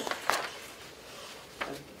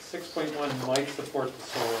 6.1 might support the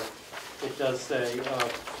solar. It does say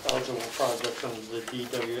eligible projects under the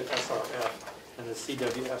DWSRF and the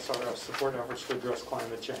CWSRF support efforts to address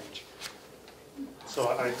climate change. So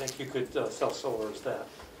I think you could sell solar as that.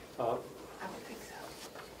 I would think so.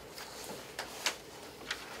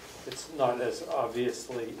 It's not as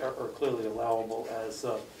obviously or clearly allowable as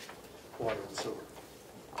water and sewer.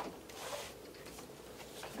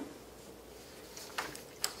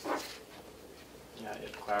 Yeah,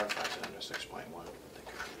 it clarifies it under 6.1. I think it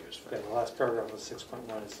could be used for. Yeah, the last paragraph of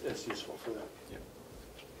 6.1 is useful for that. Yep.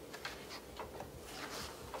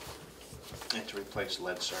 And to replace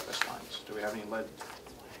lead service lines. Do we have any lead?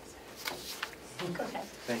 Go ahead.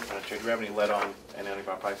 Thank you, Madam Chair. Do we have any lead on any of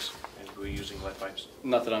our pipes? And are we using lead pipes?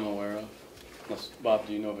 Not that I'm aware of. Unless, Bob,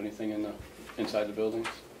 do you know of anything in the, inside the buildings?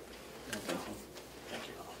 I don't think so. Thank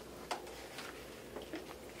you.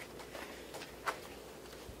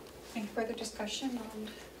 Any further discussion on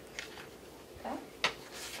that?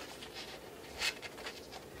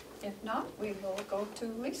 If not, we will go to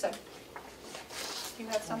Lisa. You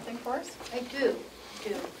have something for us? I do.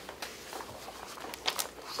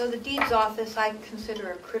 So the deeds office I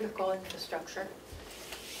consider a critical infrastructure.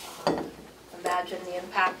 Imagine the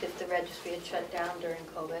impact if the registry had shut down during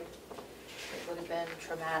COVID. It would have been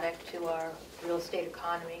traumatic to our real estate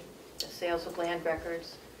economy, the sales of land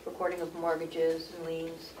records, recording of mortgages and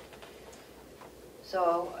liens.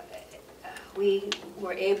 So we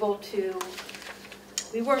were able to,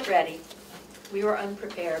 we weren't ready, we were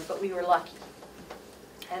unprepared, but we were lucky.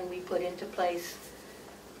 And we put into place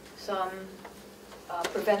some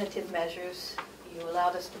preventative measures. You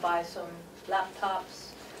allowed us to buy some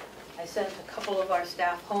laptops. I sent a couple of our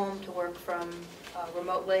staff home to work from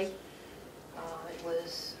remotely.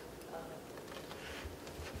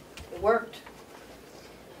 It worked.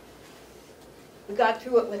 We got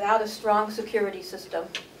through it without a strong security system,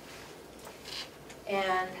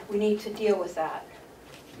 and we need to deal with that.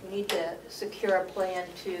 We need to secure a plan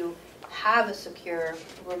to have a secure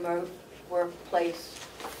remote workplace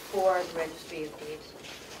for the Registry of Deeds.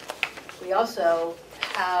 We also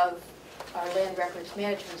have our land records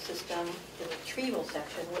management system, the retrieval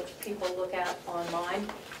section, which people look at online.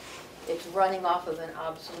 It's running off of an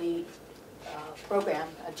obsolete program,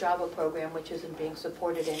 a Java program, which isn't being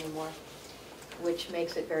supported anymore, which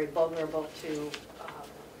makes it very vulnerable to,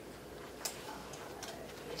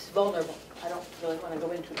 it's vulnerable. I don't really want to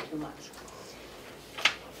go into it too much.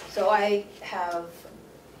 So I have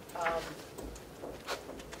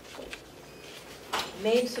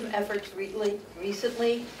made some efforts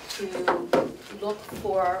recently to look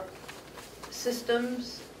for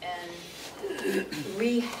systems and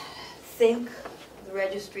rethink the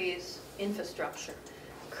registry's infrastructure.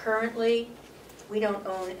 Currently, we don't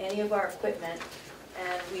own any of our equipment,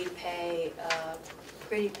 and we pay a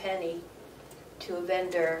pretty penny to a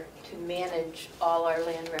vendor to manage all our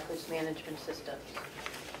land records management systems.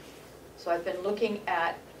 So I've been looking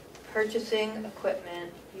at purchasing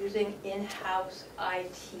equipment, using in-house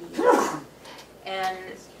IT, and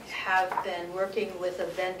have been working with a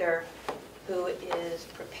vendor who is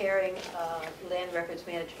preparing a land records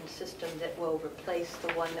management system that will replace the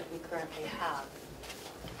one that we currently have.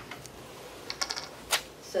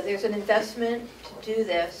 So there's an investment to do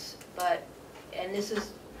this, and this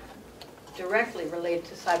is directly related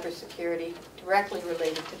to cybersecurity, directly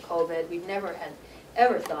related to COVID. We've never had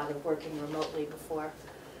ever thought of working remotely before.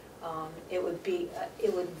 It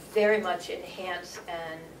would very much enhance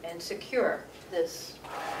and secure this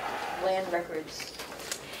land records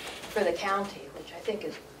for the county, which I think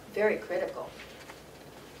is very critical.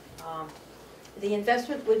 The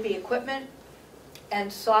investment would be equipment and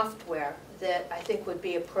software that I think would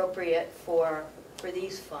be appropriate for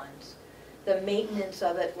these funds. The maintenance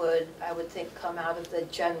of it would, I would think, come out of the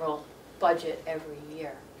general budget every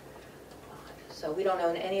year. So we don't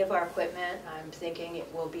own any of our equipment. I'm thinking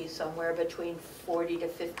it will be somewhere between $40,000 to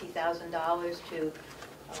 $50,000 to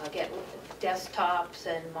get desktops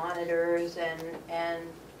and monitors and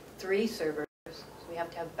 3 servers. So we have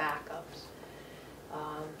to have backups.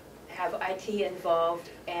 Have IT involved,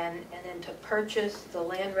 and then to purchase the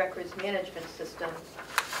land records management system,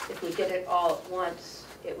 if we did it all at once,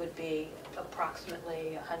 it would be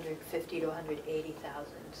approximately 150 to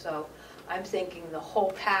 180,000. So I'm thinking the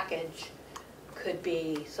whole package could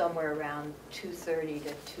be somewhere around 230 to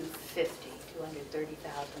 250,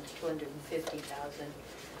 230,000 to 250,000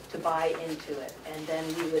 to buy into it. And then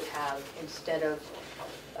we would have, instead of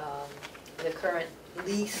the current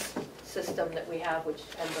lease system that we have, which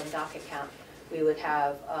depends on docket count, we would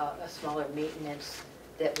have a smaller maintenance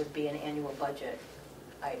that would be an annual budget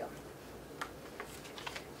item.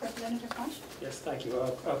 Representative Koch? Yes, thank you.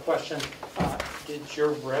 A question, did your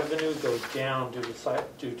revenue go down due to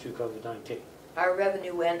COVID-19? Our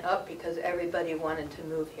revenue went up because everybody wanted to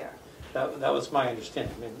move here. That was my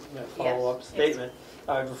understanding. I mean, a follow-up Yes. statement.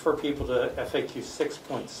 I refer people to FAQ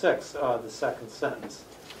 6.6, the second sentence,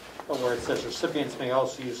 where it says recipients may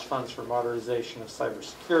also use funds for modernization of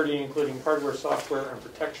cybersecurity, including hardware, software, and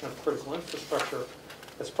protection of critical infrastructure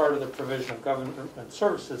as part of the provision of government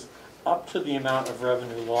services up to the amount of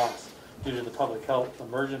revenue lost due to the public health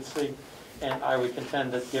emergency. And I would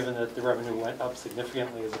contend that given that the revenue went up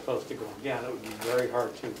significantly as opposed to going down, it would be very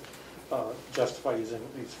hard to justify using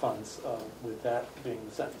these funds with that being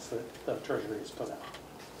the sentence that the Treasury has put out.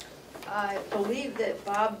 I believe that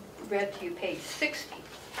Bob read to you page 60.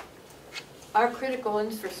 Our critical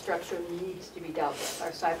infrastructure needs to be dealt with, our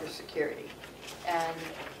cybersecurity. And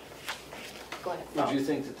go ahead. Would you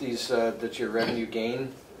think that these that your revenue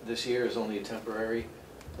gain this year is only a temporary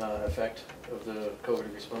effect of the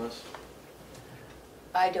COVID response?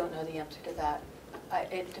 I don't know the answer to that.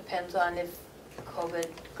 It depends on if COVID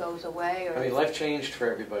goes away or... I mean, life changed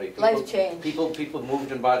for everybody. Life changed. People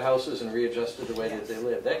moved and bought houses and readjusted the way that they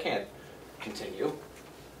live. That can't continue.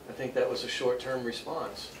 I think that was a short-term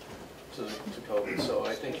response to COVID. So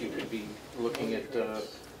I think you could be looking at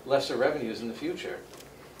lesser revenues in the future.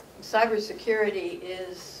 Cybersecurity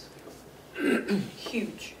is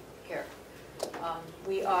huge here.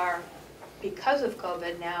 We are, because of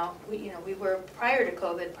COVID now, we were prior to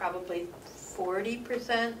COVID probably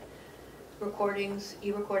 40% recordings,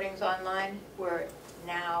 e-recordings online. We're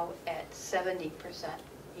now at 70%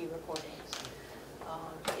 e-recordings.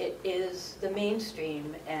 It is the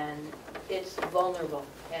mainstream and it's vulnerable,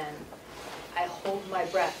 and I hold my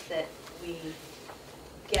breath that we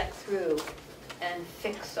get through and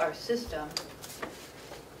fix our system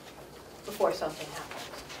before something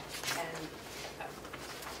happens. And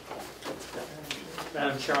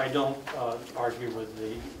Madam Chair, I don't argue with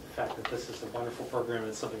the fact that this is a wonderful program and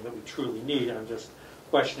it's something that we truly need. I'm just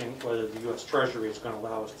questioning whether the U.S. Treasury is going to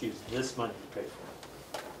allow us to use this money to pay for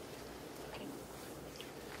it.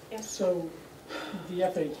 yes. So the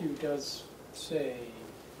FAQ does say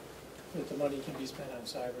that the money can be spent on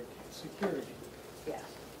cyber security. Yes.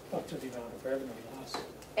 Up to the amount of revenue loss.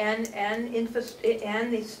 And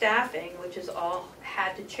the staffing, which is all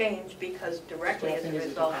had to change because directly as a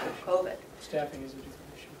result of COVID. Staffing is a different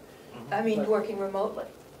issue. I mean, But working remotely.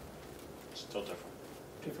 Still different.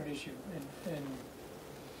 different issue. And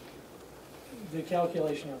the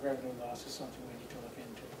calculation of revenue loss is something we need to look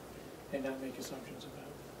into and not make assumptions about.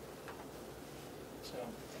 So.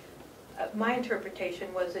 My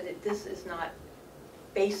interpretation was that this is not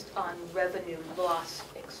based on revenue loss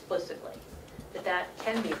explicitly, that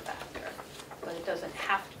can be a factor, but it doesn't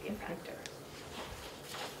have to be a factor.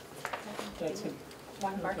 That's it.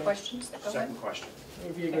 One more questions that go in? Second question. It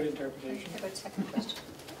would be a good interpretation. A good second question.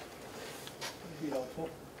 Would be helpful.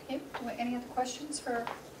 Okay, any other questions for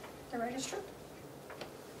the registrar?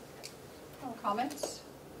 Or comments?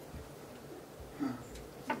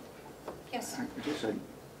 Yes. I guess I'm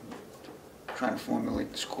trying to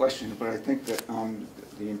formulate this question, but I think that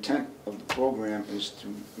the intent of the program is to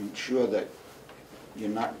ensure that you're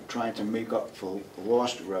not trying to make up for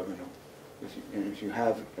lost revenue. If you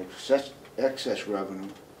have excess revenue,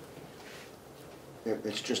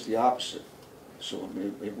 it's just the opposite. So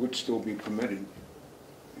it would still be permitted.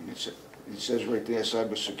 And it says right there,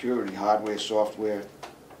 cybersecurity, hardware, software.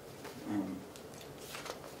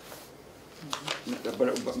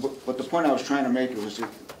 But the point I was trying to make was that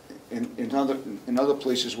in other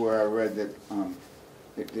places where I read that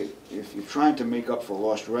if you're trying to make up for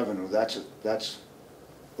lost revenue, that's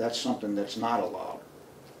something that's not allowed.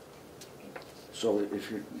 So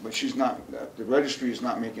but she's not. The registry is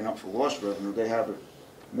not making up for lost revenue. They have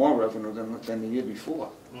more revenue than the year before.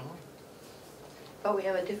 Mm-hmm. But we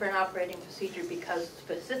have a different operating procedure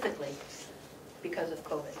specifically because of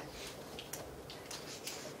COVID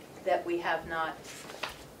that we have not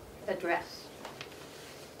addressed,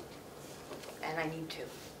 and I need to.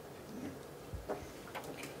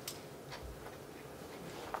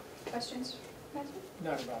 questions?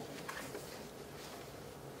 Not about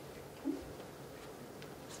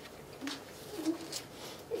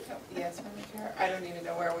Yes, Madam Chair, I don't even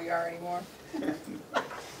know where we are anymore.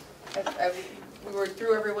 We were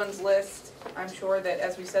through everyone's list. I'm sure that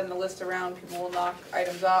as we send the list around, people will knock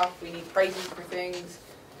items off. We need prices for things.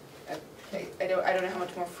 I don't know how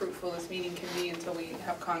much more fruitful this meeting can be until we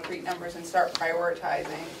have concrete numbers and start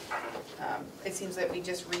prioritizing. It seems that we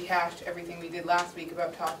just rehashed everything we did last week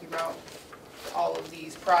about talking about all of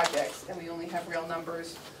these projects, and we only have real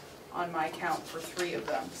numbers on my count for 3 of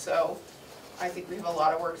them. So I think we have a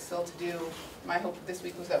lot of work still to do. My hope this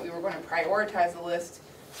week was that we were going to prioritize the list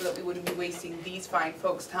so that we wouldn't be wasting these fine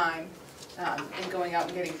folks' time in going out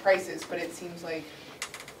and getting prices, but it seems like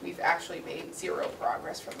we've actually made 0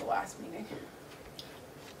 progress from the last meeting.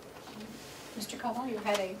 Mr. Comeau, you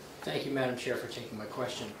had a... Thank you, Madam Chair, for taking my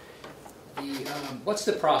question. What's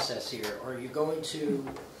the process here? Are you going to,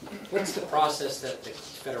 what's the process that the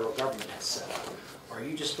federal government has set up? Are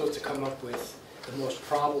you just supposed to come up with the most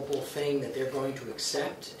probable thing that they're going to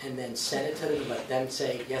accept and then send it to them and let them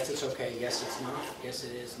say, yes, it's okay, yes, it's not, yes,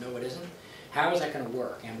 it is, no, it isn't? How is that going to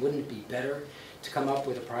work? And wouldn't it be better to come up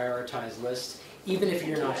with a prioritized list, even if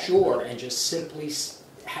you're not sure, and just simply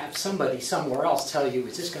have somebody somewhere else tell you,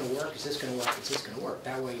 is this going to work, is this going to work, is this going to work?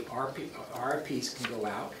 That way RFPs can go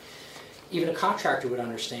out. Even a contractor would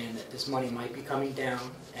understand that this money might be coming down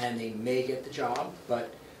and they may get the job,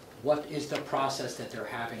 but what is the process that they're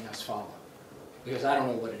having us follow? Because I don't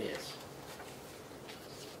know what it is.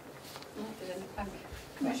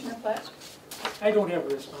 Commissioner Platt? I don't have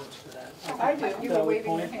a response to that. I do. You were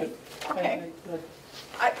waving your hand. Okay.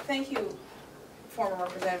 Thank you, former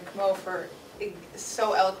Representative Comeau, for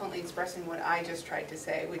so eloquently expressing what I just tried to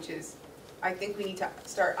say, which is I think we need to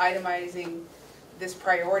start itemizing this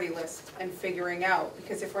priority list and figuring out,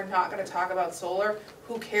 because if we're not going to talk about solar,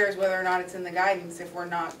 who cares whether or not it's in the guidance if we're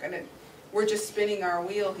not going to, we're just spinning our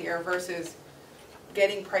wheel here versus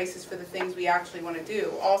getting prices for the things we actually want to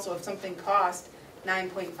do. Also, if something costs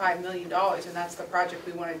 $9.5 million and that's the project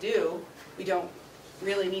we want to do, we don't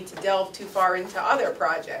really need to delve too far into other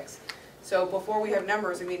projects. So before we have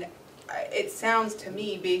numbers, I mean, it sounds to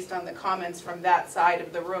me, based on the comments from that side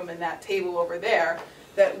of the room and that table over there,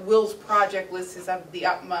 that Will's project list is of the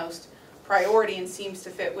utmost priority and seems to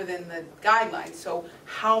fit within the guidelines. So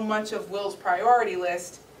how much of Will's priority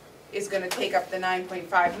list is going to take up the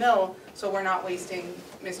 9.5 mil, so we're not wasting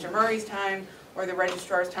Mr. Murray's time or the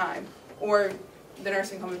registrar's time or the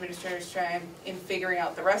nursing home administrator's time in figuring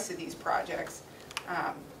out the rest of these projects.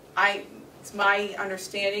 It's my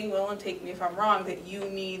understanding, Will, and take me if I'm wrong, that you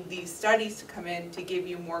need these studies to come in to give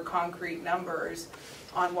you more concrete numbers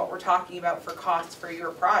on what we're talking about for costs for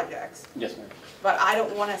your projects. Yes, ma'am. But I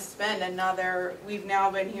don't want to spend another, we've now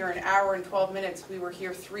been here an hour and 12 minutes. We were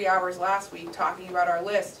here 3 hours last week talking about our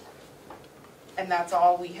list. And that's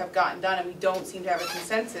all we have gotten done, and we don't seem to have a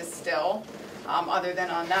consensus still, other than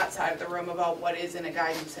on that side of the room about what is in a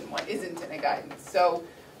guidance and what isn't in a guidance. So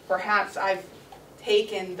perhaps I've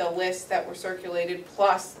taken the lists that were circulated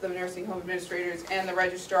plus the nursing home administrators and the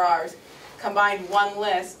registrars, combined one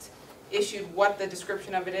list, issued what the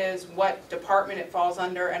description of it is, what department it falls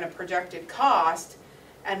under, and a projected cost,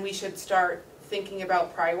 and we should start thinking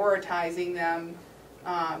about prioritizing them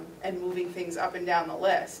and moving things up and down the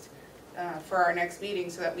list for our next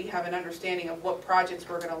meeting, so that we have an understanding of what projects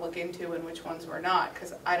we're going to look into and which ones we're not,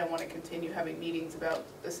 because I don't want to continue having meetings about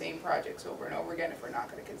the same projects over and over again if we're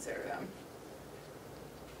not going to consider them.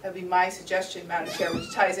 That would be my suggestion, Madam Chair,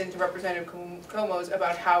 which ties into Representative Comeau's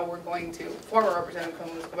about how we're going to, former Representative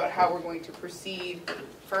Comeau's, about how we're going to proceed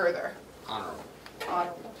further. Honorable.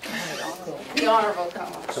 Honorable. The Honorable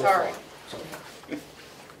Comeau, sorry.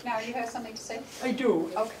 Now, you have something to say? I do.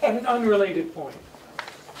 Okay. An unrelated point.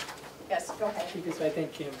 Yes, go ahead. Because I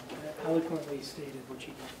think Kim eloquently stated what she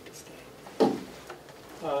needed to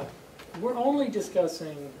state. We're only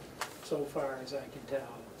discussing, so far as I can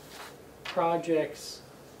tell, projects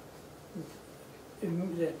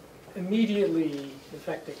that immediately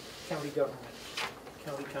affect the county government,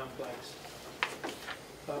 county complex.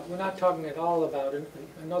 We're not talking at all about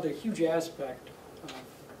another huge aspect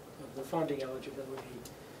of the funding eligibility,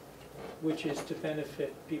 which is to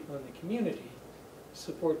benefit people in the community,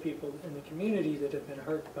 support people in the community that have been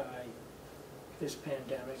hurt by this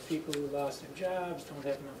pandemic, people who lost their jobs, don't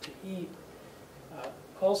have enough to eat.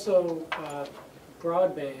 Also,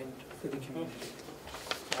 broadband for the community.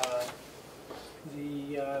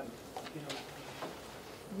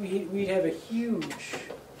 We'd have a huge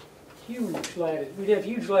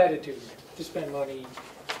latitude to spend money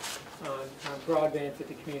on broadband for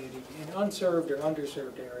the community in unserved or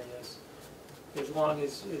underserved areas. as long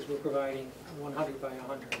as we're providing 100 by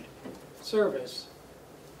 100 service,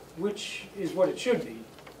 which is what it should be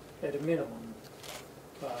at a minimum.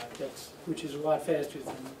 Which is a lot faster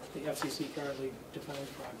than the FCC currently defines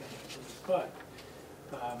broadband. But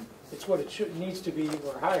it's what it needs to be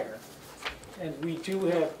or higher. And we do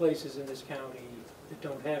have places in this county that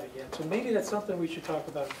don't have it yet. So maybe that's something we should talk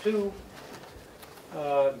about too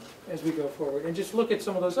as we go forward. And just look at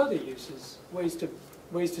some of those other uses, ways to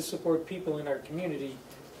support people in our community,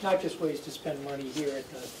 not just ways to spend money here at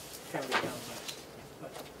the county complex.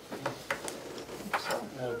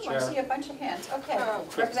 I see a bunch of hands. Okay,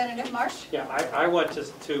 Representative Marsh? Yeah, I want to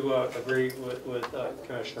agree with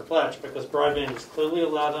Commissioner Fletch, because broadband is clearly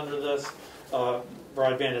allowed under this.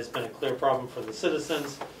 Broadband has been a clear problem for the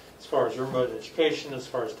citizens as far as remote education, as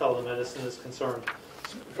far as telemedicine is concerned,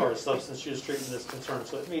 as far as substance use treatment is concerned.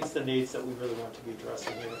 So it meets the needs that we really want to be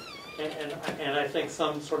addressing here. And I think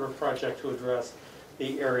some sort of project to address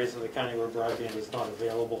the areas of the county where broadband is not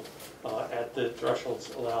available at the thresholds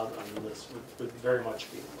allowed under this would very much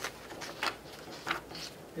be.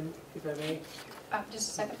 And if I may? Just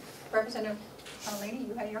a second. Representative Laney,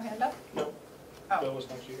 you had your hand up? No. Oh. That was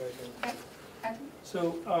not you guys. Okay.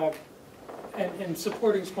 So, and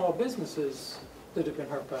supporting small businesses that have been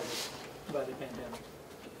hurt by the pandemic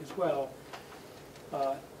as well.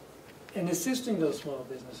 And assisting those small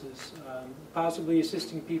businesses, possibly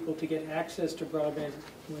assisting people to get access to broadband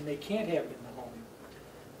when they can't have it in the home.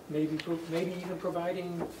 Maybe even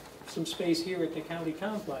providing some space here at the county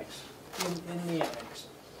complex in the annex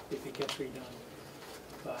if it gets redone.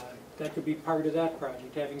 That could be part of that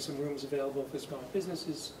project, having some rooms available for small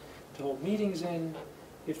businesses to hold meetings in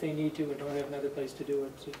if they need to and don't have another place to do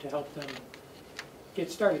it, to help them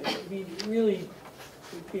get started. I mean, really,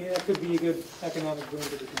 that could be a good economic boon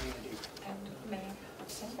to the community. And may I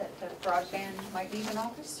say that the broadband might need an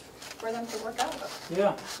office for them to work out of?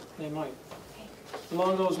 Yeah, they might.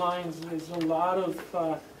 Along those lines, there's a lot of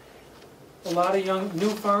young new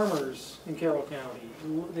farmers in Carroll County.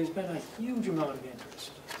 There's been a huge amount of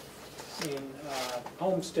interest in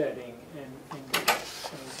homesteading and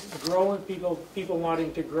growing, people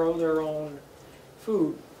wanting to grow their own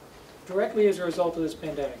food directly as a result of this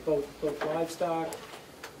pandemic, both livestock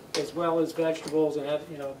as well as vegetables, and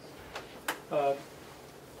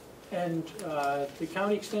the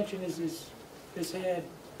county extension has had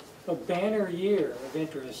a banner year of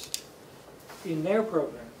interest in their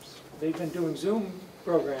programs. They've been doing Zoom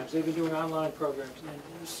programs, they've been doing online programs, and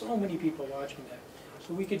there's so many people watching that.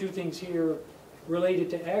 So we could do things here related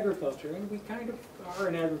to agriculture, and we kind of are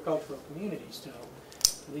an agricultural community still,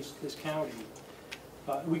 at least this county.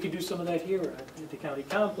 We could do some of that here at the county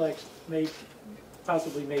complex,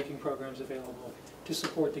 possibly making programs available to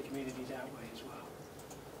support the community that way as well.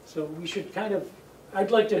 So we should kind of,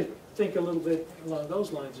 I'd like to think a little bit along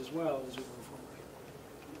those lines as well as we move forward.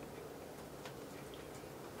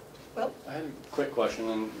 Well, I had a quick question,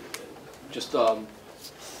 and just along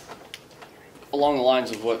the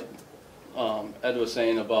lines of what Ed was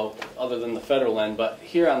saying about other than the federal end, but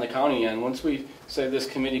here on the county end, once we say this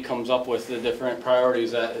committee comes up with the different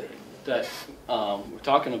priorities that we're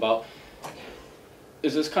talking about,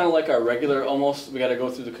 is this kind of like our regular, almost, we got to go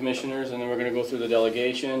through the commissioners and then we're going to go through the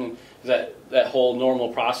delegation? And is that whole normal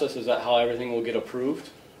process, is that how everything will get approved?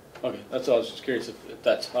 Okay, that's all. I was just curious if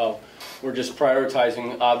that's how we're just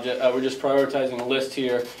prioritizing we're just prioritizing a list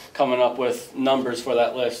here, coming up with numbers for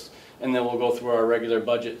that list, and then we'll go through our regular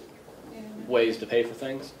budget ways to pay for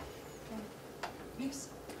things. Yes.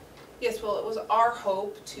 Yes. Well, it was our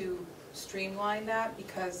hope to streamline that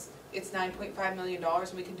because it's $9.5 million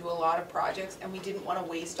and we can do a lot of projects, and we didn't want to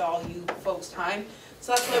waste all you folks' time.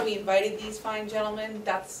 So that's why we invited these fine gentlemen.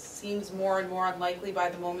 That seems more and more unlikely by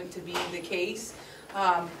the moment to be the case.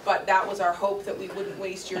 But that was our hope, that we wouldn't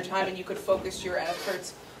waste your time and you could focus your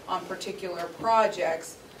efforts on particular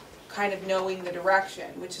projects, kind of knowing the direction,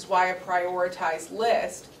 which is why a prioritized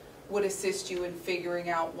list would assist you in figuring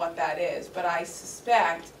out what that is. But I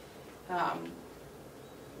suspect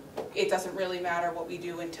it doesn't really matter what we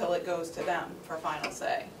do until it goes to them for final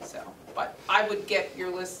say. So, but I would get your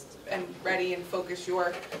list and ready and focus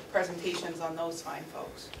your presentations on those fine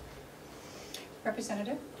folks.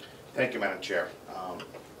 Representative? Thank you, Madam Chair.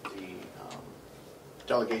 The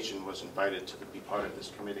delegation was invited to be part of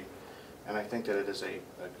this committee, and I think that it is a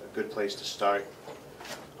good place to start.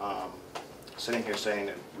 Sitting here saying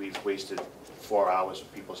that we've wasted 4 hours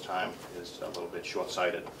of people's time is a little bit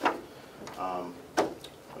short-sighted.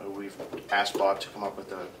 We've asked Bob to come up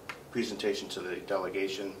with a presentation to the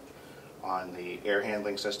delegation on the air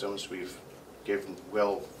handling systems. We've given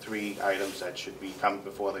Will 3 items that should be coming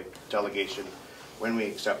before the delegation when we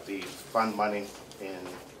accept the fund money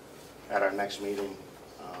at our next meeting,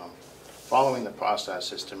 following the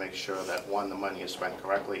process is to make sure that, one, the money is spent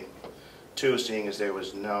correctly. Two, seeing as there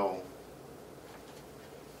was no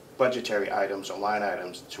budgetary items or line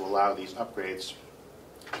items to allow these upgrades,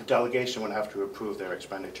 the delegation would have to approve their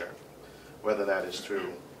expenditure, whether that is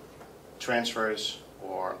through transfers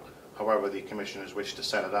or however the commissioners wish to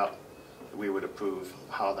set it up. We would approve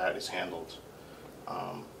how that is handled.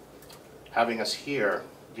 Having us here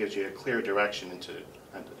gives you a clear direction into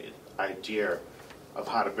an idea of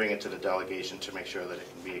how to bring it to the delegation to make sure that it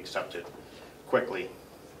can be accepted quickly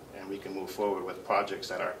and we can move forward with projects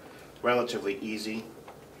that are relatively easy,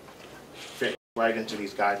 fit right into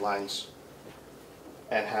these guidelines,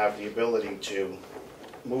 and have the ability to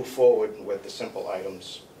move forward with the simple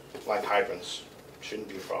items like hydrants. Shouldn't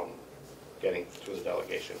be a problem getting through the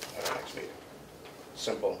delegation at our next meeting.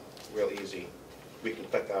 Simple, real easy. We can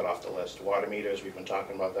click that off the list. Water meters, we've been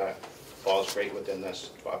talking about that. Falls great within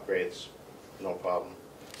this for upgrades, no problem.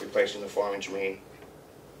 Replacing the 4-inch main,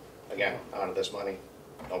 again, out of this money,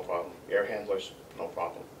 no problem. Air handlers, no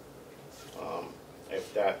problem.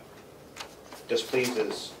 If that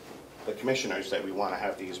displeases the commissioners that we want to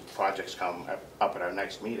have these projects come up at our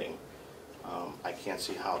next meeting, I can't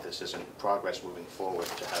see how this isn't progress moving forward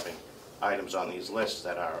to having items on these lists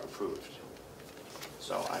that are approved.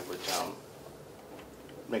 So I would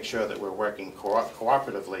make sure that we're working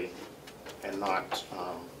cooperatively and not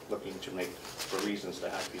looking to make for reasons to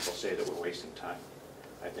have people say that we're wasting time.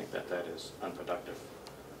 I think that that is unproductive.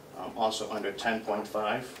 Also under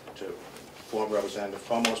 10.5, to former Representative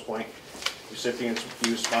Comeau's point, recipients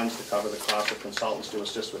use funds to cover the cost of consultants to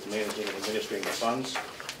assist with managing and administering the funds.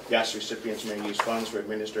 Yes, recipients may use funds for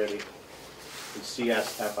administrating the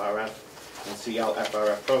CSFRF and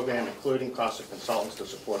CLFRF program, including cost of consultants to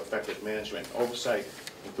support effective management and oversight,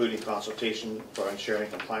 including consultation for ensuring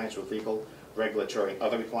compliance with legal, regulatory, and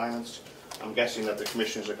other requirements. I'm guessing that the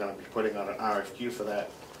commissioners are going to be putting on an RFQ for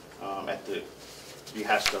that at the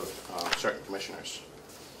behest of certain commissioners.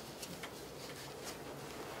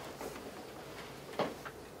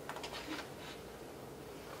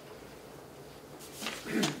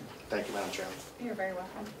 Thank you, Madam Chairman. You're very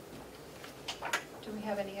welcome. Do we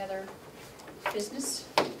have any other business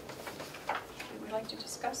that we'd like to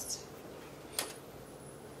discuss?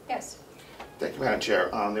 Yes. Thank you, Madam Chair.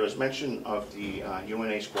 There was mention of the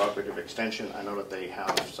UNH Cooperative Extension. I know that they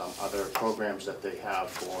have some other programs that they have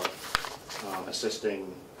for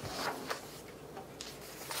assisting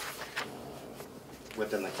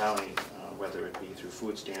within the county, whether it be through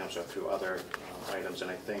food stamps or through other items. And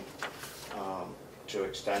I think to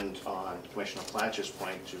extend on Commissioner Platcher's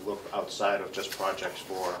point, to look outside of just projects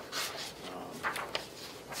for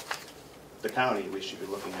the county, we should be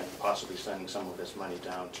looking at possibly sending some of this money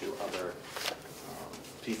down to other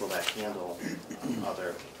people that handle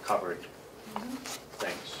other covered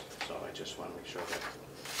things. So I just want to make sure that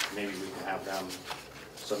maybe we can have them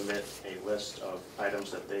submit a list of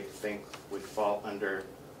items that they think would fall under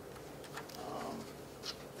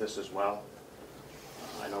this as well.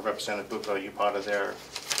 I know Representative Bucco, are you part of their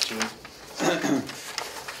team?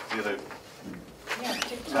 The other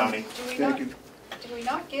county? Did we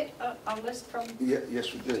not get a list from? Yeah,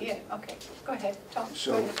 yes, we did. Yeah, okay. Go ahead, Tom.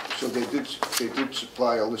 So they did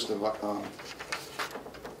supply a list of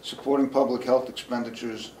supporting public health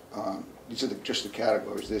expenditures. These are just the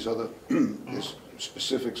categories. There's other there's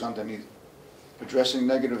specifics underneath. Addressing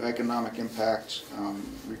negative economic impacts,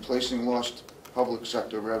 replacing lost public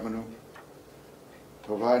sector revenue,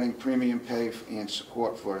 providing premium pay and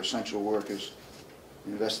support for essential workers,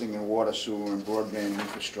 investing in water, sewer, and broadband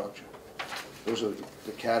infrastructure. Those are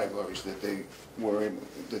the categories that they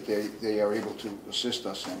are able to assist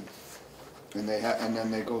us in, and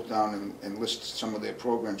then they go down and list some of their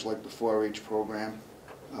programs, like the 4-H program,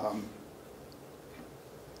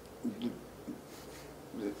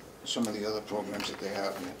 some of the other programs that they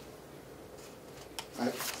have here.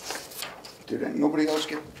 Nobody else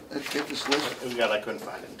get this list? I couldn't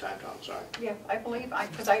find it in time, Tom, sorry. Yeah, I believe,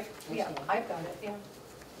 I've got it, yeah.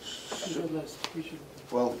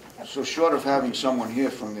 Well, so short of having someone here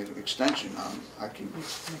from the extension, I can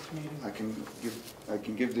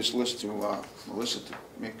give this list to Melissa to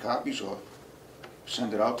make copies or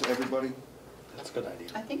send it out to everybody. That's a good idea.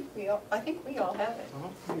 I think we all have it.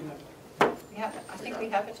 Yeah, I think we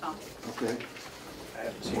have it, Tom. Okay.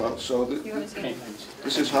 Well, so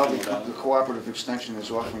this is how the cooperative extension is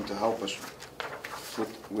offering to help us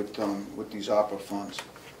with these opera funds.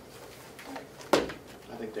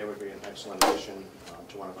 I think they would be an excellent addition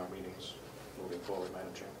to one of our meetings moving forward,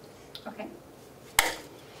 Madam Chair. Okay.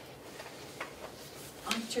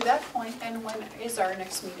 To that point, then, when is our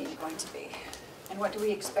next meeting going to be? And what do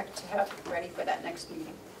we expect to have ready for that next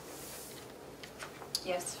meeting?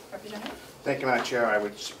 Yes, Representative? Thank you, Madam Chair. I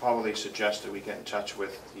would probably suggest that we get in touch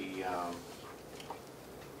with the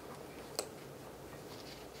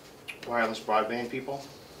wireless broadband people.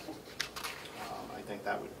 I think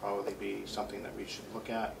that would probably be something that we should look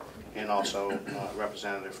at, and also a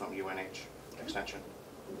representative from UNH Extension.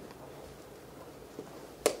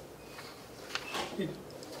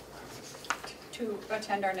 To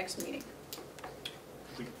attend our next meeting.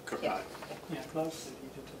 We could, Yeah. Yeah, close.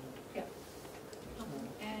 Yeah.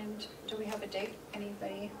 And do we have a date?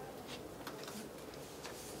 Anybody?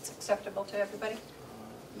 It's acceptable to everybody?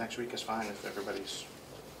 Next week is fine if everybody's,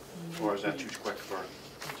 or is that too quick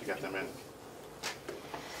to get them in?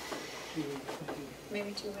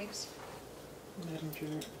 Maybe 2 weeks? Madam Chair.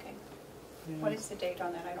 Okay. What is the date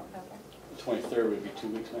on that? I don't have that. The 23rd would be 2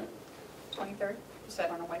 weeks, ma'am. 23rd? Is that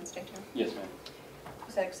on a Wednesday too? Yes, ma'am.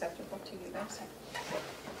 Is that acceptable to you guys?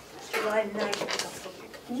 July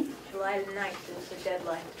 9th. July 9th is the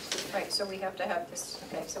deadline. Right, so we have to have this,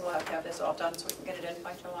 okay, so we'll have to have this all done so we can get it in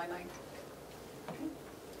by July 9th.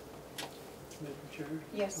 Madam Chair.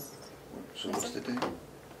 Yes. So what's the date?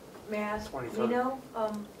 May I ask, 23rd. you know,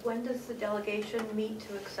 when does the delegation meet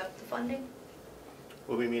to accept the funding?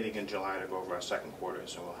 We'll be meeting in July to go over our second quarter,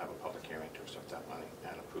 so we'll have a public hearing to accept that money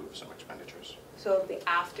and approve some expenditures. So it'll be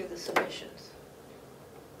after the submissions.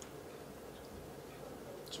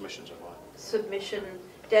 Submissions of what? Submission,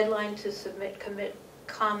 deadline to submit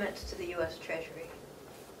comments to the U.S. Treasury.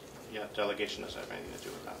 Yeah, delegation doesn't have anything to do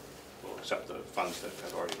with that. We'll accept the funds that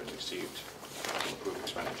have already been received to approve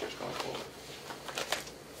expenditures going forward.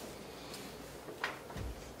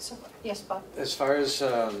 So, yes, Bob? As far as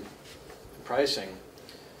pricing,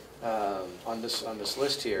 on this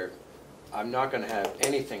list here, I'm not going to have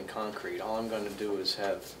anything concrete. All I'm going to do is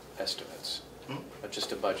have estimates,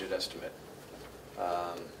 just a budget estimate.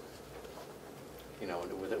 You know,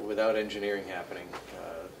 without engineering happening,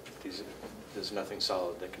 there's nothing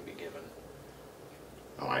solid that can be given.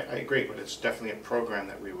 Oh, I agree, but it's definitely a program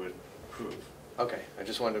that we would approve. Okay, I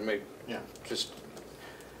just wanted to make, just,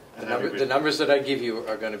 And the numbers that I give you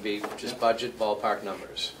are going to be just budget ballpark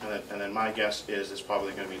numbers. And then my guess is it's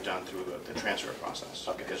probably going to be done through the transfer process,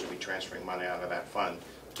 because we'll be transferring money out of that fund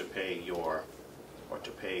to pay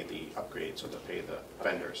to pay the upgrades or to pay the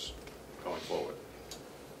vendors going forward.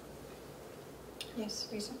 Yes,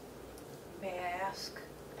 Lisa? May I ask,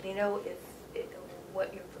 do you know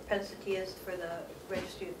what your propensity is for the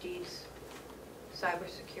Registry of Deeds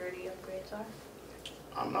cybersecurity upgrades are?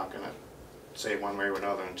 I'm not going to say one way or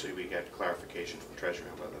another until we get clarification from Treasury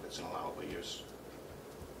on whether it's an allowable use.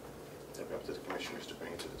 It'll be up to the commissioners to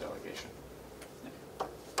bring it to the delegation.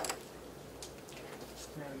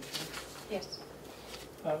 Yes.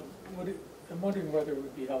 I'm wondering whether it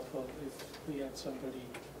would be helpful if we had somebody,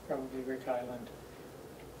 probably Rick Highland,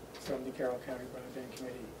 from the Carroll County Broadband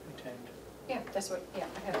Committee attend. Yeah, that's what, I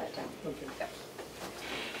have that down. Okay. Yeah.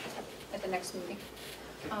 At the next meeting.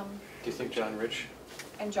 Do you think John Rich?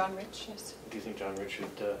 And John Rich, yes. Do you think John Rich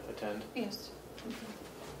should attend? Yes.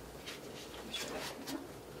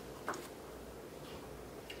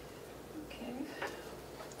 Okay.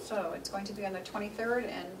 So it's going to be on the 23rd,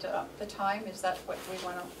 and the time, is that what we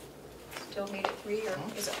want to still meet at 3, or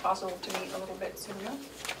is it possible to meet a little bit sooner?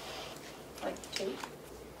 Like 2?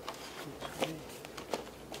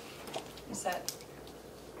 Is that?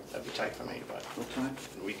 That'd be tight for me, but what time?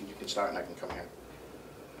 You can start and I can come here.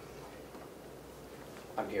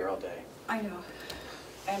 I'm here all day. I know.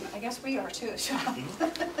 And I guess we are too, so.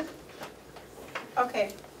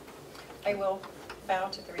 Okay. I will bow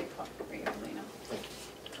to the request for you, Lena. Thank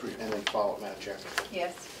you. And then follow up, Madam Chair.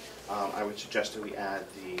 Yes. I would suggest that we add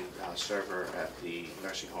the server at the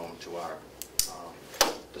nursing home to our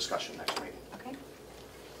discussion next meeting. Okay.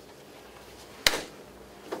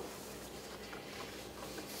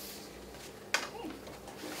 Okay.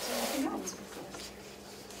 Is there anything else?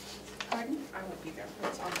 Pardon? I won't be there,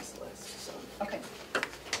 it's on this list, so. Okay.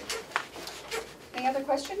 Any other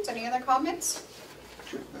questions? Any other comments?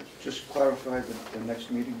 Just clarify the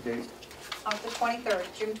next meeting date The 23rd,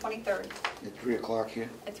 June 23rd, at 3 o'clock here.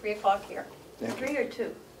 at 3 o'clock here. Thank you. 3 or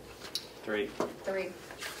 2? 3. 3. Okay.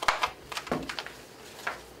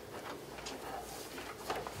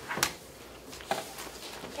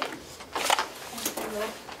 And we'll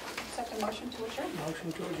accept a motion to adjourn.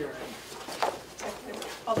 Motion to adjourn. Second.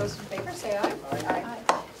 All those in favor, say aye.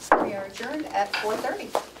 Aye. We are adjourned at 4:30.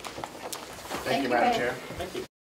 Thank you, Madam Ed. Chair. Thank you.